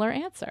a similar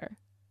answer.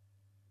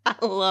 I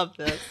love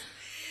this.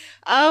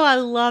 Oh, I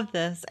love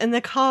this. And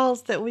the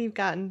calls that we've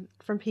gotten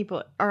from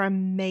people are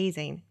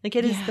amazing. Like,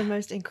 it is the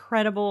most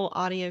incredible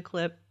audio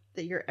clip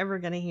that you're ever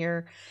going to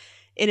hear.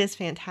 It is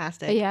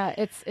fantastic. Yeah,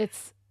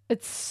 it's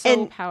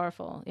so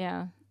powerful.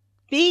 Yeah.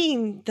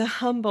 Being the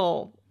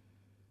humble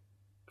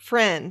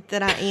friend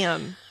that I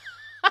am,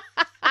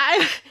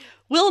 I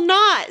will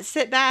not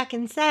sit back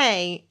and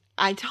say,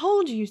 I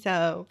told you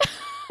so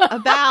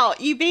about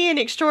you being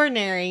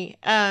extraordinary,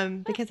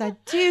 because I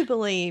do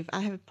believe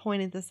I have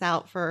pointed this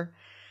out for,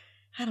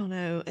 I don't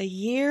know, a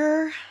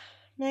year,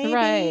 maybe.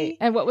 Right.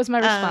 And what was my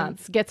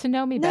response? Get to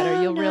know me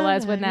better. You'll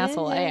realize what an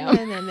asshole I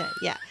am.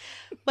 Yeah.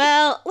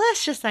 Well,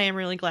 let's just say I'm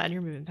really glad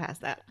you're moving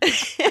past that.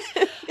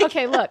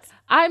 Okay, look,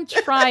 I'm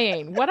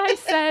trying. What I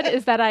said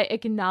is that I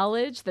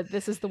acknowledge that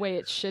this is the way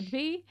it should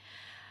be.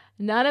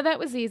 None of that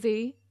was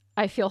easy.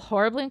 I feel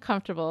horribly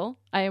uncomfortable.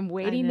 I am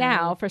waiting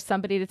now for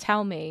somebody to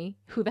tell me,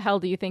 who the hell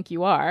do you think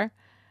you are?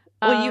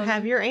 Well, you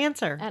have your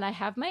answer. And I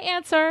have my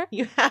answer.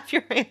 You have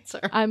your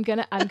answer. I'm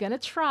gonna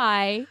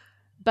try,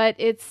 but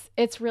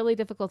it's really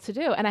difficult to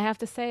do. And I have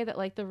to say that,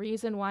 like, the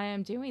reason why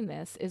I'm doing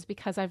this is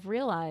because I've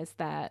realized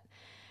that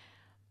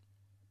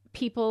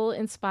people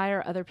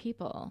inspire other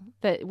people.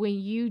 That when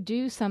you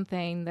do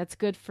something that's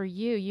good for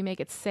you, you make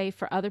it safe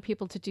for other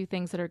people to do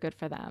things that are good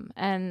for them.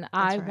 And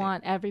I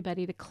want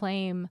everybody to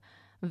claim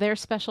their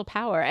special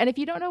power. And if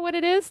you don't know what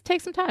it is,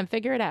 take some time,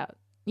 figure it out.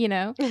 You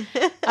know,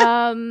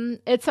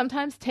 it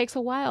sometimes takes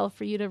a while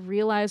for you to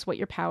realize what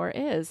your power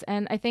is.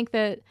 And I think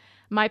that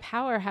my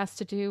power has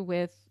to do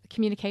with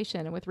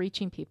communication and with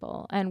reaching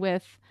people and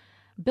with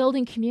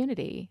building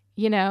community,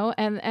 you know,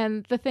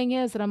 and the thing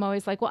is that I'm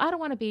always like, well, I don't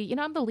want to be, you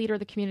know, I'm the leader of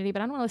the community,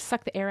 but I don't want to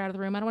suck the air out of the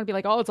room. I don't want to be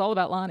like, oh, it's all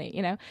about Lonnie,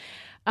 you know?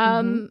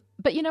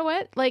 But you know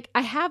what? Like,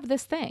 I have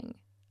this thing.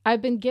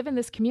 I've been given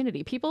this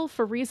community. People,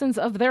 for reasons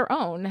of their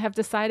own, have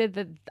decided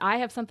that I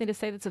have something to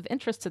say that's of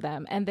interest to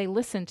them, and they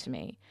listen to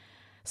me.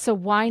 So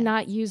why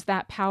not use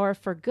that power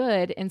for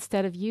good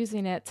instead of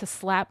using it to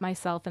slap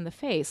myself in the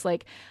face?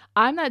 Like,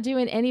 I'm not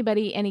doing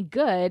anybody any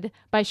good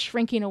by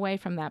shrinking away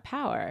from that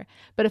power.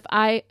 But if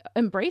I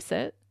embrace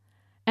it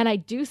and I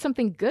do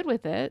something good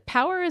with it,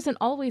 power isn't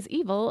always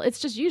evil. It's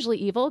just usually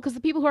evil because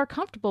the people who are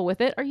comfortable with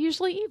it are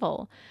usually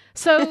evil.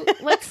 So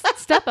let's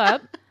step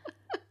up,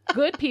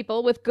 good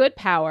people with good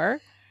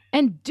power,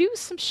 and do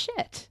some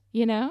shit,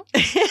 you know?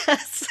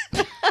 Yes.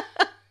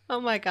 Oh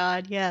my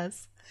God,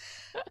 yes.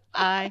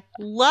 I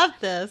love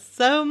this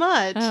so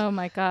much. Oh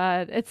my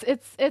God.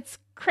 It's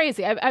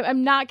crazy.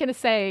 I'm not going to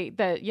say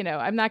that, you know,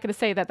 I'm not going to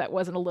say that that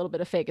wasn't a little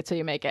bit of fake it till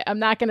you make it. I'm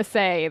not going to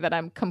say that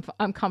I'm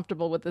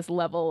comfortable with this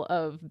level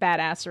of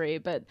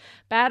badassery, but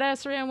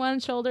badassery on one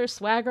shoulder,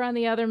 swagger on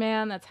the other,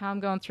 man. That's how I'm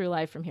going through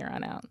life from here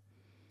on out.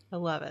 I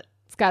love it.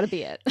 It's got to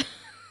be it.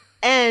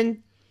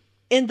 And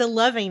in the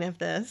loving of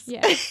this,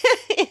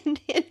 in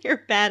your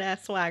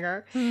badass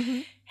swagger,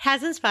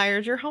 has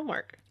inspired your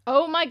homework.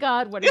 Oh my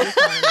God, what are you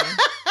telling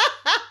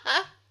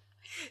me?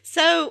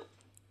 So,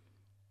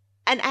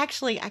 and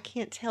actually, I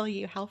can't tell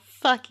you how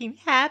fucking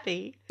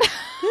happy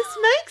this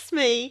makes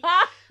me.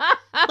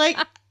 Like,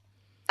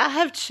 I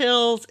have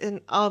chills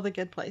in all the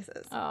good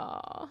places.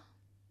 Oh,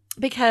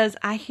 because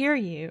I hear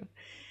you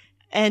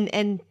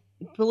and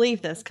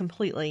believe this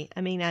completely.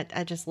 I mean,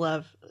 I just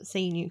love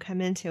seeing you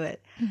come into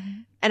it.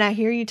 And I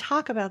hear you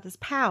talk about this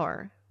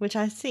power, which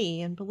I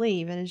see and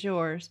believe and is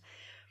yours.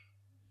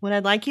 What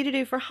I'd like you to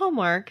do for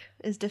homework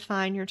is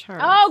define your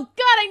terms. Oh,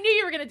 God, I knew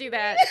you were going to do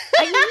that.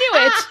 I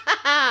knew it.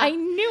 I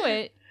knew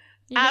it.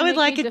 I would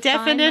like a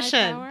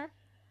definition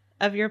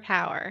of your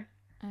power.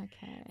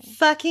 Okay.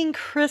 Fucking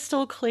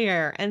crystal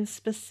clear and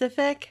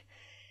specific.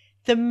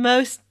 The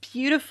most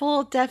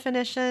beautiful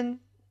definition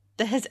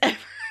that has ever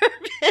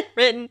been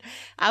written.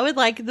 I would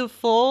like the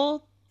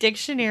full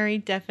dictionary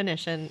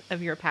definition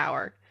of your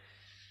power.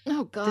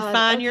 Oh, God.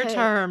 Define your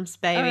terms,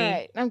 baby. All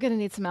right. I'm going to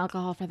need some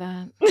alcohol for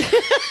that.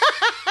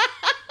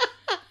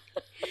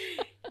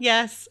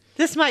 Yes,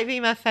 this might be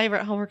my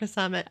favorite homework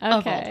assignment of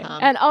all time.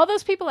 And all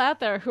those people out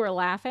there who are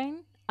laughing,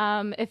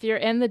 if you're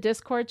in the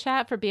Discord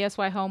chat for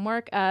BSY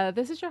homework,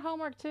 this is your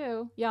homework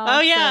too, y'all. Oh,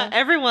 yeah, so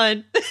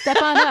everyone.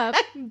 Step on up.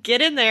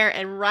 Get in there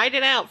and write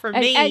it out for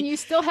me. And you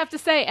still have to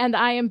say, and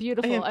I am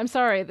beautiful. I'm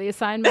sorry, the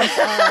assignments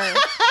are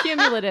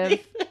cumulative.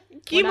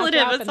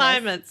 Cumulative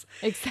assignments.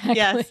 This.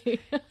 Exactly.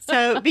 Yes.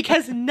 So,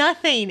 because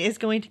nothing is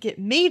going to get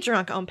me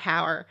drunk on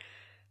power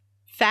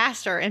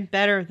faster and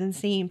better than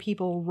seeing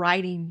people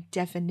writing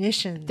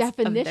definitions of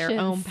their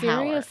own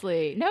power.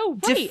 Seriously. No,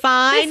 right.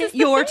 Define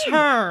your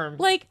terms.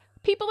 Like,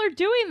 people are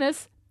doing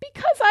this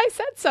Because I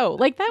said so.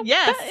 Like that,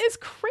 Yes. that is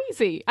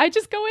crazy. I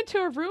just go into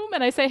a room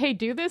and I say, hey,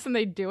 do this, and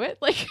they do it.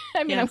 Like,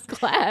 I mean, Yes. I'm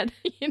glad,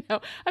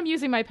 I'm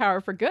using my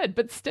power for good,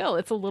 but still,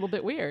 it's a little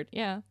bit weird.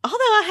 Yeah. Although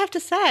I have to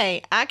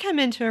say, I come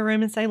into a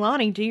room and say,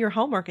 Lonnie, do your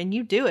homework, and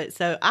you do it.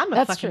 So I'm a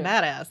That's fucking true.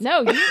 badass.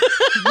 No,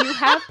 you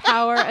have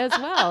power as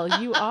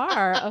well. You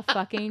are a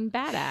fucking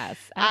badass.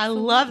 Absolutely. I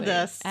love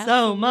this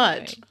so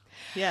much.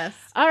 Yes.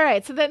 All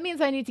right. So that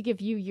means I need to give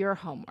you your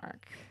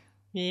homework.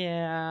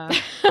 Yeah.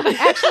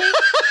 Actually,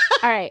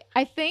 all right.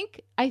 I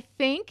think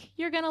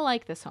you're going to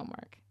like this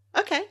homework.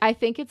 Okay. I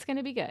think it's going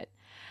to be good.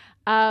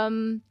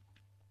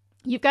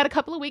 You've got a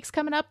couple of weeks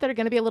coming up that are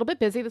going to be a little bit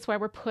busy. That's why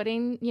we're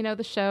putting,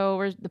 the show,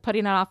 we're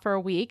putting it off for a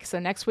week. So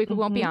next week we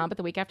won't be on, but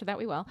the week after that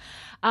we will.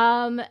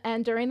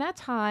 And during that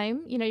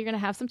time, you're going to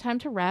have some time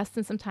to rest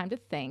and some time to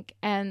think.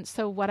 And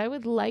so what I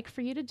would like for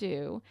you to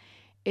do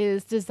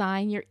is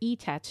design your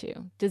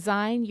tattoo.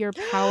 Design your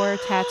power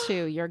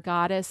tattoo, your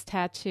goddess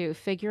tattoo.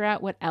 Figure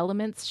out what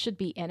elements should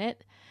be in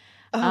it.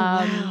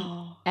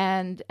 Wow.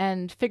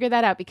 And figure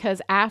that out,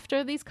 because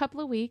after these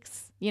couple of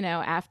weeks,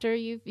 after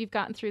you've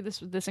gotten through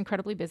this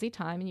incredibly busy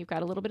time and you've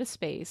got a little bit of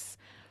space,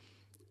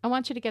 I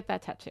want you to get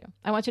that tattoo.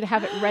 I want you to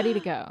have it ready to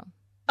go.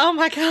 Oh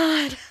my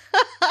God.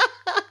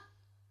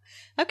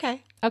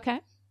 Okay.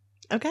 Okay.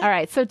 All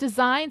right. So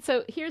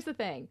here's the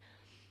thing.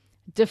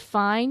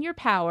 Define your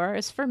power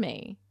is for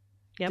me.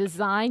 Yep.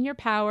 Design your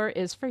power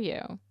is for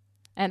you.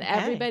 And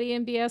everybody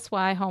in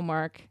BSY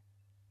homework,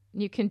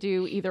 you can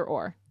do either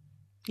or.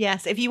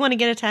 Yes, if you want to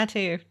get a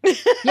tattoo.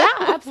 Yeah,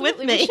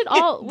 absolutely. With me. We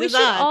should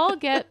all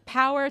get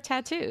power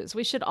tattoos.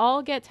 We should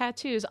all get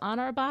tattoos on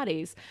our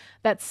bodies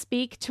that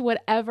speak to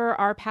whatever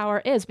our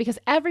power is, because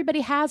everybody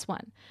has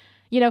one.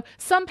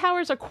 Some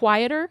powers are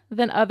quieter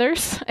than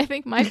others. I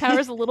think my power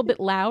is a little bit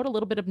loud, a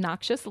little bit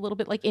obnoxious, a little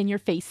bit like in your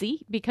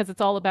facey, because it's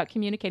all about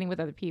communicating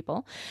with other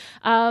people.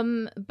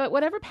 But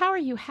whatever power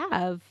you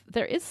have,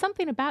 there is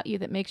something about you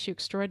that makes you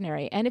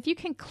extraordinary. And if you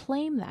can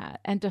claim that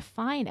and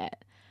define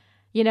it,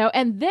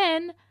 and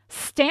then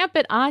stamp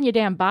it on your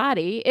damn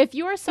body, if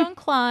you are so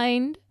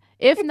inclined.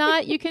 If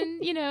not, you can,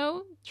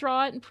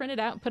 draw it and print it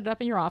out and put it up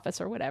in your office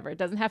or whatever. It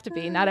doesn't have to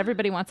be. Not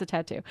everybody wants a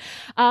tattoo.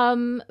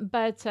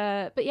 But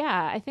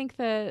yeah, I think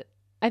that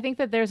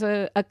there's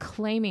a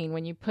claiming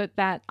when you put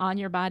that on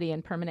your body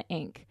in permanent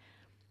ink.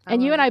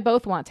 And you and I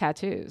both want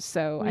tattoos.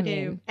 So I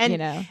mean,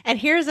 and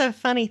here's a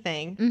funny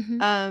thing.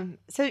 Mm-hmm.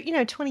 So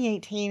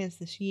 2018 is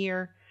this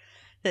year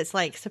that's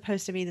like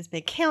supposed to be this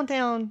big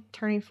countdown,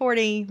 turning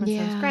 40. My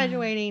son's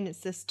graduating. It's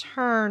this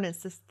turn.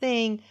 It's this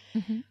thing.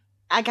 Mm-hmm.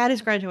 I got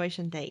his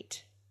graduation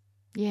date.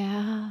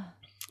 Yeah.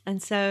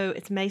 And so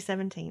it's May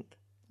 17th.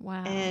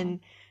 Wow. And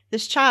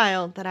this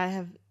child that I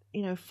have,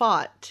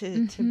 fought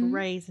to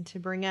raise and to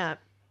bring up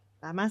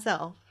by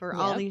myself for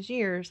all these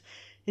years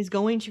is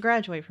going to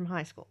graduate from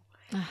high school.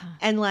 Uh-huh.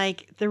 And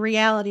like the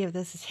reality of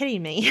this is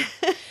hitting me.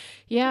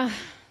 Yeah.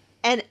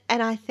 And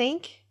I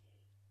think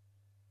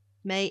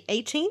May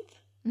 18th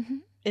mm-hmm.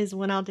 is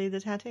when I'll do the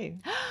tattoo.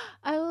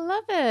 I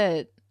love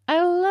it.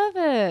 I love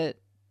it.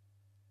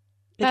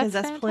 Because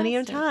that's plenty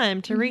of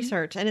time to mm-hmm.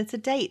 research. And it's a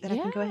date that I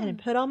can go ahead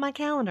and put on my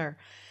calendar.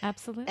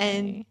 Absolutely.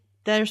 And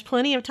there's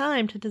plenty of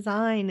time to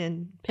design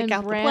and pick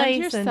out the place. Brand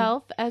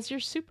yourself as your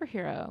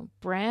superhero.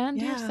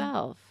 Brand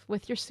yourself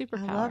with your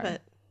superpower. I love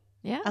it.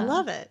 Yeah. I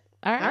love it.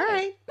 All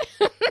right.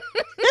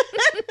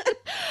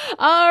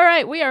 All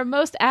right. We are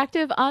most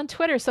active on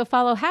Twitter, so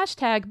follow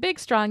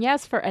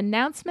 #BigStrongYes for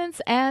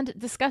announcements and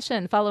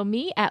discussion. Follow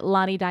me at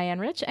Lonnie Diane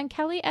Rich and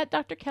Kelly at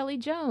Dr. Kelly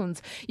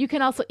Jones. You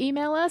can also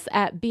email us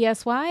at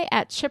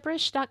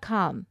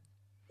bsy@chipperish.com.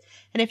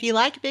 And if you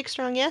like Big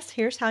Strong Yes,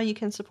 here's how you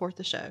can support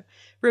the show.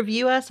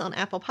 Review us on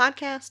Apple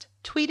Podcast,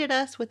 tweet at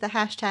us with the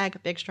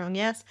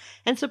 #BigStrongYes,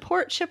 and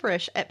support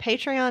Chipperish at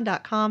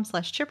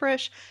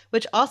patreon.com/Chipperish,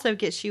 which also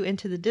gets you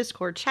into the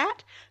Discord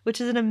chat, which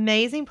is an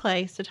amazing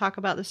place to talk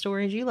about the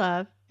stories you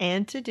love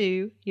and to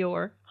do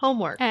your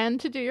homework.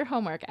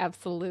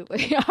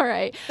 Absolutely. All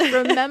right.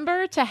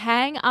 Remember to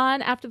hang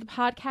on after the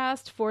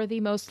podcast for the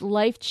most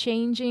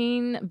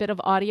life-changing bit of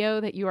audio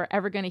that you are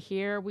ever going to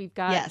hear. We've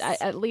got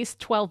at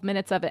least 12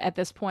 minutes of it at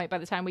this point. By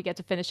the time we get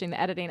to finishing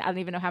the editing, I don't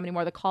even know how many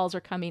more. The calls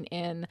are coming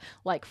in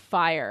like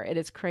fire. It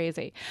is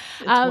crazy.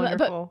 It's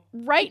wonderful.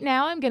 But right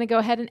now, I'm going to go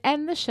ahead and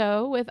end the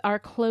show with our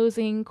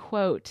closing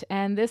quote.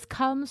 And this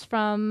comes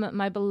from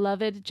my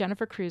beloved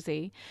Jennifer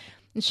Cruzy.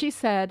 And she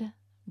said,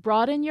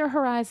 "Broaden your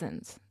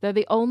horizons. They're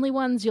the only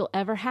ones you'll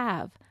ever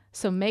have.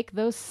 So make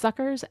those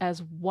suckers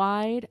as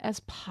wide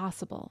as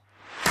possible."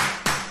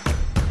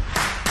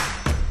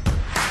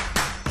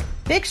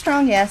 Big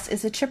Strong Yes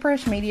is a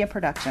Chipperish Media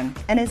production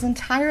and is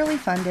entirely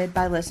funded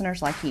by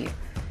listeners like you.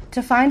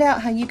 To find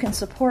out how you can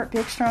support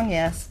Big Strong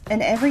Yes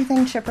and everything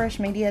Chipperish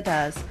Media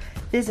does,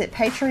 visit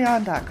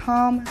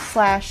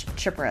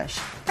patreon.com/Chipperish.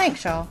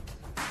 Thanks, y'all.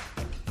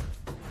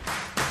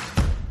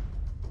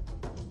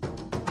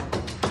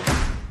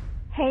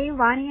 Hey,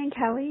 Lonnie and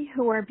Kelly,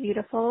 who are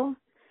beautiful.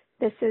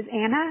 This is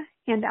Anna,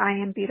 and I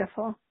am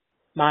beautiful.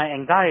 My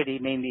anxiety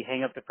made me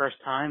hang up the first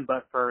time,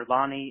 but for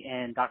Lonnie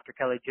and Dr.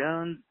 Kelly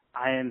Jones,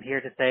 I am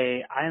here to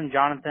say I am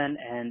Jonathan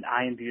and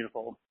I am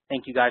beautiful.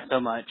 Thank you guys so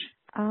much.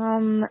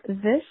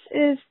 This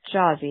is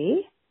Jazzy,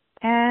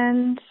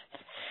 and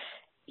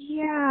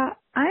yeah,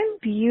 I'm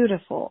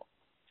beautiful.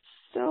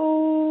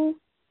 So,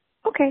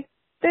 okay,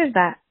 there's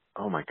that.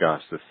 Oh my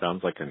gosh, this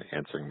sounds like an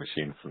answering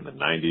machine from the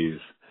 90s,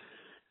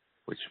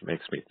 which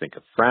makes me think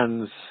of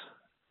Friends,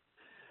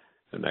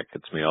 and that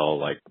gets me all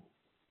like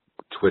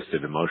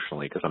twisted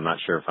emotionally because I'm not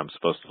sure if I'm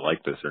supposed to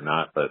like this or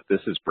not. But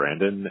this is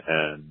Brandon,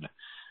 and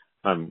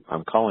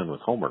I'm calling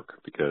with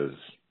homework because,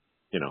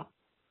 you know,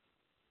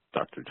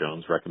 Dr.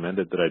 Jones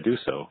recommended that I do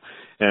so.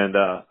 And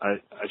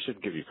I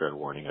should give you fair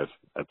warning.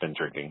 I've been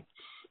drinking.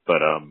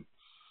 But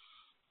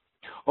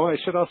I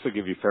should also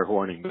give you fair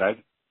warning that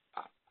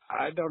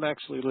I don't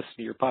actually listen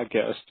to your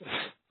podcast.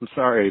 I'm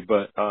sorry,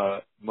 but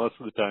most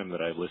of the time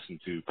that I listen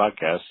to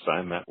podcasts,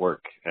 I'm at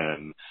work,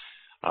 and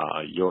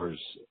yours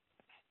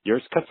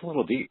cuts a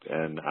little deep,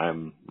 and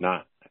I'm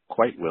not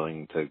quite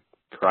willing to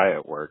cry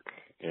at work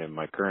in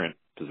my current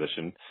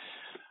position,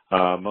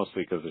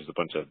 mostly because there's a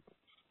bunch of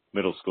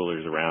middle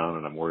schoolers around,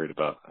 and I'm worried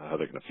about how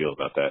they're going to feel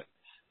about that.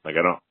 Like,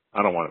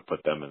 I don't want to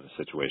put them in a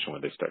situation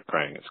where they start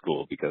crying at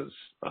school, because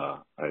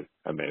I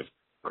may have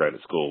cried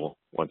at school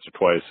once or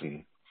twice,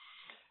 and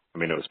I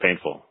mean, it was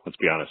painful. Let's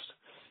be honest.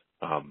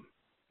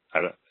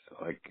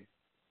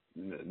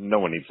 No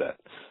one needs that.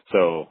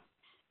 So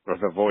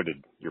I've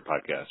avoided your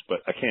podcast, but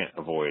I can't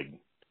avoid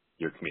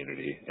your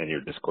community and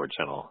your Discord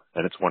channel,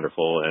 and it's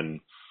wonderful.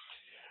 And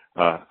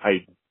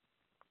I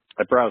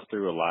browse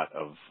through a lot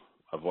of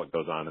what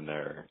goes on in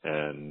there,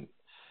 and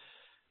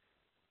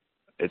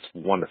it's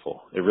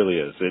wonderful. It really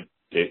is.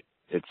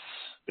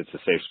 It's a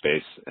safe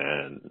space,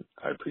 and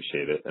I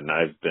appreciate it. And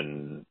I've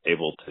been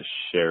able to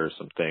share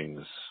some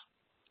things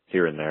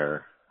here and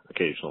there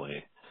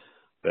occasionally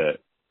that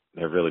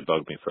have really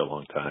bugged me for a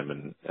long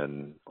time,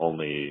 and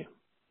only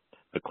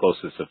the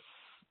closest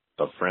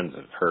of friends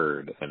have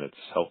heard. And it's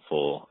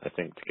helpful, I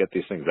think, to get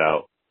these things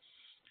out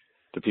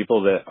to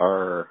people that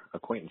are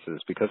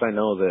acquaintances, because I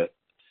know that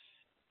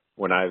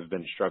when I've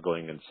been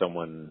struggling and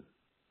someone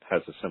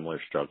has a similar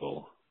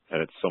struggle,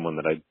 and it's someone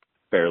that I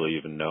barely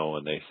even know,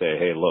 and they say,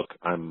 hey, look,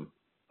 I'm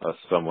a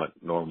somewhat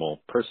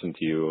normal person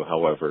to you,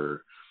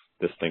 however,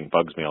 this thing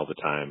bugs me all the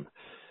time.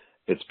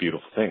 It's a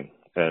beautiful thing,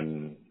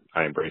 and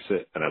I embrace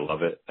it, and I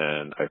love it,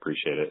 and I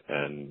appreciate it,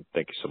 and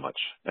thank you so much.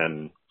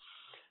 And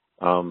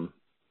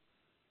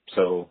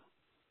so,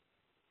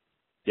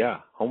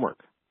 yeah,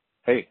 homework.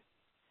 Hey,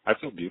 I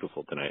feel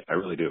beautiful tonight. I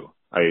really do.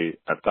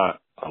 I've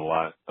thought a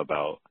lot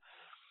about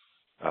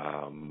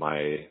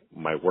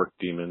my work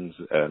demons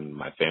and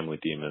my family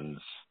demons,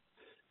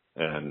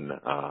 and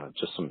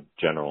just some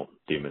general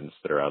demons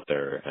that are out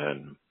there.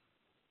 And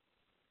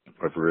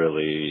I've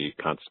really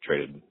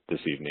concentrated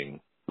this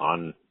evening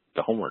on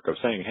the homework of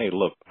saying, hey,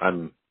 look,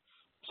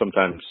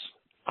 sometimes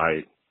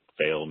I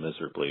fail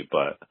miserably,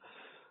 but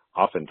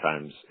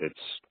oftentimes it's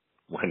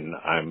when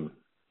I'm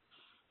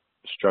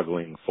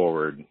struggling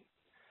forward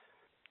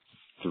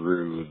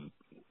through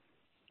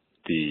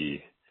the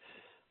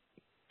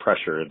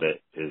pressure that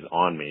is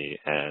on me,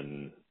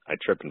 and I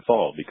trip and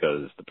fall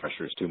because the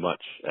pressure is too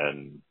much.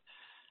 And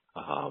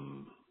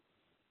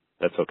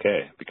that's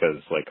okay,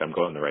 because like I'm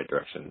going the right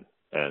direction.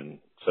 And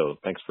so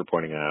thanks for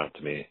pointing it out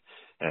to me.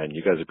 And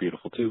you guys are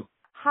beautiful too.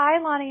 Hi,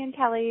 Lonnie and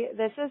Kelly.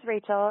 This is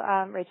Rachel,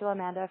 Rachel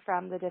Amanda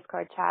from the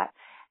Discord chat.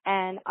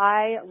 And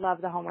I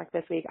love the homework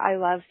this week. I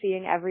love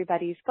seeing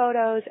everybody's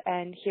photos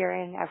and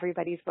hearing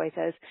everybody's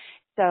voices.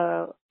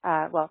 So,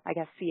 I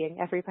guess seeing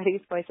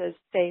everybody's voices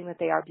saying that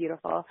they are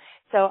beautiful.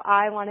 So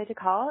I wanted to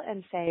call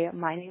and say,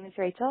 my name is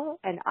Rachel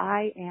and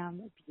I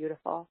am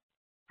beautiful.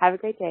 Have a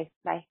great day.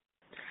 Bye.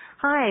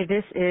 Hi,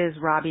 this is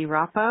Robbie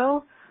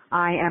Rappo.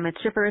 I am a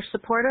Chipperish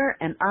supporter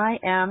and I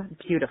am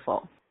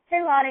beautiful.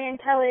 Hey, Lonnie and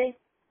Kelly.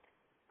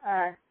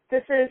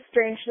 This is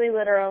Strangely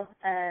Literal,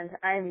 and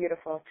I am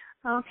beautiful.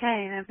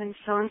 Okay, I've been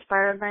so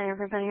inspired by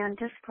everybody on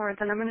Discord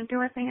that I'm going to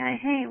do a thing I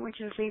hate,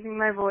 which is leaving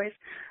my voice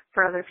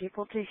for other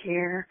people to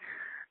hear.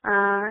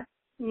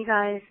 You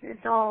guys,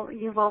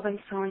 you've all been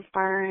so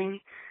inspiring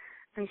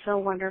and so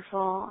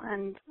wonderful,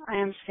 and I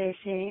am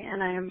Stacy,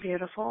 and I am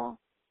beautiful.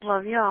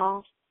 Love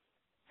y'all.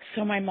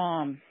 So my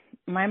mom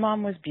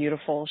was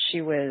beautiful.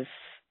 She was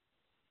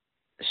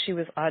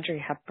Audrey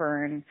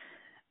Hepburn,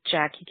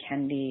 Jackie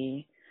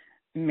Kennedy,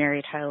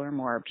 Mary Tyler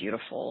Moore,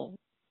 beautiful.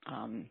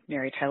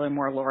 Mary Tyler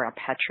Moore, Laura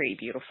Petrie,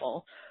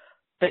 beautiful,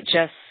 but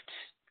just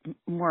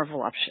more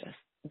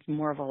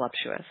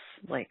voluptuous,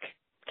 like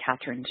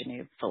Catherine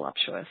Deneuve,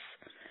 voluptuous.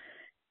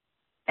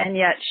 And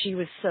yet she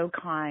was so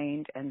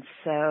kind and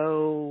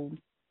so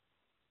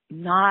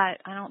not,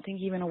 I don't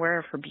think, even aware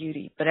of her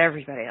beauty, but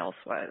everybody else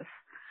was.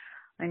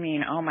 I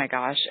mean, oh my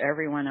gosh,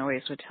 everyone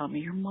always would tell me,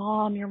 your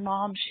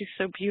mom, she's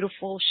so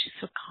beautiful, she's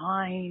so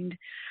kind.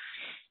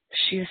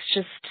 She was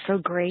just so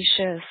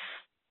gracious,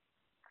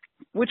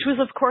 which was,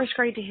 of course,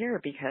 great to hear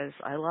because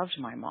I loved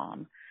my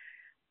mom.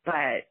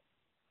 But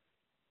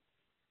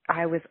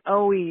I was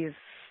always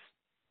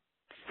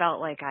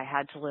felt like I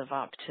had to live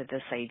up to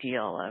this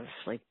ideal of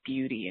like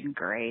beauty and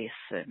grace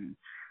and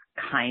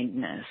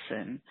kindness.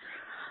 And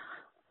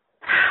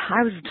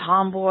I was a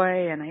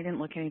tomboy, and I didn't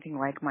look anything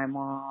like my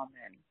mom.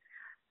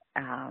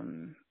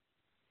 And,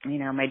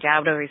 my dad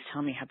would always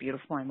tell me how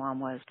beautiful my mom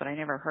was, but I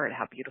never heard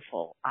how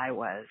beautiful I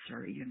was,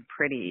 or even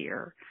pretty,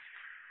 or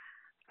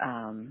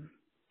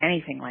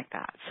anything like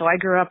that. So I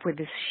grew up with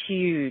this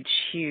huge,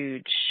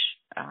 huge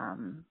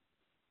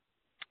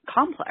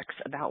complex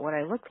about what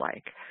I looked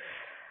like.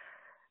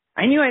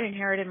 I knew I'd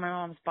inherited my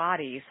mom's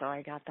body, so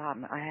I had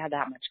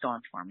that much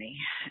going for me.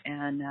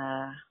 And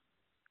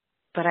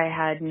but I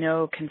had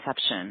no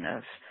conception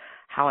of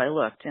how I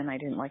looked, and I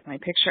didn't like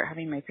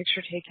having my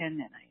picture taken,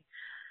 and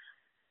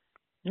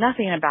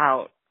nothing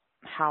about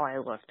how I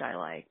looked I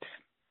liked.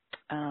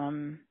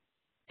 And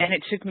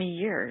it took me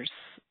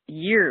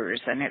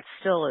years, and it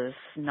still is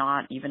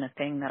not even a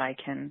thing that I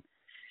can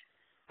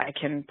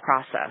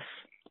process.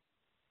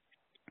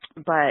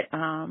 But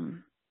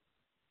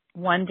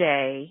one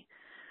day,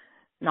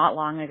 not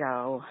long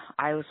ago,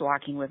 I was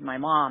walking with my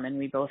mom, and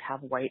we both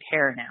have white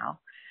hair now.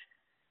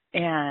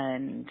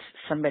 And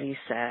somebody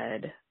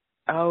said,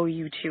 "Oh,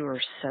 you two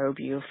are so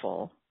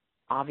beautiful.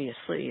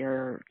 Obviously,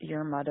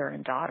 you're mother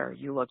and daughter.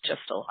 You look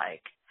just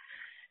alike."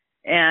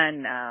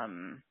 And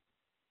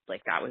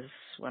that was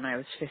when I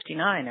was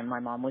 59, and my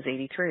mom was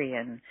 83,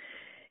 and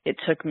it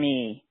took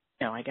me,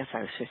 I guess I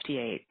was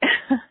 58.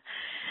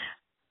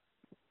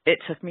 It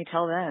took me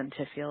till then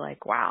to feel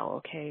like, wow,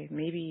 okay,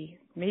 maybe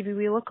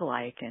we look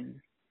alike,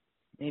 and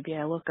maybe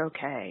I look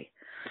okay.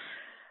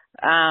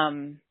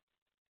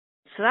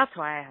 So that's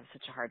why I have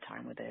such a hard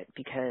time with it,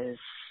 because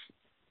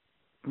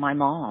my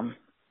mom,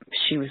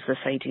 she was this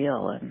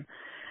ideal,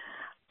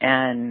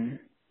 and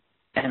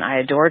I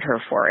adored her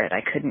for it.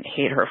 I couldn't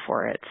hate her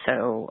for it.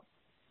 So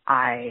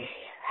I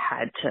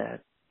had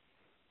to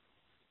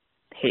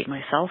hate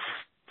myself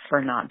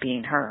for not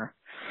being her.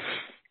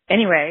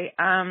 Anyway,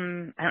 I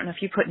don't know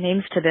if you put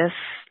names to this.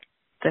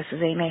 This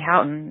is Amy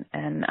Houghton,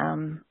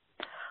 and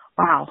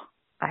wow,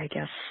 I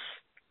guess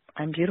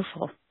I'm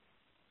beautiful.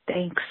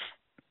 Thanks.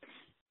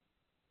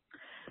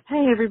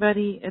 Hey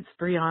everybody, it's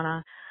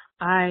Brianna.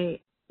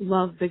 I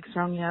love Big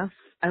Strong Yes.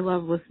 I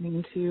love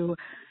listening to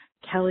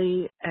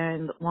Kelly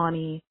and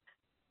Lonnie,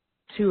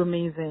 two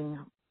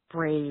amazing,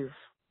 brave,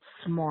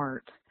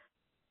 smart,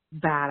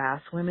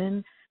 badass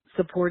women,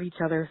 support each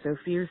other so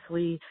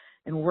fiercely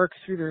and work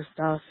through their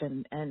stuff,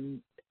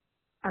 and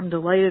I'm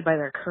delighted by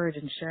their courage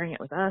in sharing it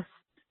with us.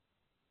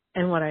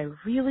 And what I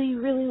really,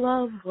 really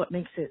love, what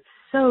makes it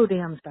so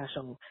damn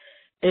special,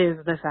 is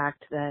the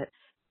fact that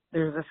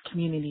there's this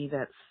community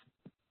that's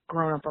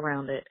grown up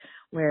around it,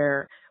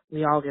 where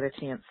we all get a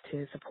chance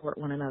to support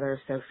one another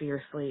so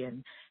fiercely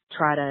and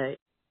try to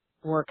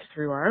work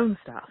through our own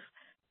stuff.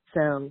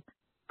 So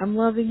I'm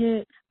loving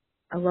it.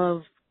 I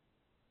love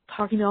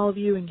talking to all of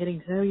you and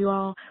getting to know you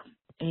all.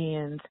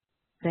 And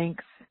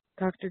thanks,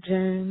 Dr.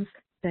 Jones.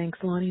 Thanks,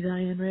 Lonnie,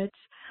 Diane, Rich.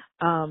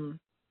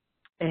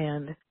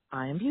 And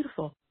I am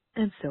beautiful,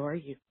 and so are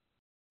you.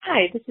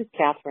 Hi, this is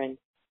Catherine.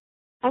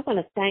 I want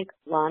to thank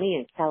Lonnie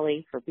and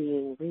Kelly for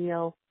being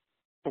real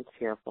and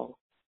fearful,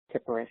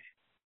 chipperish.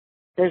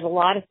 There's a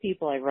lot of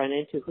people I run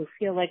into who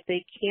feel like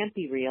they can't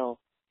be real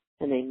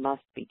and they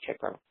must be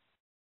chipper.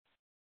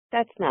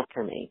 That's not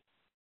for me.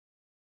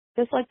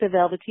 Just like the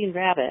Velveteen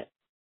Rabbit,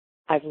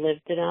 I've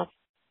lived enough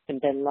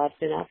and been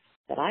loved enough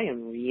that I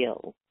am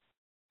real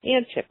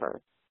and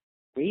chipper.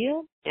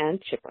 Real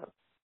and chipper.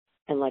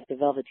 And like the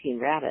Velveteen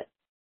Rabbit,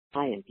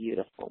 I am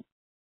beautiful.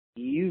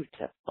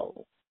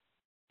 Beautiful.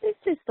 This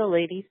is the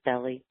Lady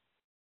Sally.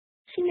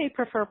 She may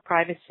prefer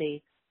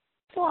privacy,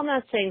 so I'm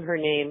not saying her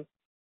name,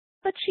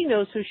 but she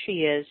knows who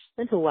she is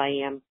and who I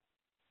am.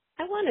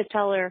 I want to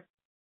tell her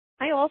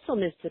I also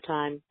miss the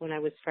time when I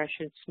was fresh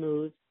and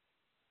smooth,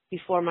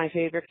 before my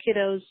favorite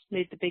kiddos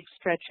made the big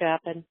stretch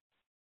happen.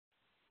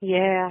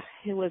 Yeah,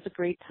 it was a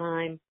great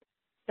time,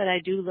 but I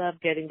do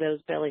love getting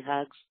those belly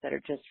hugs that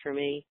are just for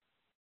me,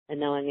 and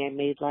knowing I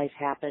made life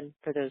happen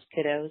for those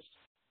kiddos.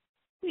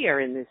 We are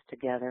in this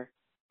together,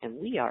 and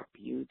we are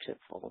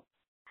beautiful.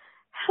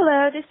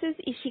 Hello, this is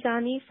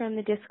Ishigami from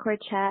the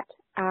Discord chat.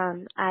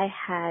 I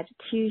had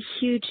 2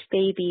 huge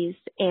babies,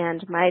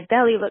 and my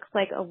belly looks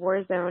like a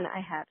war zone. I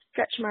have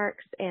stretch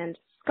marks and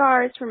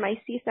scars from my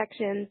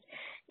C-sections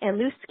and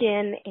loose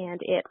skin,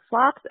 and it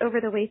flops over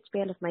the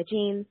waistband of my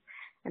jeans,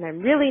 and I'm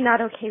really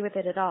not okay with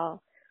it at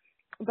all.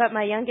 But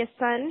my youngest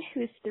son,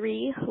 who's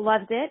 3,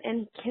 loves it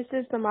and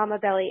kisses the mama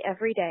belly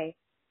every day.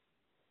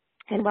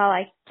 And while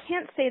I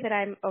can't say that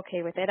I'm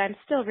okay with it, I'm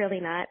still really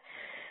not.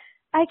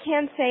 I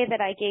can say that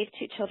I gave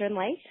 2 children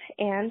life,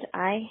 and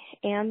I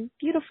am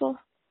beautiful.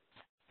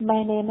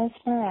 My name is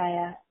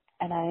Mariah,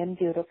 and I am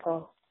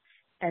beautiful.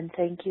 And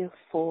thank you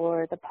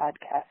for the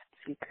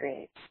podcasts you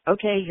create.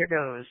 Okay, here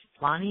goes.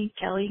 Lonnie,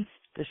 Kelly,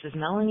 this is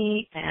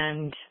Melanie,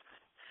 and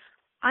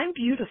I'm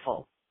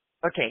beautiful.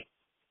 Okay,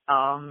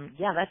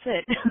 yeah, that's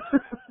it.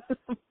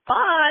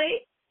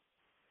 Bye.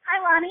 Hi,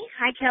 Lonnie.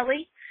 Hi,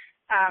 Kelly.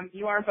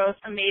 You are both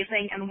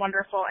amazing and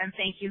wonderful, and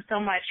thank you so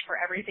much for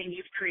everything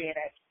you've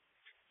created.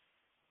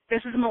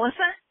 This is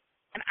Melissa,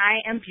 and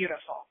I am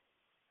beautiful.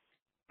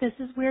 This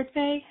is Weird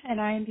Faye,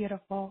 and I am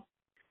beautiful.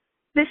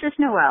 This is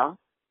Noelle,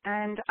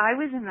 and I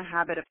was in the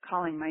habit of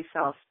calling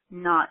myself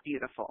not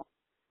beautiful.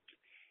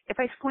 If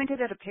I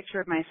squinted at a picture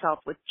of myself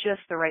with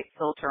just the right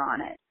filter on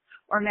it,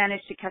 or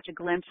managed to catch a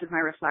glimpse of my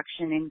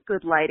reflection in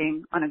good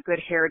lighting on a good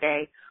hair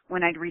day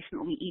when I'd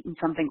recently eaten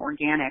something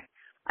organic,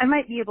 I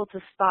might be able to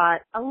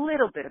spot a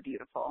little bit of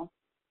beautiful.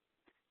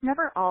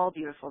 Never all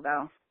beautiful,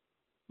 though.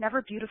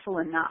 Never beautiful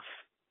enough.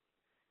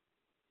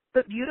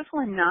 But beautiful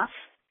enough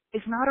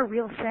is not a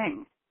real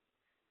thing.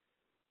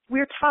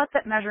 We're taught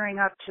that measuring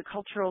up to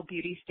cultural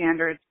beauty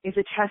standards is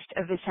a test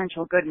of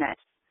essential goodness.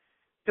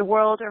 The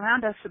world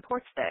around us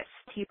supports this.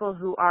 People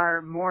who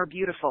are more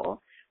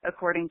beautiful,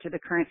 according to the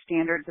current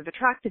standards of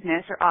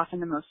attractiveness, are often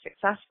the most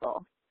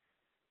successful.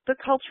 But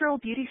cultural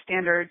beauty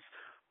standards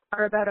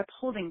are about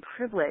upholding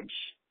privilege,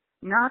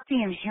 not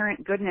the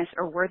inherent goodness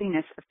or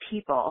worthiness of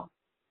people.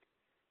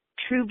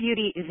 True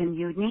beauty is in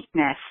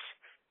uniqueness.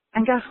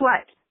 And guess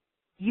what?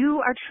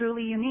 You are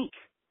truly unique.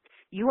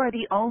 You are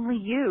the only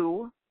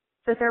you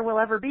that there will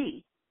ever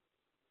be.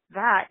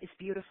 That is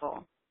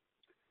beautiful.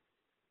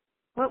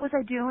 What was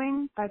I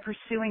doing by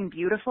pursuing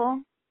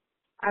beautiful?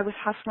 I was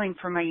hustling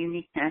for my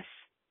uniqueness,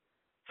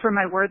 for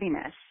my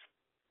worthiness.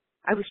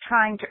 I was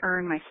trying to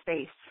earn my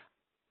space.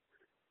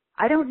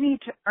 I don't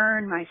need to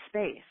earn my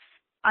space.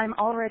 I'm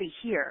already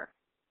here.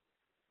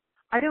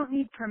 I don't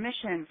need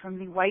permission from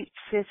the white,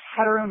 cis,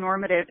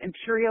 heteronormative,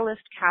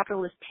 imperialist,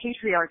 capitalist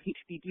patriarchy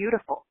to be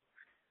beautiful.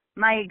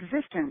 My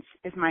existence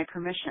is my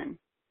permission,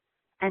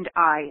 and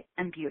I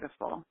am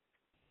beautiful.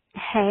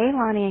 Hey,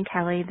 Lonnie and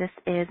Kelly, this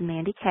is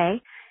Mandy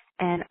Kay,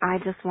 and I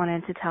just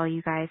wanted to tell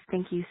you guys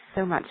thank you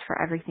so much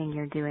for everything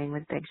you're doing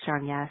with Big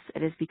Strong Yes.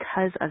 It is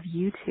because of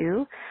you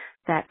two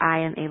that I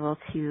am able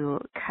to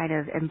kind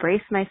of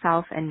embrace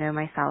myself and know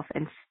myself,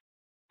 and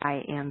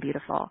I am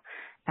beautiful.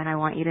 And I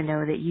want you to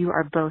know that you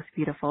are both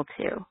beautiful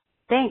too.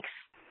 Thanks.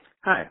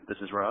 Hi, this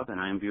is Rob, and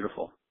I am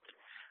beautiful.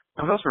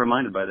 I was also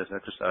reminded by this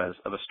exercise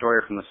of a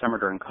story from the summer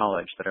during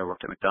college that I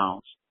worked at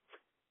McDonald's.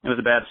 It was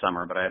a bad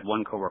summer, but I had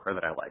one coworker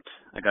that I liked,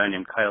 a guy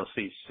named Kyle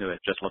Cease, who had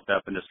just looked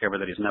up and discovered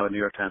that he's now a New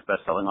York Times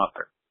bestselling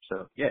author.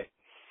 So, yay.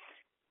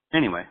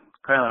 Anyway,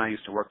 Kyle and I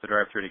used to work the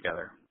drive-thru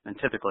together, and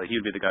typically he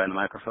would be the guy on the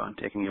microphone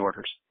taking the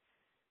orders.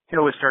 He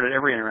always started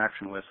every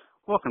interaction with,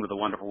 "Welcome to the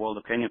wonderful world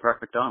of Canyon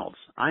Park McDonald's.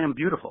 I am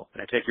beautiful.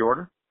 Can I take your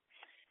order?"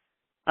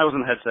 I was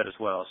on the headset as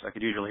well, so I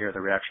could usually hear the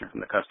reaction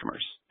from the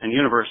customers, and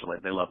universally,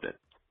 they loved it.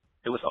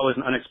 It was always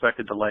an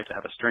unexpected delight to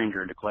have a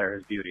stranger declare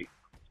his beauty,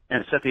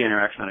 and it set the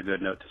interaction on a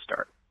good note to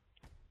start.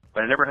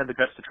 But I never had the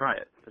guts to try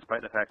it,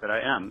 despite the fact that I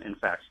am, in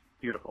fact,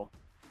 beautiful.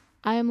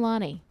 I am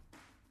Lonnie,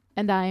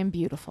 and I am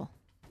beautiful.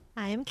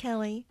 I am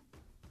Kelly,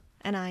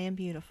 and I am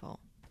beautiful.